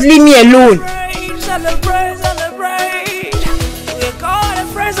 You should just leave me alone. Celebrate, celebrate. We call the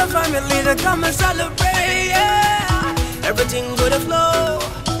friends and family to come and celebrate, yeah. Everything gonna flow,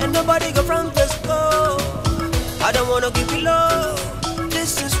 and nobody go from this go. I don't wanna keep you low.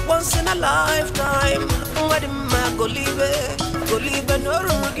 This is once in a lifetime. What am I go leave it? Go leave it, no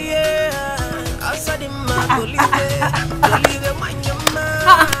room, yeah. I said, go leave it, mind your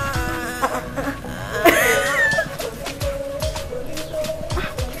mind.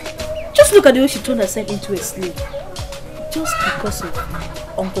 Just look at the way she turned herself into a slave. Just because of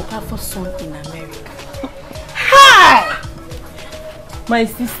Uncle Okafor's son in America. Hi! My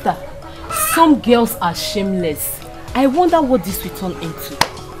sister, some girls are shameless. I wonder what this will turn into.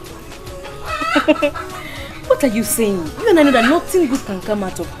 What are you saying? You and I know that nothing good can come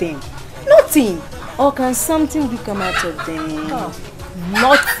out of them. Nothing. Or can something good come out of them? Oh.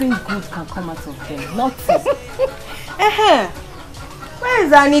 Nothing good can come out of them. Nothing. Where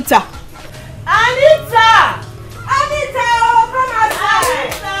is Anita? Anita! Anita, oh, come outside!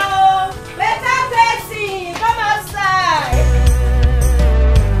 Anita, oh, better blessing, come outside!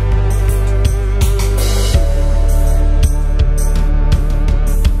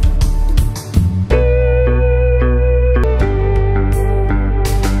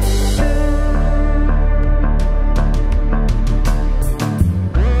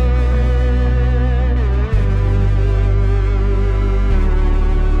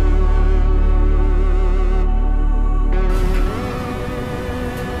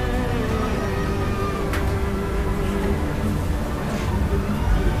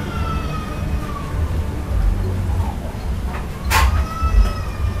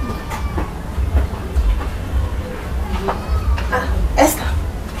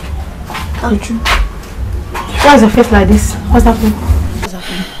 Why is your face like this? What's happening? What's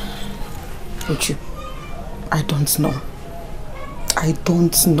happening? Uchu, I don't know. I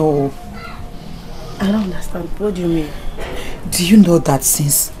don't know. I don't understand. What do you mean? Do you know that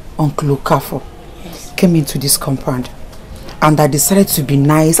since Uncle Okafor came into this compound and I decided to be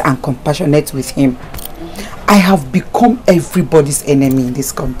nice and compassionate with him, I have become everybody's enemy in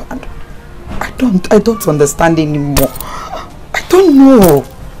this compound. I don't understand anymore. I don't know.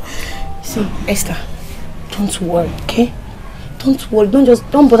 See, Esther, don't worry, okay? Don't worry.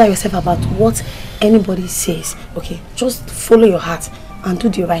 Don't bother yourself about what anybody says, okay? Just follow your heart and do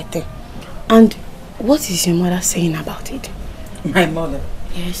the right thing. And what is your mother saying about it? My mother?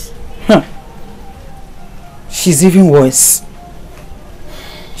 Yes. Huh. She's even worse.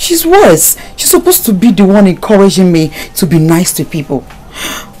 She's worse. She's supposed to be the one encouraging me to be nice to people.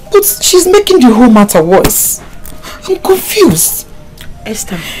 But she's making the whole matter worse. I'm confused.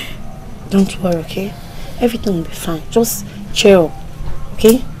 Esther, don't worry, okay? Everything will be fine. Just cheer up,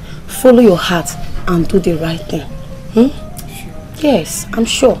 okay? Follow your heart and do the right thing. Yes, I'm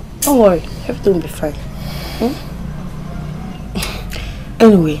sure. Don't worry. Everything will be fine.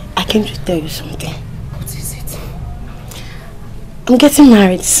 Anyway, I came to tell you something. What is it? I'm getting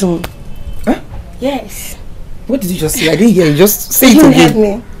married soon. Huh? Yes. What did you just say? I didn't hear you. Just say it You again. heard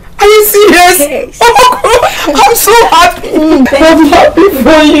me. Are you serious? Yes. Oh, I'm so happy. I'm happy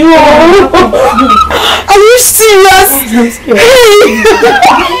for you. Are you serious? Hey.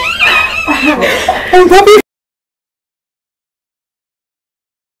 I'm happy.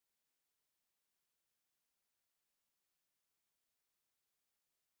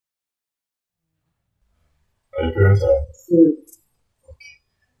 Are your parents out? Okay.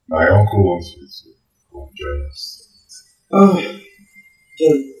 My uncle wants you to come join us. Oh,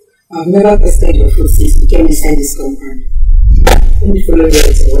 John, I've never tasted your food since we came inside this compound. Let me follow you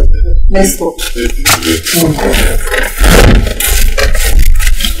to work. Let's go.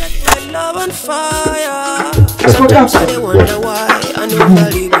 Love on fire. Sometimes I wonder why I never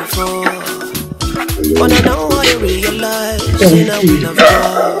leave before. When I know I realize in a will of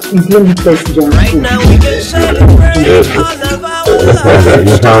God. Right now we can celebrate all of our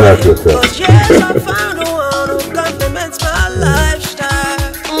lives. Cause yes, I found the one who complements my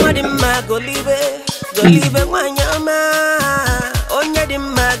lifestyle. What am I go leave it? Go leave it when you're mine. On your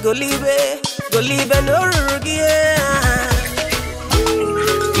demand, go leave it no rugia.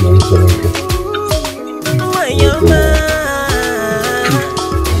 When you're mine.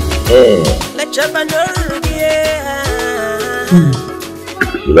 You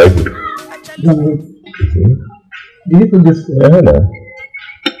like it? No, wait. Did you put this for? Yeah, no.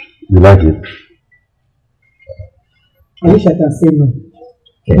 You like it? I wish I can say no.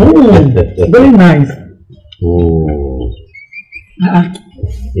 Very nice. Oh.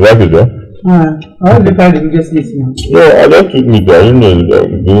 You like it, I want to try the biggest list now. No, I don't eat meat. I don't know.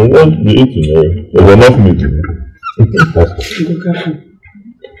 You want to eat it. There's enough meat.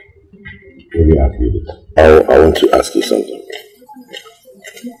 Let me ask you this. I want to ask you something.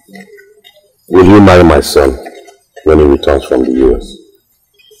 Will you marry my son when he returns from the US?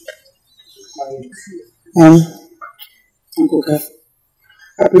 Uncle Kaf,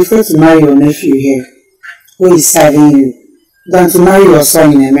 I prefer to marry your nephew here, who is serving you, than to marry your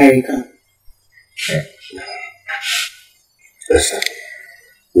son in America. Listen,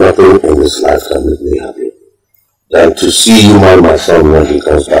 nothing in this life can make me happy than to see you marry my son when he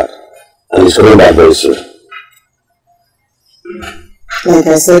comes back. And he's coming back very soon. Like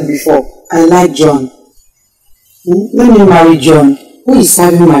I said before, I like John. Let me marry John, who is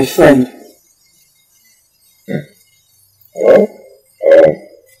serving my friend. Well,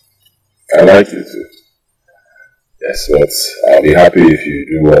 I like you too. Yes, but I'll be happy if you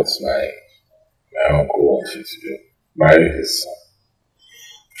do what my uncle wants you to do. Marry his son.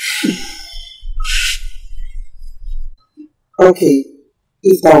 Okay,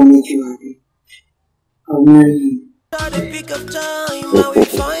 if that will make you happy, I'll marry him.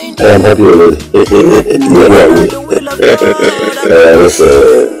 I'm happy already. Let's enjoy this.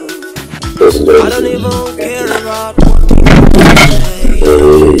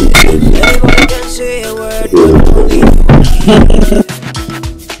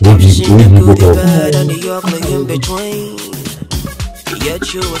 Yet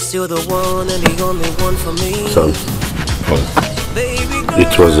you were still the one and the only one for me. Son,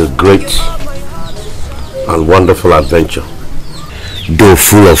 it was a great and wonderful adventure, though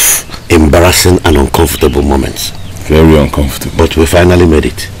full of embarrassing and uncomfortable moments. Very uncomfortable. But we finally made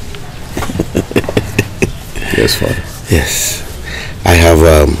it. Yes, Father. Yes. I have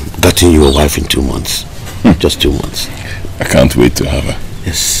gotten you a wife in 2 months. Just 2 months. I can't wait to have her.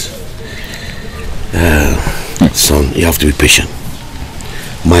 Yes. Son, you have to be patient.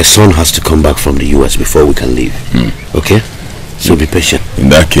 My son has to come back from the US before we can leave. Okay? So be patient. In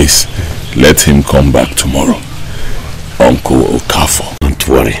that case, let him come back tomorrow. Uncle Okafor. Don't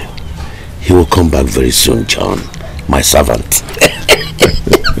worry. He will come back very soon, John. My servant.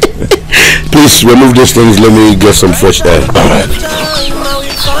 Please remove these things. Let me get some fresh air. Alright.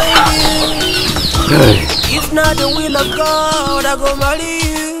 If not the will of God, I go marry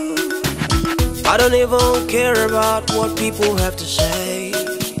you. I don't even care about what people have to say.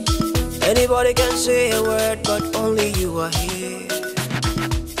 Anybody can say a word, but only you are here.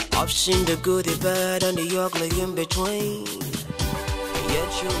 I've seen the good, the bad, and the ugly in between.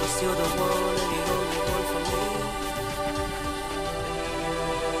 Yet you are still the one and the only one for me.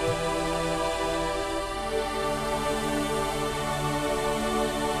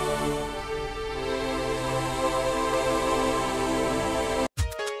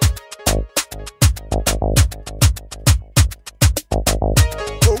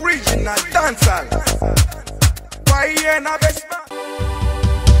 Original dancer. Why you not best man?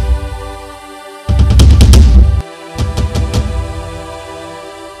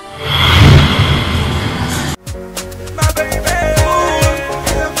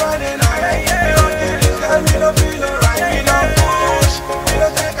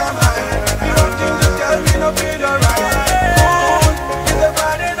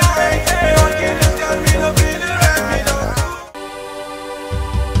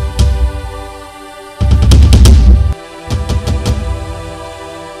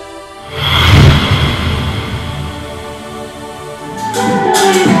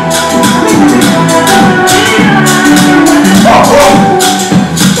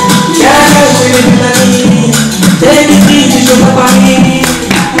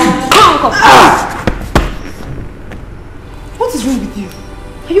 What is wrong with you?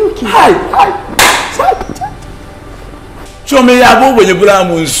 Are you okay? Hi. Show me your boy when you put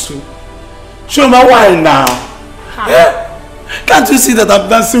show me why now. Yeah? Can't you see that I'm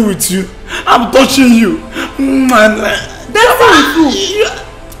dancing with you? I'm touching you. Dancing with you?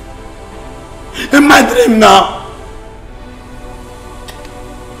 In my dream now.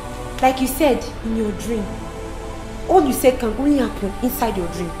 Like you said in your dream, all you said can only happen inside your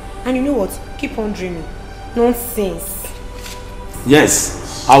dream. And you know what? Keep on dreaming. Nonsense.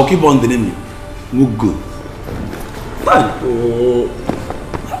 Yes, I'll keep on dreaming. Look good.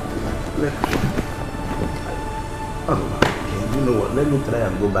 You know what? let me try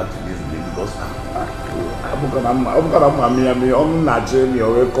and go back to this place because I'm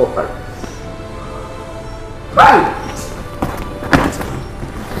Nigerian, bye.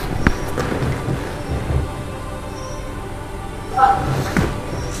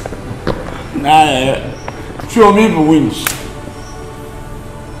 Nah, show me the wins.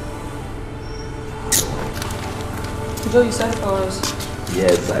 Joe, you sent for us.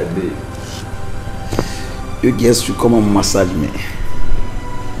 Yes, I did. You guys should come and massage me.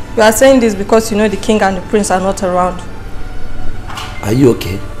 You are saying this because you know the king and the prince are not around. Are you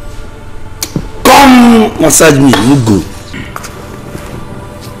okay? Come massage me, you go.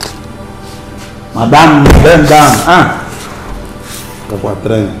 Madam, bend down.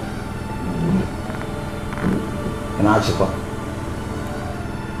 Train. Can I check up?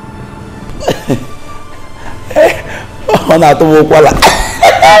 On a to wala.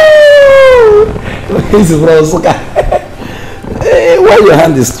 Why your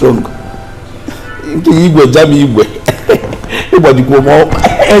hand is strong? Igwe jami igwe. Ibodi ko mo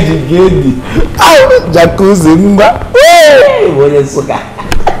ejigedi. Jacuzzi mba. Wole suka.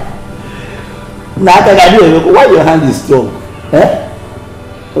 Why your hand is strong? Eh?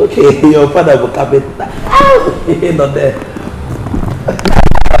 Okay, your father will carpenter. Not there.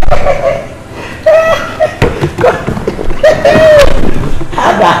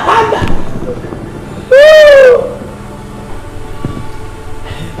 Hada.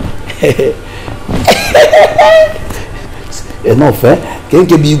 Enough, eh? Can't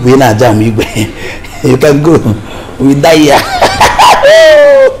you be going at jam? You can go. We die here.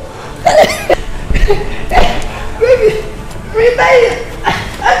 We die here.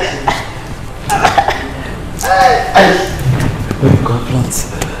 God bless.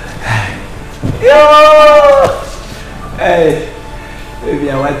 Yo! Hey,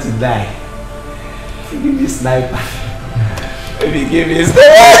 maybe I want to die. Give me a sniper. Maybe give me a sniper.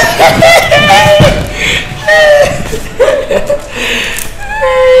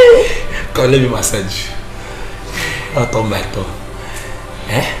 Come, let me massage you. Not on my toe.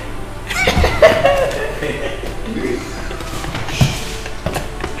 Eh?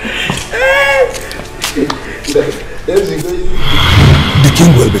 The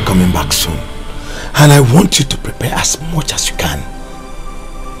king will be coming back soon, and I want you to prepare as much as you can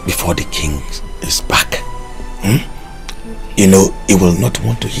before the king is back. You know, he will not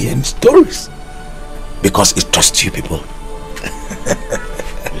want to hear any stories because he trusts you people.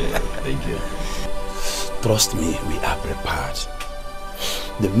 Thank you. Trust me, we are prepared.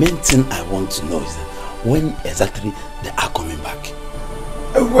 The main thing I want to know is that when exactly they are coming back.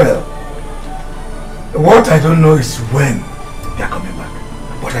 Well, what I don't know is when they are coming back,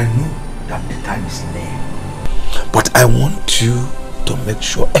 but I know that the time is near. But I want you to make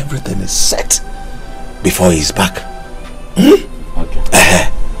sure everything is set before he's back. Okay.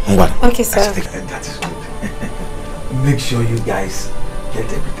 Okay, sir. That is good. Make sure you guys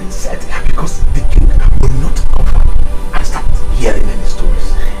get everything set because the king will not come back and start hearing any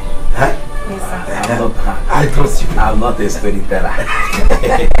stories. Huh? Yes, sir. I trust you. I'm not a storyteller.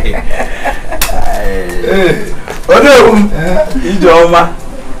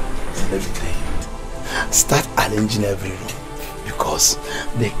 Start arranging every room because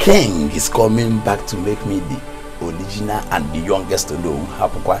the king is coming back to make me the original and the youngest to know.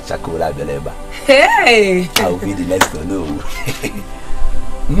 Hey! I'll be the next to know.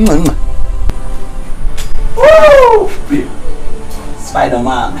 Woo!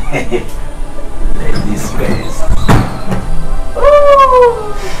 Spider-Man. Ladies first.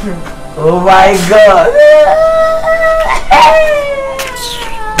 Oh my God!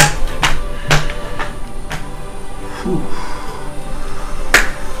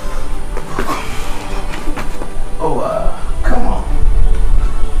 Come on.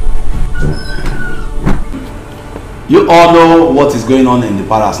 You all know what is going on in the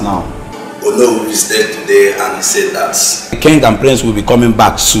palace now. Olo is there today and he said that the king and prince will be coming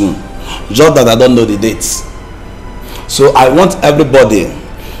back soon. Just that I don't know the dates. So I want everybody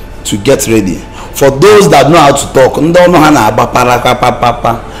to get ready. For those that know how to talk,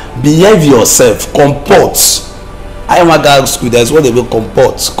 behave yourself, comport. I am a girl school, that's what they will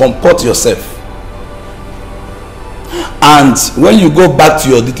comport. Comport yourself. And when you go back to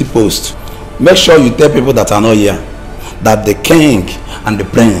your duty post, make sure you tell people that are not here that the king and the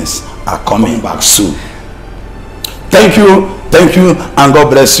prince are coming back soon. Thank you, and God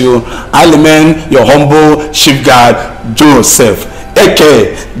bless you. I remain your humble chief guard, Joseph,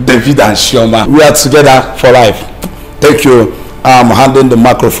 aka David and Shioma. We are together for life. Thank you. I'm handing the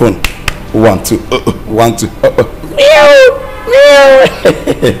microphone. 1, 2, 1, 2.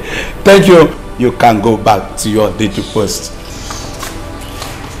 Thank you. You can go back to your duty post.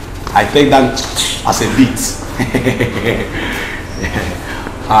 I take that as a beat.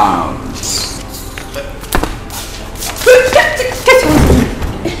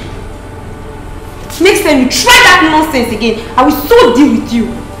 Next time you try that nonsense again, I will so deal with you.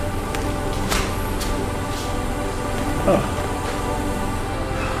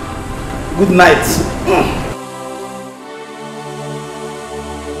 Good night.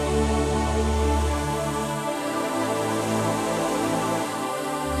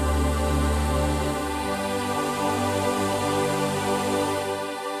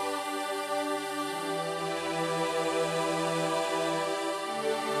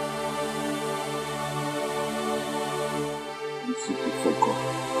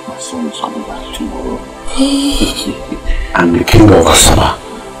 My son is coming back tomorrow. And the king of Asaba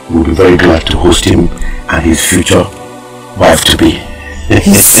will be very glad to host him and his future wife-to-be.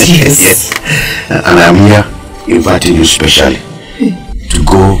 Yes. And I'm here inviting you specially to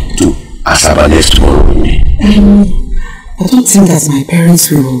go to Asaba next tomorrow with me. I don't think that my parents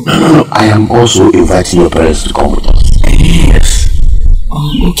will. No. I am also inviting your parents to come with us. Yes.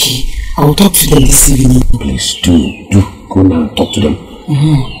 Okay. I will talk to them this evening. Please do go and talk to them.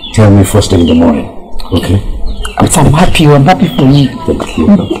 Tell me first thing in the morning. Okay? But I'm happy for you. Thank you.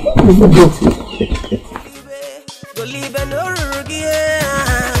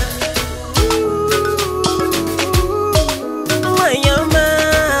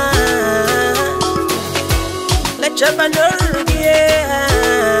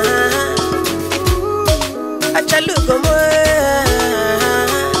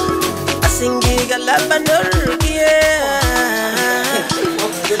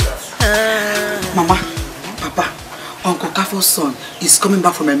 Mama, Papa, Uncle Kafo's son is coming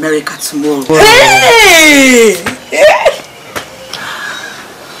back from America tomorrow. Hey!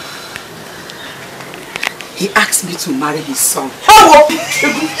 He asked me to marry his son.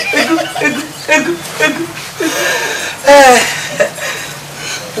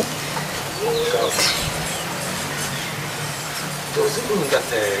 Does it mean that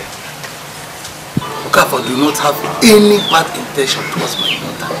Okafor do not have any bad intention towards my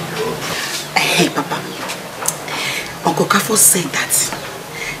daughter? Hey, Papa. Uncle Kafor said that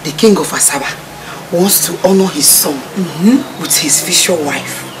the king of Asaba wants to honor his son with his future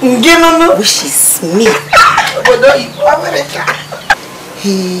wife, which is me.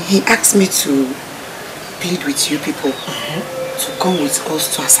 He asked me to plead with you people to come with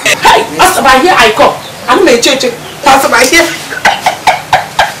us to Asaba. Hey, Asaba, here I come. I'm a church. Asaba, here.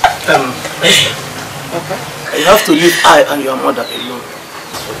 Okay. You have to leave I and your mother alone.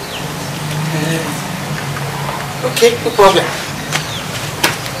 Okay, no problem.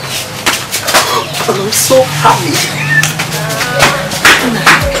 I'm so happy.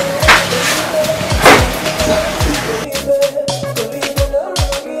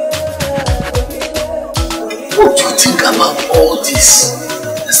 What do you think about all this?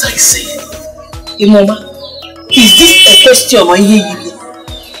 As I say, Mama, is this a question on you?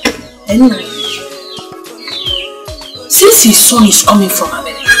 Since his son is coming from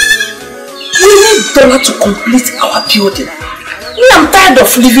America, we need dollar to complete our building. Me, I'm tired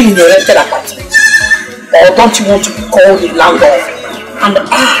of living in a rented apartment. Or don't you want to be called a landlord? And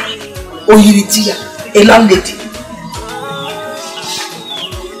Oyiritia, a landlady.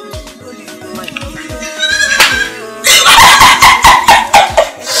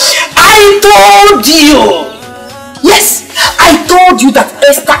 I told you! Yes, I told you that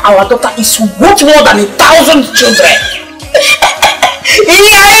Esther, our daughter, is worth more than 1,000 children.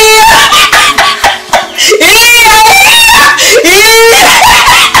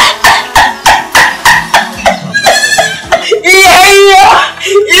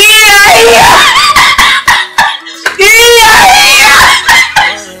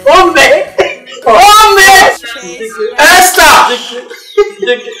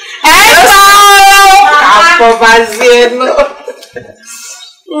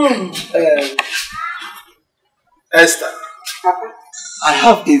 Esther, I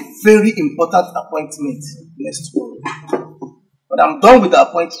have a very important appointment next week. When I'm done with the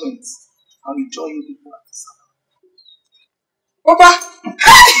appointment, I'll join you people at the Papa,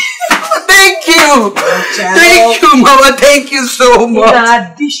 thank you. Thank you, Mama. Thank you so much. In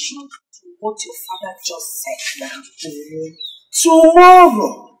addition to what your father just said now,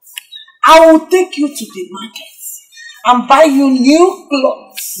 tomorrow I will take you to the market and buy you new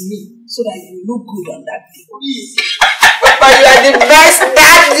clothes so that you look good on that day. Papa, you are the best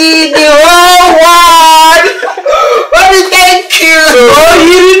daddy in the whole world. Mommy, thank you.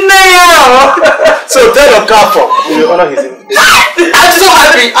 You know. So tell your car for you will honor his invitation. I'm so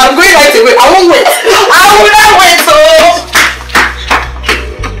happy. I'm going right away. I won't wait. I will not wait.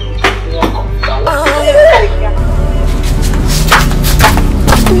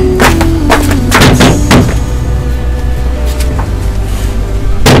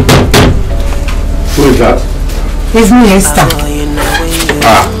 Who is that? It's me, Esther.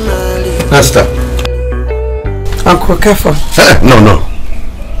 Ah, Esther. Uncle Okafor. No.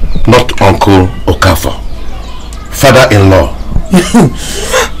 Not Uncle Okafor. Father-in-law.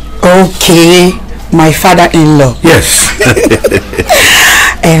 Okay, my father-in-law. Yes.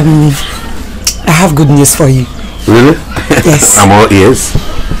 I have good news for you. Really? Yes. I'm all ears.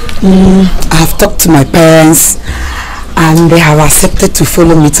 I have talked to my parents and they have accepted to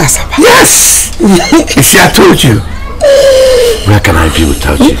follow me to Asaba. Yes! You see, I told you. Where can I be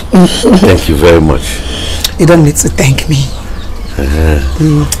without you? Thank you very much. You don't need to thank me.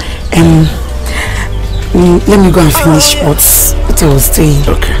 Let me go and finish what I was doing.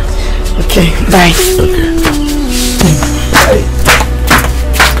 Okay. Okay, bye. Okay.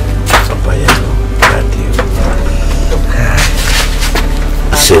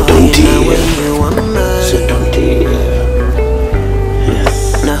 Say don't dear. Say don't dear.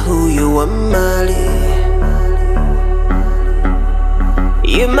 Yes. Now who you want, Mali?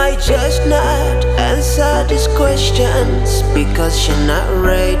 You might just not answer these questions because you're not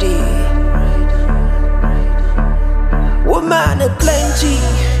ready. Woman are plenty.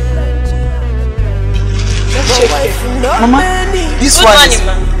 Mama, this Good one morning, is...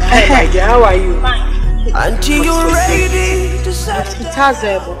 ma. Hey, my dear, how are you? Until you're ready to set it has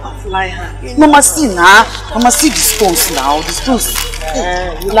a butterfly hand. Mama, see now. Mama, see the stones now. The stones.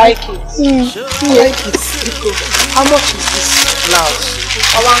 You like it? You like it. How much is this blouse?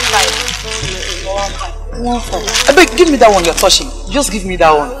 1.5. I beg, give me that one you're touching. Just give me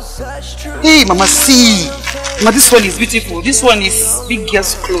that one. Hey, Mama, see. Mama, this one is beautiful. This one is big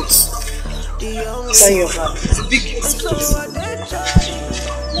girl's clothes. Say your hand. It's a big girl's clothes.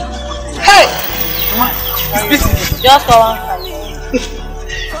 Hey! Mama, it's beautiful. Just for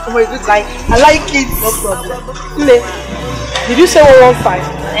 1.5. Oh my God, I like it. No problem. Did you say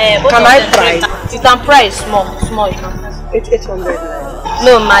 1.15? Can I price? You can price small. You can price. 800.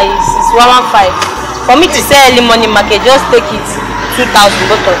 No, my it's 1.15. For me to sell early morning market, just take it 2,000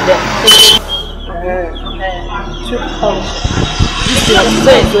 both of them. 2,000. This is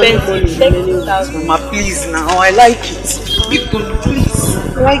so expensive. Take 2,000. Mama, please now. I like it. People, please. I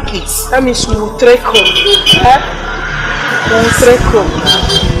like it. That means you will trek home. You will trek home.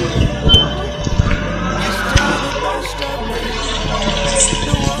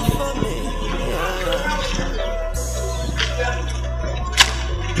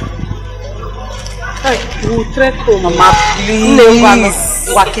 You will trek home. Mama, please.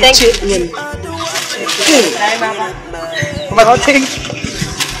 Thank you. Mama, thank you.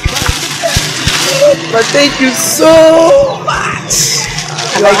 But thank you so much.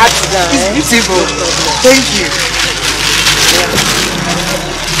 I like it. It's beautiful. Thank you.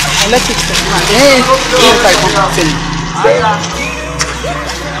 I like it so much.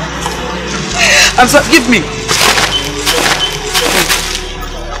 I'm sorry, give me.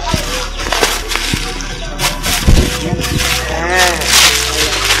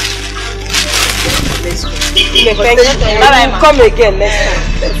 Come again next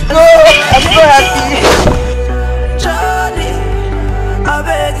time. Let's go. I'm so happy. Johnny, I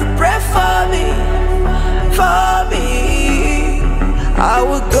beg you pray for me. I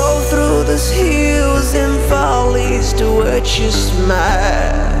will go through these hills and valleys to watch you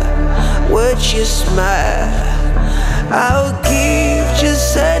smile. I will give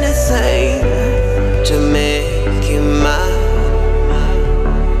just anything to make you mine.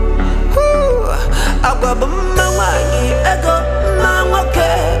 I got my wangi, I got my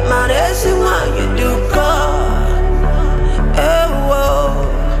wake, my racing wangi do call.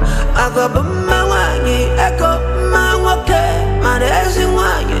 I got my wangi, I got my wake, my racing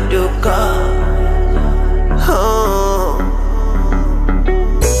wangi do call.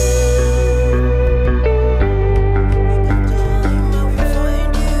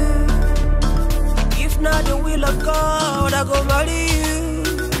 If not the will of God, I go marry you.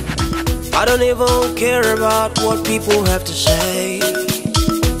 I don't even care about what people have to say.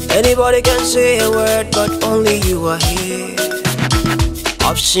 Anybody can say a word, but only you are here.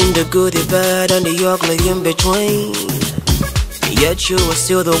 I've seen the good, the bad, and the ugly in between. Yet you are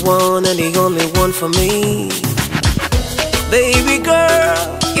still the one and the only one for me. Baby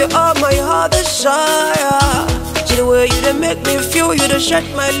girl, you are my heart desire. See the way you done make me feel, you done set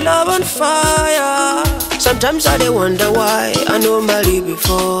my love on fire. Sometimes I wonder why I know Mali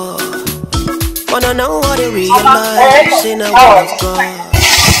before. Wanna know what I realize in a world of God.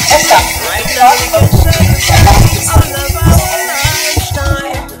 Right now we can celebrate all of our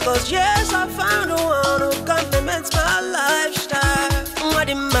lifetime. Cause yes, I found the one who complements my lifestyle. What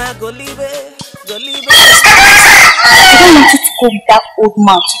am I gonna leave it? I don't want you to go with that old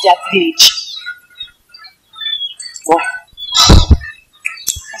man to their village. What?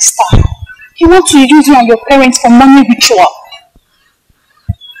 Esther, you want to use you and your parents for money ritual.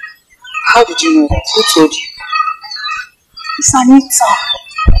 How did you know that? Who told you? It's Anita.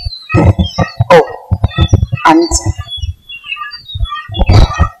 Oh, Anita.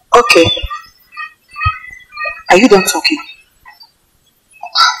 Okay. Are you done talking?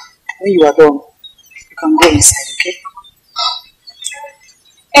 When you are done, you can go inside, okay?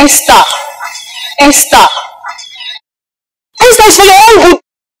 Esther! Esther! Esther, it's for your own good!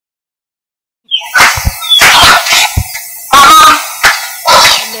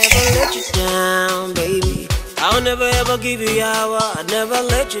 I'll never let you down, baby. I'll never ever give you hour. I'll never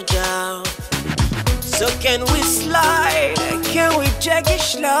let you down. So can we slide? Can we take it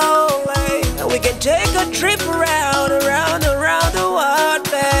slowly? And we can take a trip around the world,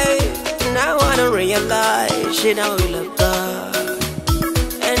 babe. Now I don't realize, you know we love God.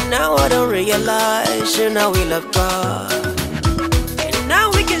 And now I don't realize, you know we love God. And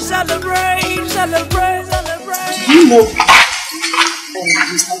now we can celebrate, celebrate, celebrate. Do you know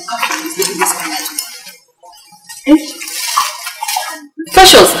Mr. Okafor is living this kind of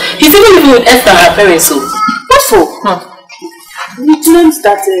Precious, he's even living with Esther and her parents, so. What for? He claims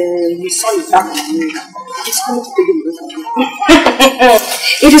that his son is back in America. He's coming to take him away from you.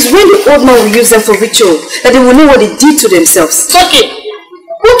 It is when the old man will use them for ritual that they will know what they did to themselves. Okay.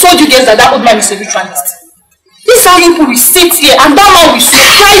 Who told you guys that old man is a ritualist? This people will sit here and that man will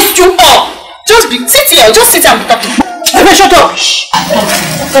surprise you up. Just sit here and be talking. Hey, shut up!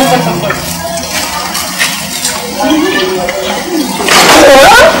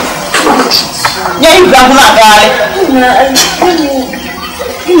 Yeah, you grab my guy.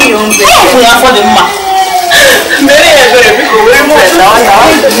 For the man. Very much.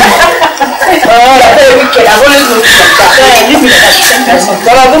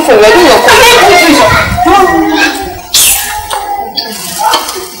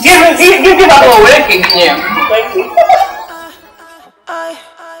 Give up our working here. Thank you.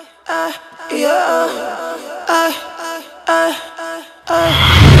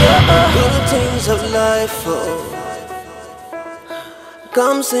 Good things of life,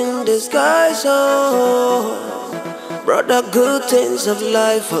 comes in disguise, brother. Good things of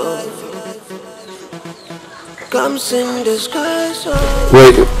life, comes in disguise.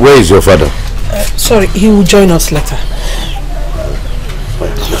 Where is your father? Sorry, he will join us later.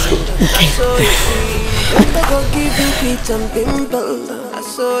 I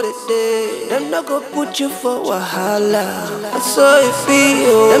saw the day. Them not go put you for wahala. I saw you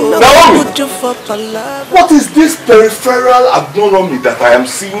feel. Them not go put you for palaver. What is this peripheral agronomy that I am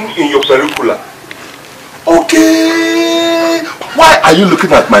seeing in your pericula? Okay. Why are you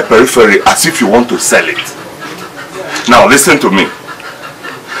looking at my periphery as if you want to sell it? Now listen to me.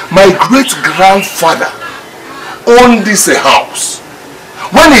 My great-grandfather owned this house.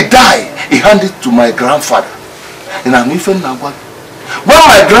 When he died, he handed it to my grandfather. And I'm even now. When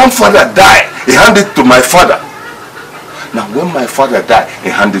my grandfather died, he handed it to my father. Now when my father died, he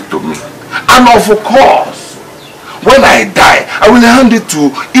handed it to me. And of course, when I die, I will hand it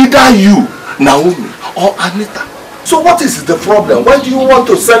to either you, Naomi, or Anita. So what is the problem? Why do you want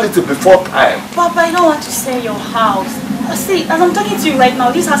to sell it before time? Papa, I don't want to sell your house. See, as I'm talking to you right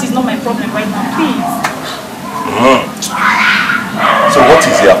now, this house is not my problem right now, please. So what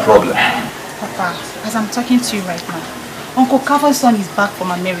is your problem? Papa, as I'm talking to you right now, Uncle Kafa's son is back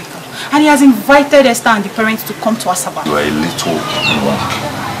from America and he has invited Esther and the parents to come to Asaba. You are a little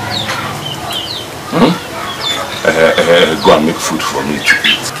go and make food for me to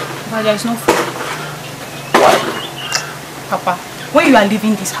eat. But there is no food. Why? Papa, when you are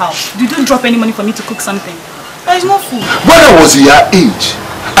leaving this house, did you drop any money for me to cook something? There is no food. When I was your age,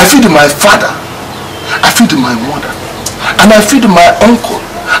 I feed my father, I feed my mother, and I feed my uncle,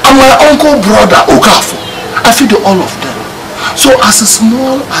 and my uncle brother Okafor. I feed all of them. So as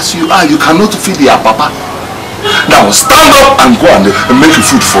small as you are, you cannot feed your papa. Now stand up and go and make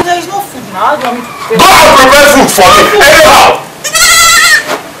food for me. There is no food now. How do you want me to go and prepare food for me. Anyhow.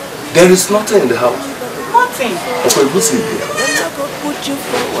 There is nothing in the house. Nothing. Okay, what's in there?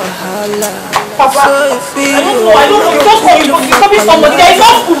 Papa, I don't know. You just call you copy somebody. There is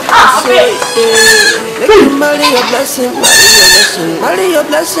no food. Marry your blessing, marry your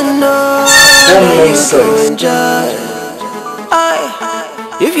blessing, no.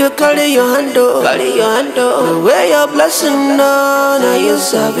 If you carry your hand, wear your blessing, no. Now you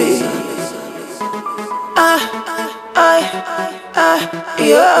sabi.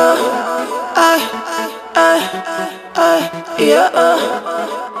 Yeah.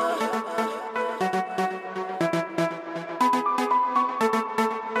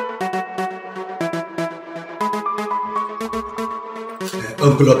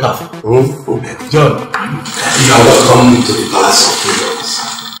 Uncle Okafor. John, you are welcome to the Palace of Kingdoms.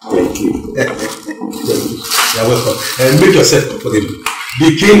 Thank you. You are welcome. Make yourself comfortable. The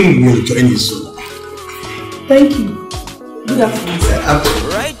king will join you soon. Thank you. Good afternoon.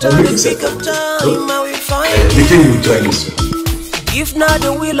 Right on the pick of time, I will find The king will join you soon. If not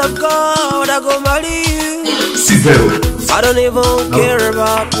the will of God, I go marry you. Sit very well. I don't even care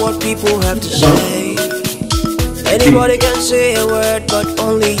about what people have to say. Anybody can say a word, but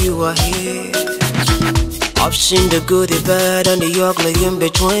only you are here. I've seen the good, the bad, and the ugly in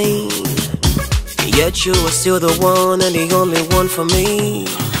between. Yet you are still the one and the only one for me.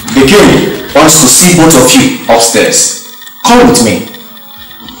 The king wants to see both of you upstairs. Come with me.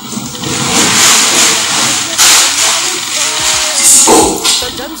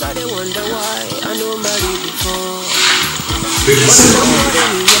 Sometimes I wonder why I know married before.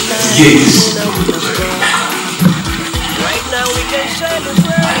 Yes. Right now we can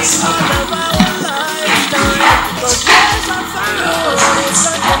celebrate all of our lifetime. Cause yes, I found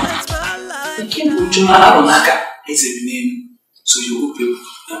something that's my life. Is a name, so you will pay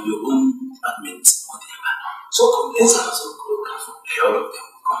your own apartment or whatever. So come, let's have some good coffee. All of them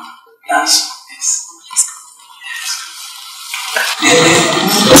come. Yes.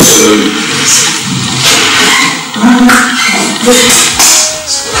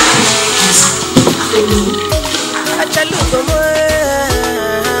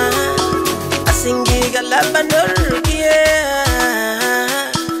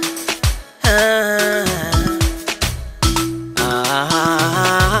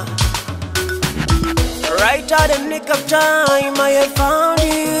 Right at the nick of time, I have found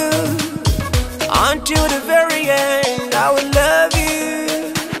you. Until the very end, I will love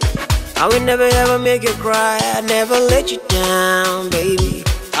you. I will never ever make you cry. I never let you down, baby.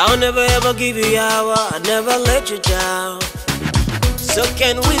 I'll never ever give you hour. I never let you down. So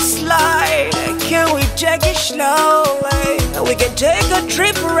can we slide? Can we take it slowly? And we can take a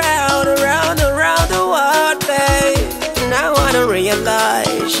trip around the world, babe. Now I don't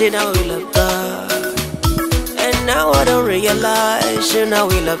realize, shit, now we love God. And now I don't realize, shit, now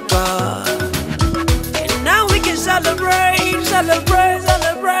we love God. And now we can celebrate, celebrate,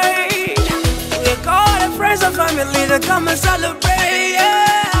 celebrate. We call the friends and family to come and celebrate,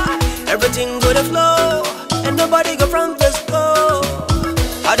 yeah. Everything gonna flow, and nobody go from this flow.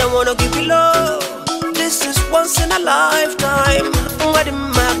 I don't wanna keep you low. This is once in a lifetime. What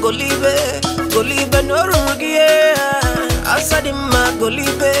am I go live it? Go live it, no regret. I said go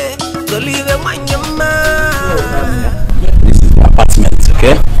live it when you're mine. This is my apartment,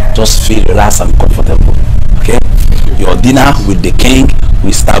 okay? Just feel relaxed and comfortable, okay? Your dinner with the king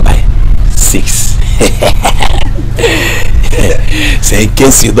will start by 6. So in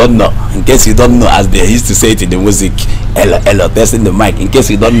case you don't know, as they used to say it in the music, hello, testing the mic. In case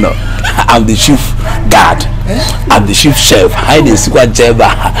you don't know, I'm the chief guard, I'm the chief chef, I'm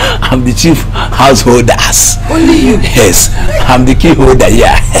the chief householders. Only you? Yes, I'm the key holder,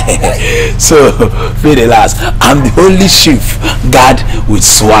 yeah. So feel relaxed. I'm the only chief guard with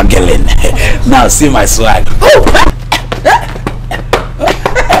swaggling. Now see my swag.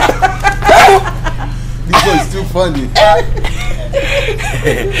 This one is too funny.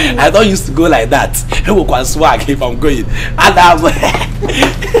 I don't used to go like that. Who can swag if I'm going? And I'm going I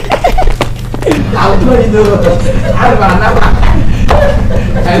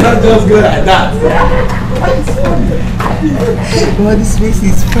don't just go like that. God, this place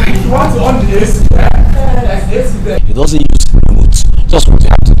is fine. You want to on the AC? It doesn't use remote. Just what you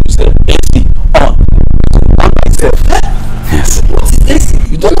have to do is the AC on myself. Yes. What is AC?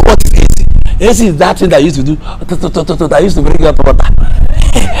 You don't know what is AC? AC is that thing that used to do. That used to bring out water,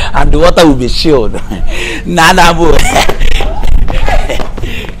 and the water will be chilled. Nana boy.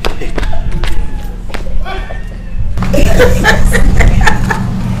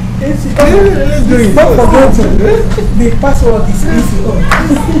 Don't forget the password is easy.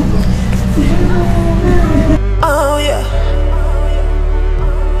 Oh yeah.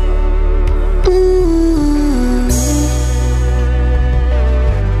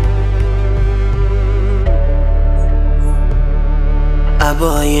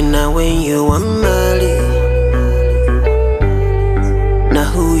 Boy, you know when you want Mali. Now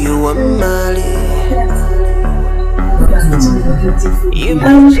who you want Mali?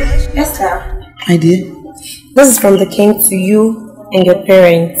 Esther. My dear. This is from the king to you and your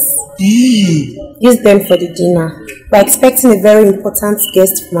parents. Use them for the dinner. We're expecting a very important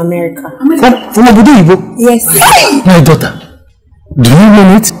guest from America. From Obodo Igbo? Yes. My daughter. Do you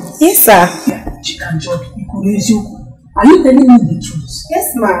mean it? Yes, sir. Are you telling me the truth? Yes,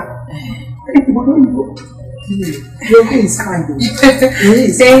 ma. Your hair is fine though.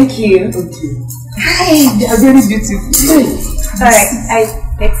 Yes. Thank you. Okay. Hi, they are very beautiful. Alright,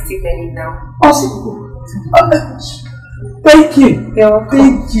 let's take them now. Awesome. Thank you.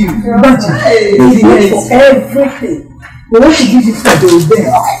 Thank you. Hey, for everything. We want to give you food, they will beg.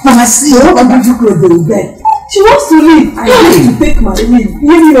 Mama, see, we want to give you clothes, they will beg. She wants to leave. I want to take my leave. Give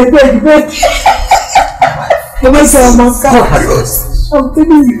me the bed. Mama said, I'm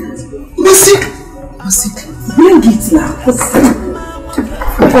telling you. Mama, bring it now.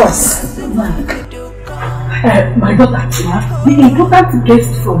 Of course. My daughter, the important guest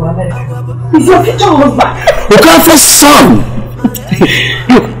from America is your future husband. Okafor's son!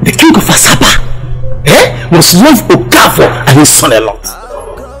 Look, the king of Asaba must love Okafor and his son a lot.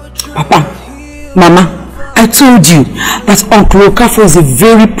 Papa, Mama, I told you that Uncle Okafor is a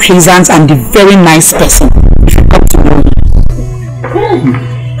very pleasant and a very nice person. If you come to know him.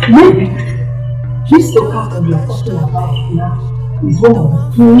 Maybe this Okafor you're talking about now is one of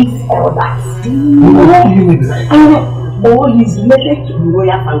the king's elders. Or he's related to the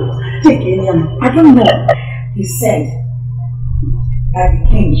royal family. Take any I don't know. He said that the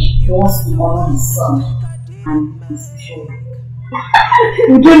king wants to honor his son and his children.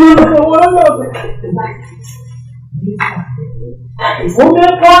 We don't know the one of it.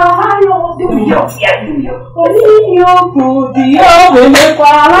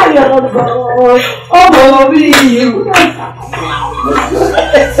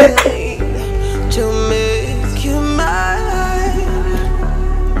 To make you mine.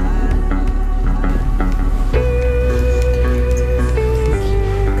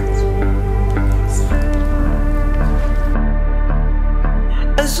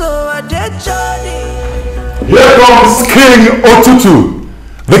 And so I did Johnny. Here comes King Otutu,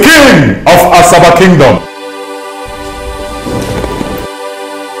 the king of Asaba Kingdom.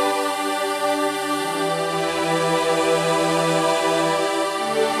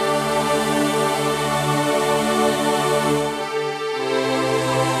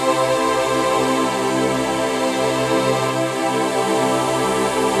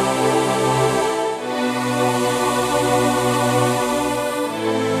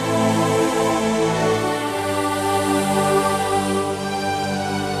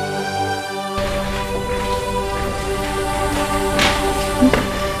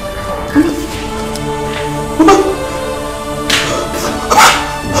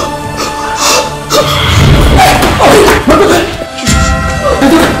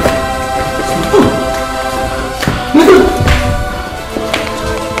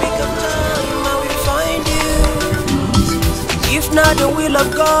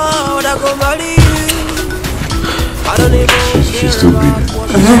 She's still breathing.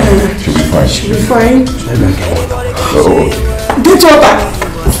 She'll be fine. She'll be fine. Oh. Get water.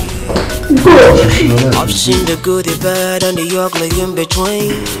 Go. I've seen the good, the bad, and the ugly in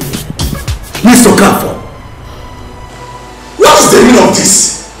between. Mr. Okafor, what is the meaning of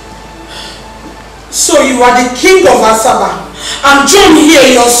this? So you are the king of Asaba, and John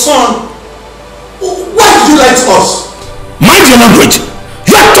here, your son. Why did you lie to us? Mind your language.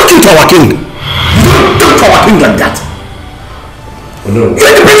 You are talking to our king. You don't talk to our king like that. Oh no. You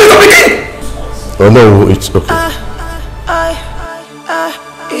are the princess of the king. Oh no, it's okay.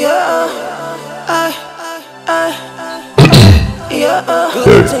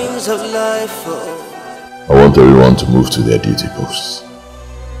 Good things of life. I want everyone to move to their duty posts.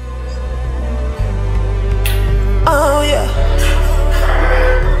 Oh yeah.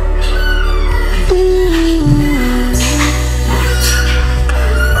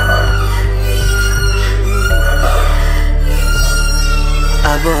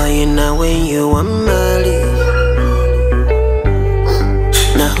 Boy, now when you want Mali,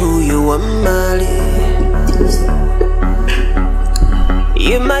 now who you want Mali?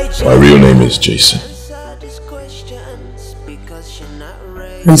 You might. My real name is Jason.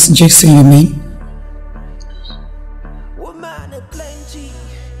 Prince Jason, you mean?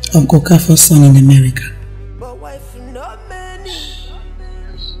 Uncle Okafor's son in America.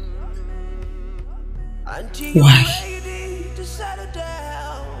 Why?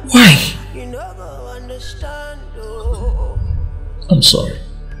 Why? I'm sorry,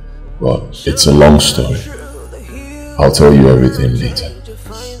 but it's a long story. I'll tell you everything later.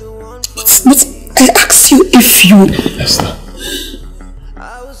 But I asked you if you... Esther,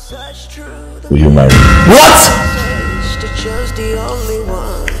 will you marry me? What?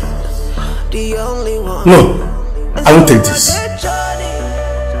 No, I won't take this.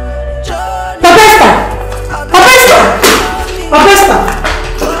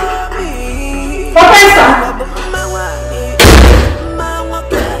 Papa,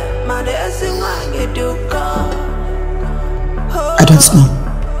 don't know.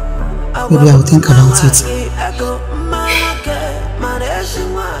 Maybe I will think about it.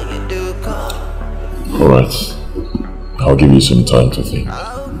 Alright. I'll give you some time to think.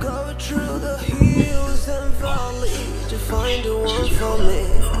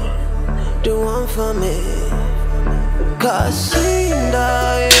 The one for me, 'cause in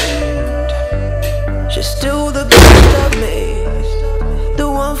the end, she's still the best of me. The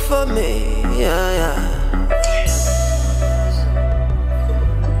one for me, yeah.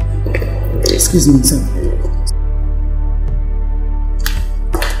 Excuse me, sir.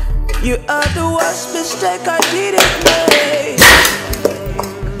 You are the worst mistake I didn't make,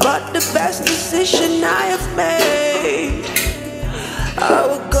 but the best decision I have made. I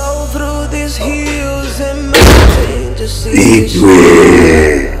will go through these hills and mountains to see you.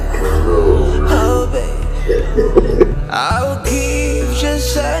 Oh, baby, I will give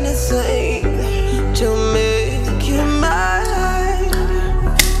just anything to make you mine.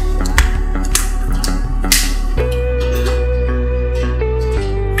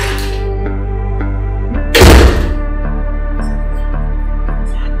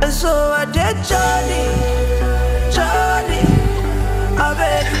 And so I did Johnny. I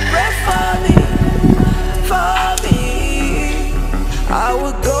beg you pray for me. I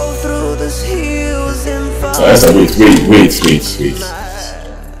will go through these hills and Wait.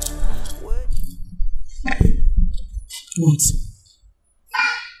 What?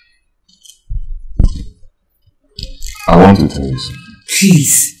 I want to tell you something.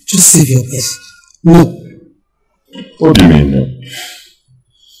 Please, just save your breath. No. What do you mean, no?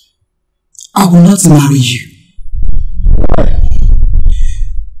 I will not marry you. Why?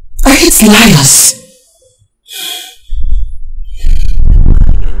 I hate liars.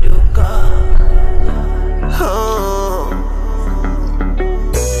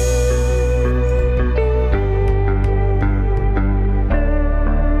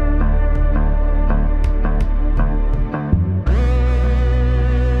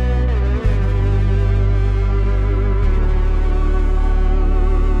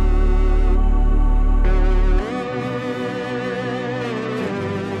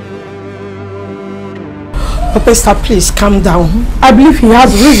 Pastor, please calm down. I believe he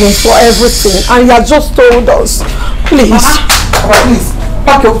has reasons for everything and he has just told us. Please. Please,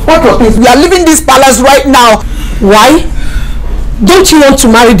 pack your things. We are leaving this palace right now. Why? Don't you want to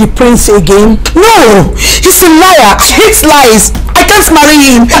marry the prince again? No! He's a liar. I hate lies. I can't marry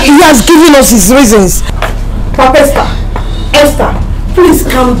him. He has given us his reasons. Papa Esther, please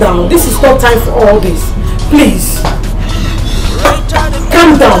calm down. This is not time for all this. Please.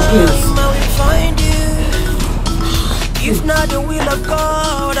 Calm down, please. If not the will of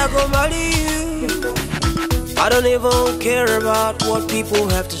God, I go marry you. I don't even care about what people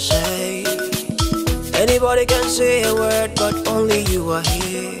have to say. Anybody can say a word, but only you are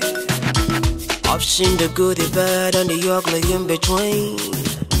here. I've seen the good, the bad, and the ugly in between.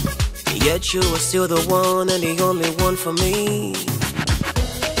 Yet you are still the one and the only one for me.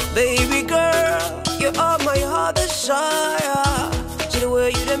 Baby girl, you are my heart desire. See the way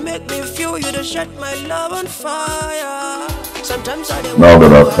you done make me feel, you done set my love on fire. Sometimes I don't now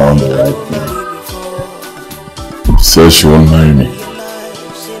that I've found the right thing, she says she won't marry me.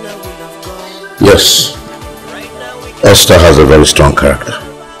 Yes, Esther has a very strong character.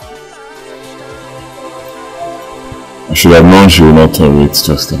 I should have known she would not tolerate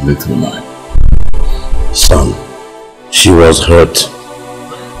just a little lie. Son, she was hurt.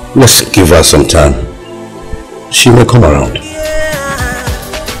 Let's give her some time. She may come around.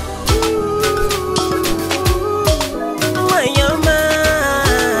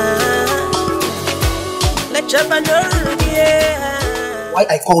 Why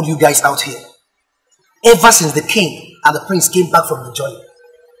I called you guys out here? Ever since the king and the prince came back from the journey,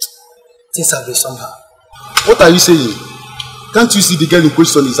 things have been somehow. What are you saying? Can't you see the girl in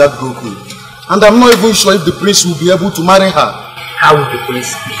question is heartbroken? And I'm not even sure if the prince will be able to marry her. How will the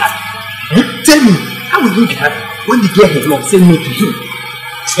prince be happy? You tell me, how will he be happy when the girl has not said no to him?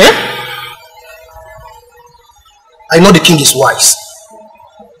 Eh? I know the king is wise.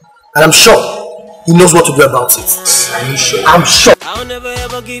 And I'm sure he knows what to do about it. Are you sure? I'm sure. I'll never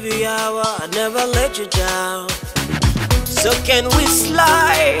ever give you hour, I'll never let you down. So can we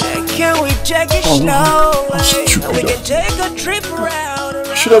slide? Can we take it slow? We can take a trip around.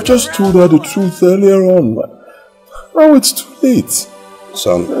 I should have just told her the truth earlier on. Now it's too late.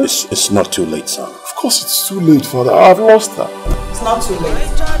 Son, it's not too late, son. Of course it's too late, Father. I've lost her. It's not too late.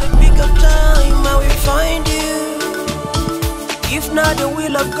 I try to pick up time, I will find you. If not the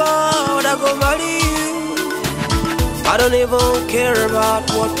will of God, I go marry you. I don't even care about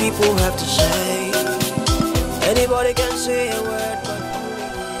what people have to say. Anybody can say a word, but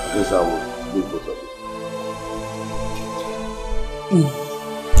I guess I will leave both of you.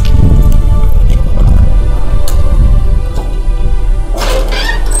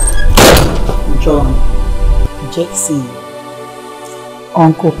 John, Jackson,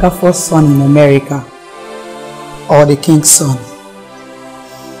 Uncle Kafo's son in America, or the king's son.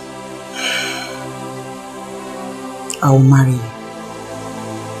 I will marry you.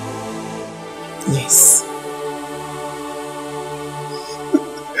 Yes.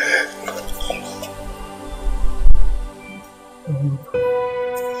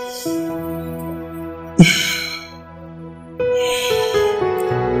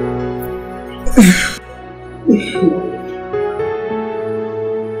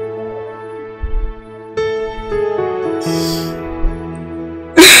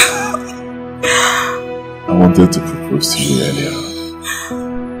 I wanted to propose to you earlier.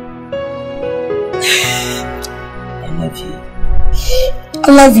 I love you. I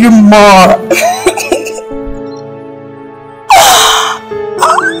love you more.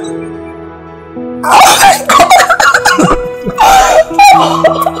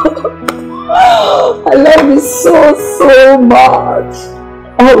 I love you so much.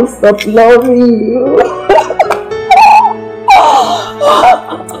 I will stop loving you.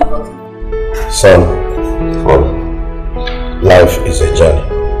 Son, life is a journey.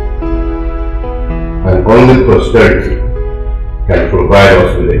 And only prosperity can provide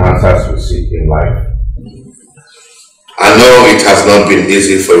us with the answers we seek in life. I know it has not been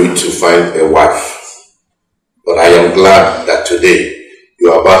easy for you to find a wife, but I am glad that today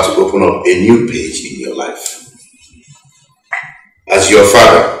you are about to open up a new page in your life. As your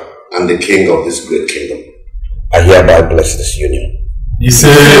father and the king of this great kingdom, I hereby bless this union. He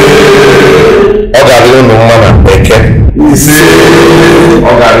said, Ogario no man beke. He said,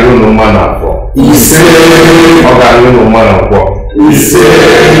 Ogario no man for. He said, Ogario no man for. He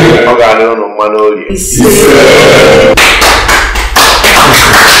said, Ogario no man ori. He said,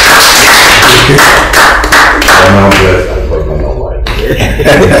 I'm now blessed and for my wife.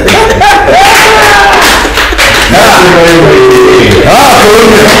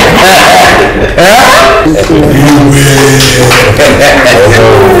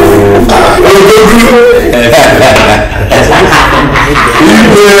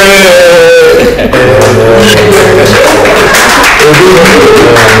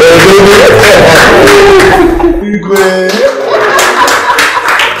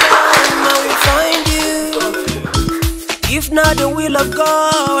 If not the will of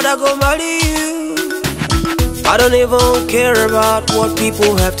God, I go marry you. I don't even care about what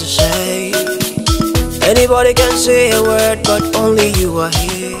people have to say. Anybody can say a word, but only you are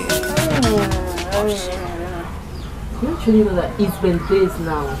here. You actually know that it's been days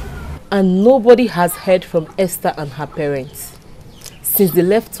now, and nobody has heard from Esther and her parents since they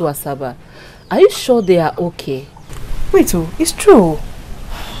left to Asaba. Are you sure they are okay? Wait, it's true.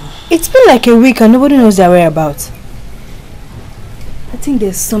 It's been like a week and nobody knows their whereabouts. I think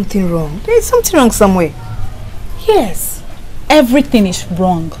there's something wrong. There's something wrong somewhere. Yes, everything is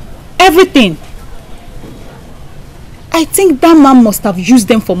wrong. Everything. I think that man must have used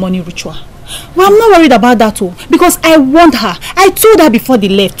them for money ritual. But I'm not worried about that too, because I warned her. I told her before they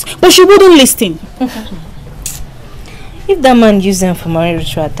left, but she wouldn't listen. If that man used them for money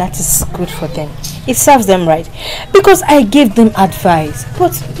ritual, that is good for them. It serves them right. Because I gave them advice.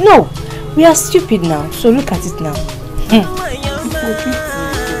 But no, we are stupid now. So look at it now.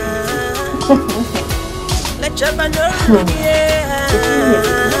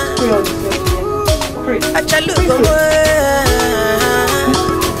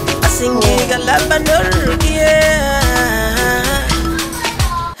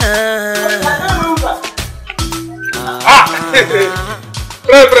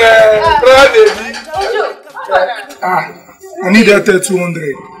 I need that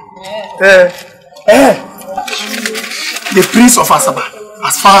 200. The prince of Asaba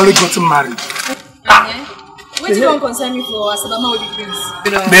has finally gotten married. What do you want to concern me for Asaba with the prince?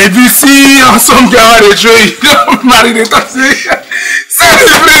 Maybe see some girl they show you don't marry the say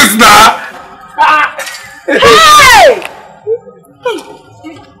the prince now. Hey!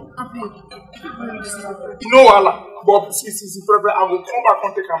 You know Allah, but see, I will come back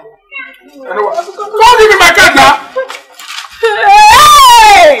and take him. Don't give me my card now.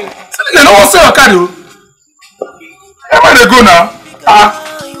 Hey! They don't say your card. Where they go now?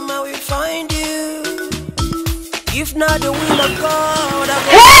 If not the will of God,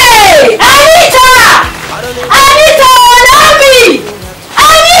 hey! Anita! Anita, allow me!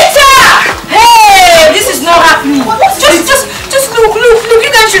 Anita! Hey! This is not happening. Just look.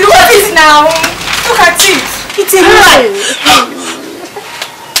 You guys should look at this now. Look at it. It's a lie.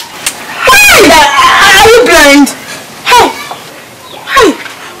 Hey! Are you blind? Hey!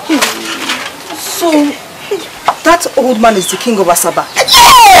 So, that old man is the king of Asaba?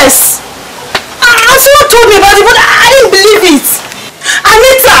 Yes! Someone told me about it, but I didn't believe it.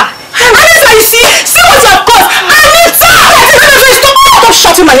 Anita! Anita, you see what you have caused! Anita! Stop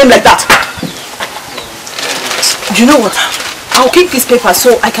shouting my name like that. You know what? I'll keep this paper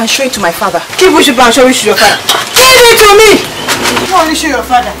so I can show it to my father. Keep which paper and show it to your father. Give it to me! You want to show your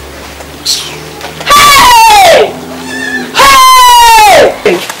father? Hey!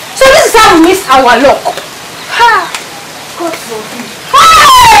 Hey! So this is how we miss our luck. Ha! God forbid.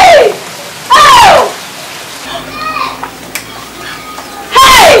 Hey! Oh!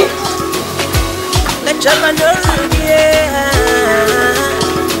 Hey! Let your man know,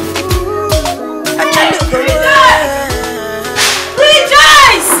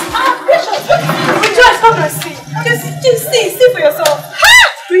 Rejoice! Rejoice, come and see. Just see for yourself.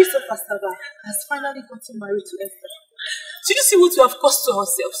 Prince of Asaba has finally gotten married to Esther. Did you see what we have caused to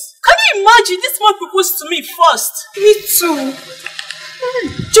ourselves? Can you imagine? This man proposed to me first. Me too.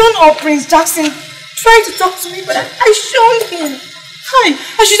 John or Prince Jackson tried to talk to me, but I showed him.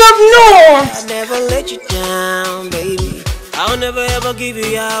 I should have known. I never let you down, baby. I'll never ever give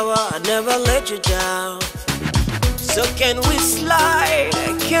you hour. I never let you down. So can we slide?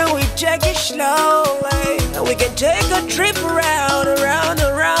 Can we take it slowly? And we can take a trip around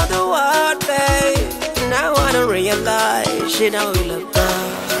the world, babe. Now I don't realize, you know we look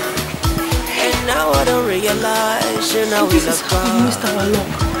good. And now I don't realize, you know we look good. We missed our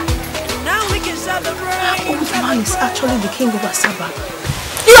luck. Now we can celebrate. That old man is actually the king of Asaba.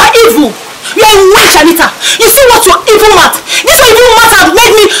 You are evil! You are a witch, Anita! You see what your evil mat? This your evil mat has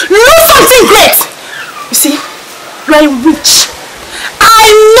made me lose something great! You see? You are a witch. I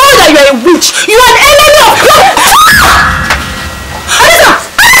know that you are a witch. You are an enemy of God. Anita!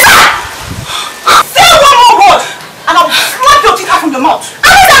 Anita! Say one more word and I will slap your teeth out from your mouth.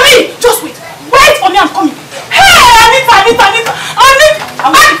 Anita, me! Just wait. Wait for me, I'm coming. Hey, Anita! I'm waiting for you.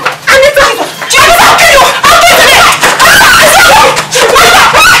 Anita! I'll kill you! I'll kill you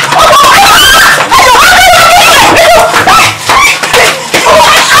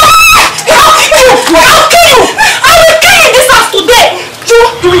today!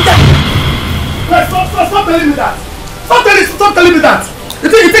 Stop telling me that. You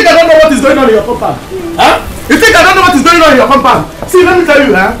think I don't know what is going on in your compound? Huh? You think I don't know what is going on in your compound? See, let me tell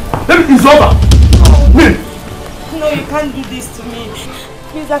you, it's over. No, you can't do this to me.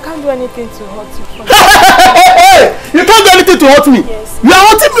 Please, I can't do anything to hurt you. Hey! You can't do anything to hurt me? Yes. You are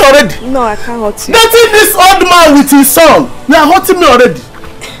hurting me already. No, I can't hurt you. Dating this old man with his son. You are hurting me already.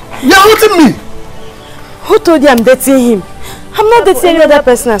 You are hurting me. Who told you I'm dating him? I'm not dating any other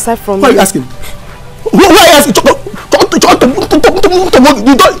person aside from you. Why are you asking? Why are you asking?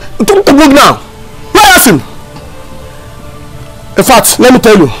 Don't move now. Why are you asking? In fact, let me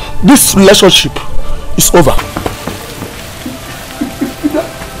tell you, this relationship is over.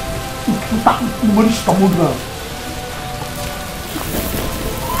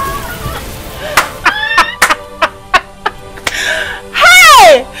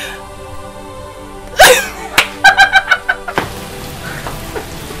 Hey!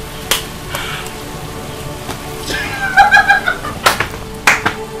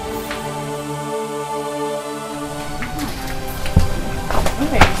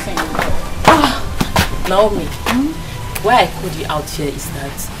 Naomi, why I called you out here is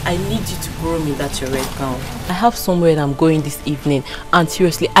that I need you to borrow me that your red gown. I have somewhere I'm going this evening and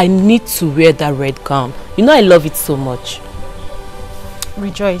seriously, I need to wear that red gown. You know I love it so much.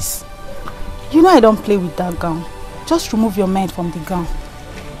 Rejoice. You know I don't play with that gown. Just remove your mind from the gown.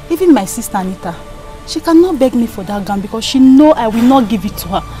 Even my sister Anita, she cannot beg me for that gown because she know I will not give it to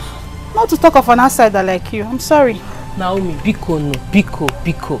her. Not to talk of an outsider like you. I'm sorry. Naomi, Biko no.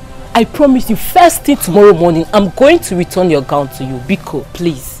 Biko. I promise you, first thing tomorrow morning, I'm going to return your gown to you. Biko,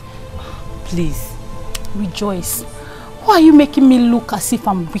 please. Please. Rejoice. Why are you making me look as if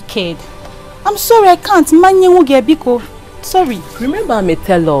I'm wicked? I'm sorry, I can't. Biko. Sorry. Remember, I'm a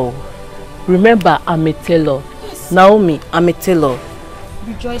tailor. Yes. Naomi, I'm a tailor.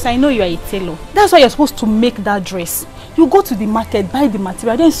 Rejoice, I know you are a tailor. That's why you're supposed to make that dress. You go to the market, buy the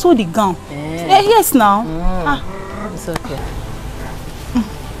material, then sew the gown. Yes, now. It's okay.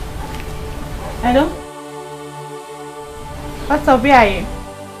 Hello? What's up? Where are you?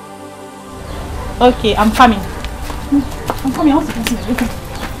 Okay, I'm coming. I want to continue. Okay.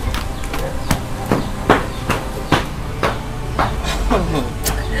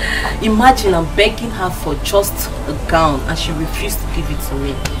 Imagine I'm begging her for just a gown and she refused to give it to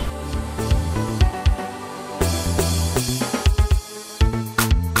me.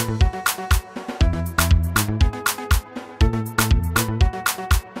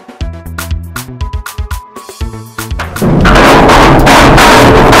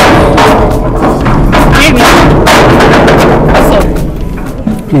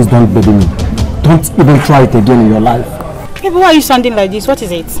 Please don't baby me. Don't even try it again in your life. Hey, but why are you sounding like this? What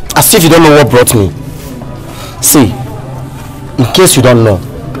is it? As if you don't know what brought me. See, in case you don't know,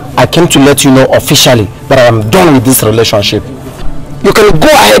 I came to let you know officially that I am done with this relationship. You can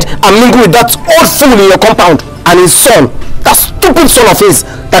go ahead and mingle with that old fool in your compound and his son, that stupid son of his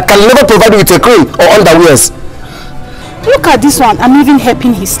that can never provide you with a cream or underwears. Look at this one. I'm even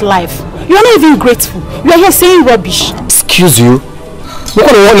helping his life. You are not even grateful. You are here saying rubbish. Excuse you? Wait.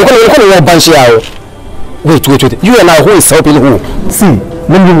 You and I, who is helping who? See,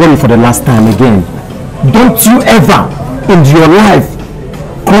 let me warn you for the last time again. Don't you ever in your life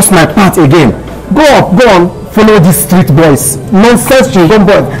cross my path again. Go on, follow these street boys. Nonsense children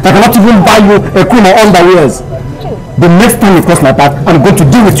boys that cannot even buy you a cream or underwears. The next time you cross my path, I'm going to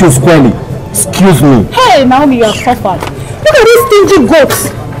deal with you squarely. Excuse me. Hey, Naomi, you are suffered. Look at these stingy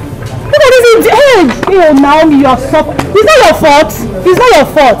goats. Look at this. Hey, Naomi, you are suffered. It's not your fault. It's not your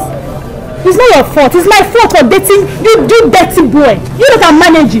fault. It's not your fault. It's my fault for dating you dirty boy. You don't can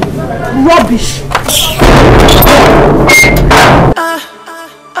manage it. Rubbish.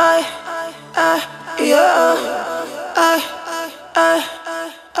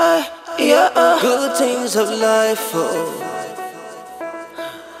 Good things of life,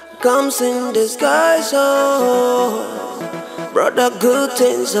 comes in disguise, brother. Good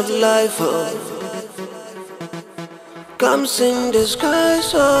things of life, comes in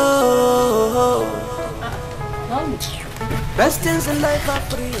disguise, best things in life are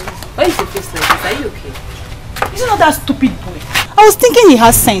free. Why is your face like this? Are you okay? He's not that stupid boy. I was thinking he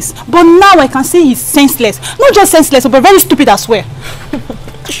has sense, but now I can say he's senseless. Not just senseless, but very stupid as well.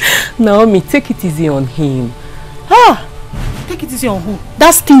 Naomi, take it easy on him. Take it easy on who?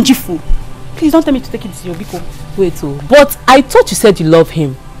 That stingy fool. Please don't tell me to take it easy, Obiko. Wait, but I thought you said you love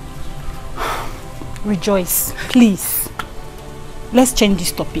him. Rejoice, please. Let's change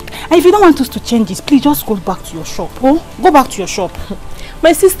this topic. And if you don't want us to change this, please just go back to your shop. Go back to your shop.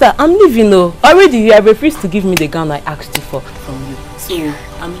 My sister, I'm leaving. Already you have refused to give me the gown I asked you for from you. So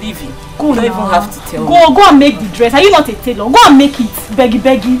I'm leaving. Go you don't now. even have to tell me. Go and make the dress. Are you not a tailor? Go and make it.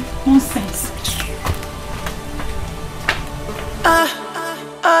 Beggy. Nonsense.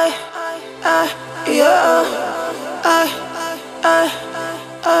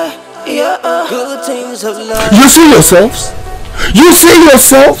 Good things of life. You see yourselves? You see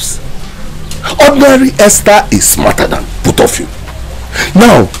yourselves? Ordinary Esther is smarter than both of you.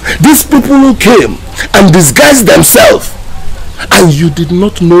 Now, these people who came and disguised themselves, and you did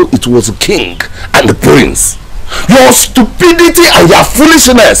not know it was a king and the prince. Your stupidity and your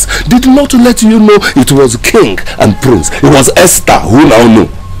foolishness did not let you know it was king and prince. It was Esther who now knew.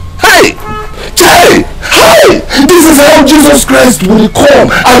 Hey! This is how Jesus Christ will come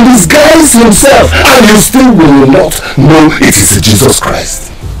and disguise himself, and you still will not know it is Jesus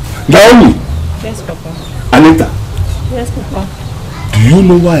Christ. Naomi. Yes, Papa. Anita. Yes, Papa. Do you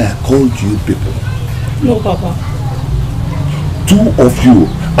know why I called you people? No, Papa. Two of you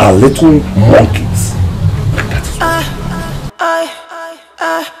are little monkeys.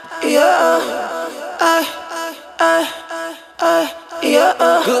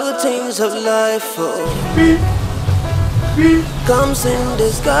 Good things of life comes in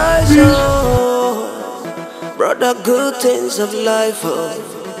disguise, brother. Good things of life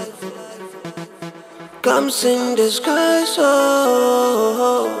comes in disguise,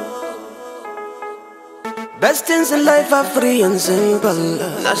 best things in life are free and simple.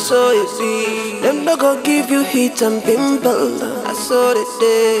 That's so it be. Them not go give you heat and pimple. That's so it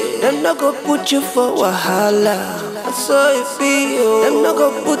day. Them not go put you for wahala. That's so it be. Them not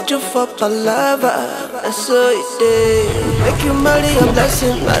go put you for palava. That's so it day. Make you marry your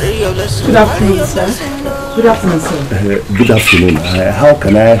blessing, marry your blessing. Good afternoon, sir. Good afternoon, sir. Good afternoon. How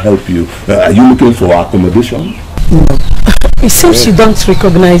can I help you? Are you looking for accommodation? No. It seems you don't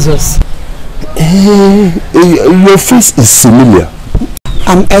recognize us. Your face is familiar.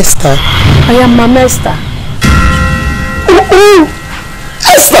 I'm Esther. I am Mama Esther.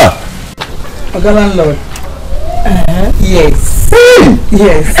 Esther! Oga landlord. Yes. Hey!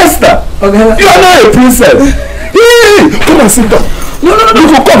 Yes. Esther! Oga, you are not a princess. Hey! Come and sit down. No, come.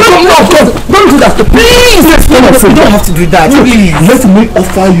 Don't do that. Please! You don't have to do that. Please. Let me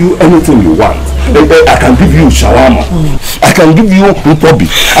offer you anything you want. I can give you shawarma. I can give you mpobi.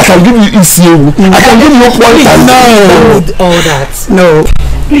 I can give you isiewu. I can give you pointer. No. All that. No.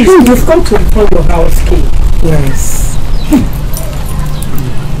 Please, you've come to return your house key. Yes.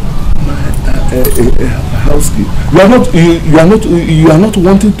 House key. You are not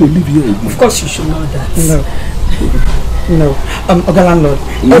wanting to live here. Of course you should know that. No. No. Oga landlord,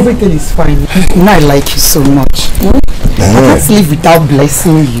 everything is fine. You know I like you so much. I can't live without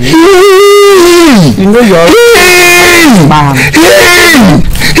blessing you. You know you're man.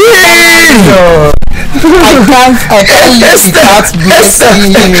 I can't live without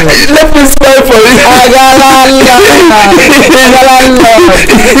blessing you. Let me smile for you.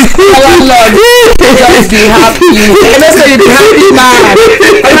 Just be happy. And that's why you be happy, man.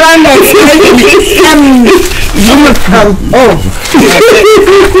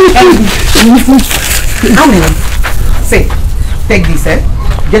 Say, take this,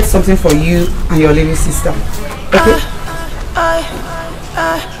 get something for you and your little sister. Okay?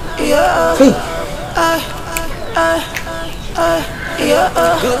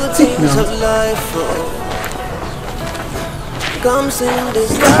 Take now. Comes in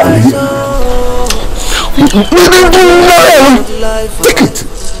this life, Take it.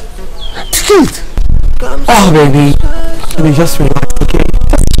 Oh, baby. Let me just relax, okay?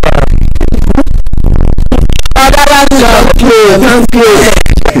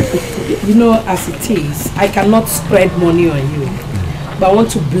 You know, as it is, I cannot spread money on you. But I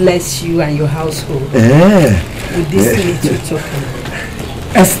want to bless you and your household with this little token.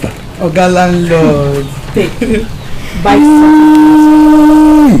 Esther. Oga landlord. Take. Buy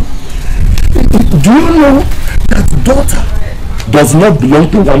something. Do you know that daughter does not belong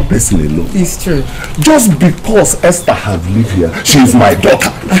to one person alone? It's true. Just because Esther has lived here, she is my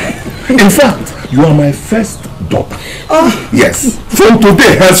daughter. In fact, you are my first daughter. Yes. From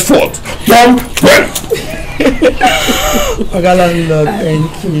today henceforth, Tom Brent. Oga landlord,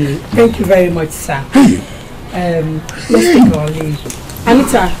 thank you. Thank you very much, sir. Let's take our leave.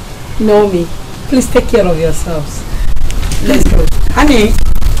 Anita, Naomi, please take care of yourselves. Let's go. Honey,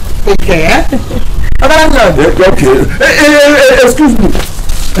 take care. Oga landlord. Okay. Excuse me.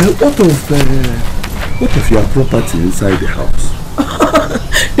 What of your property inside the house?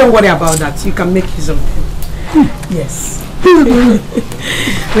 Don't worry about that. You can make use of them. Yes. We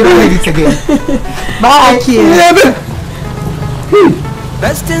don't need it again. Bye.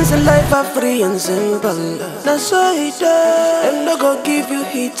 Best things in life are free and simple. That's how it does. I'm not gonna give you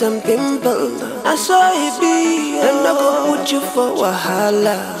heat and pimple. That's how it be. I'm not gonna put you for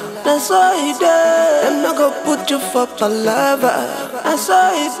wahala. That's how it does. I'm not gonna put you for palava. That's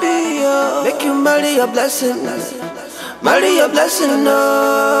how it be. Make you marry your blessing. Marry your blessing.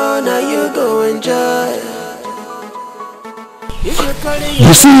 No, now you go enjoy.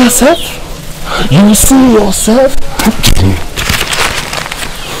 You see yourself? You see yourself?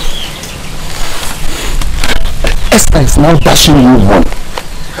 Esther is now dashing you one.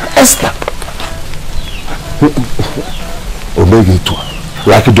 Esther. Omega to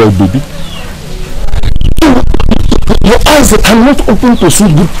like a dog baby. Your eyes are not open to see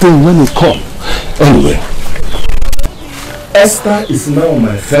good things when it comes. Anyway, Esther is now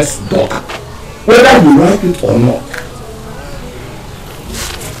my first daughter, whether you like it or not.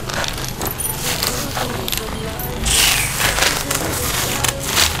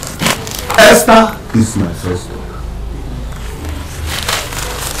 Esther is my first daughter.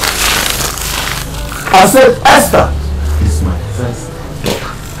 I said Esther is my first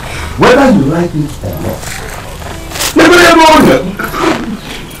daughter, whether you like it or not.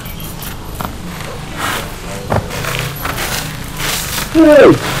 Hey,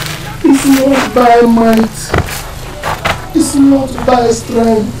 it's not by might, it's not by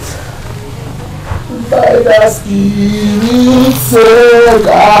strength, by the Spirit, said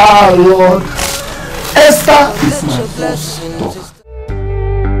our Lord. Esther is my first daughter.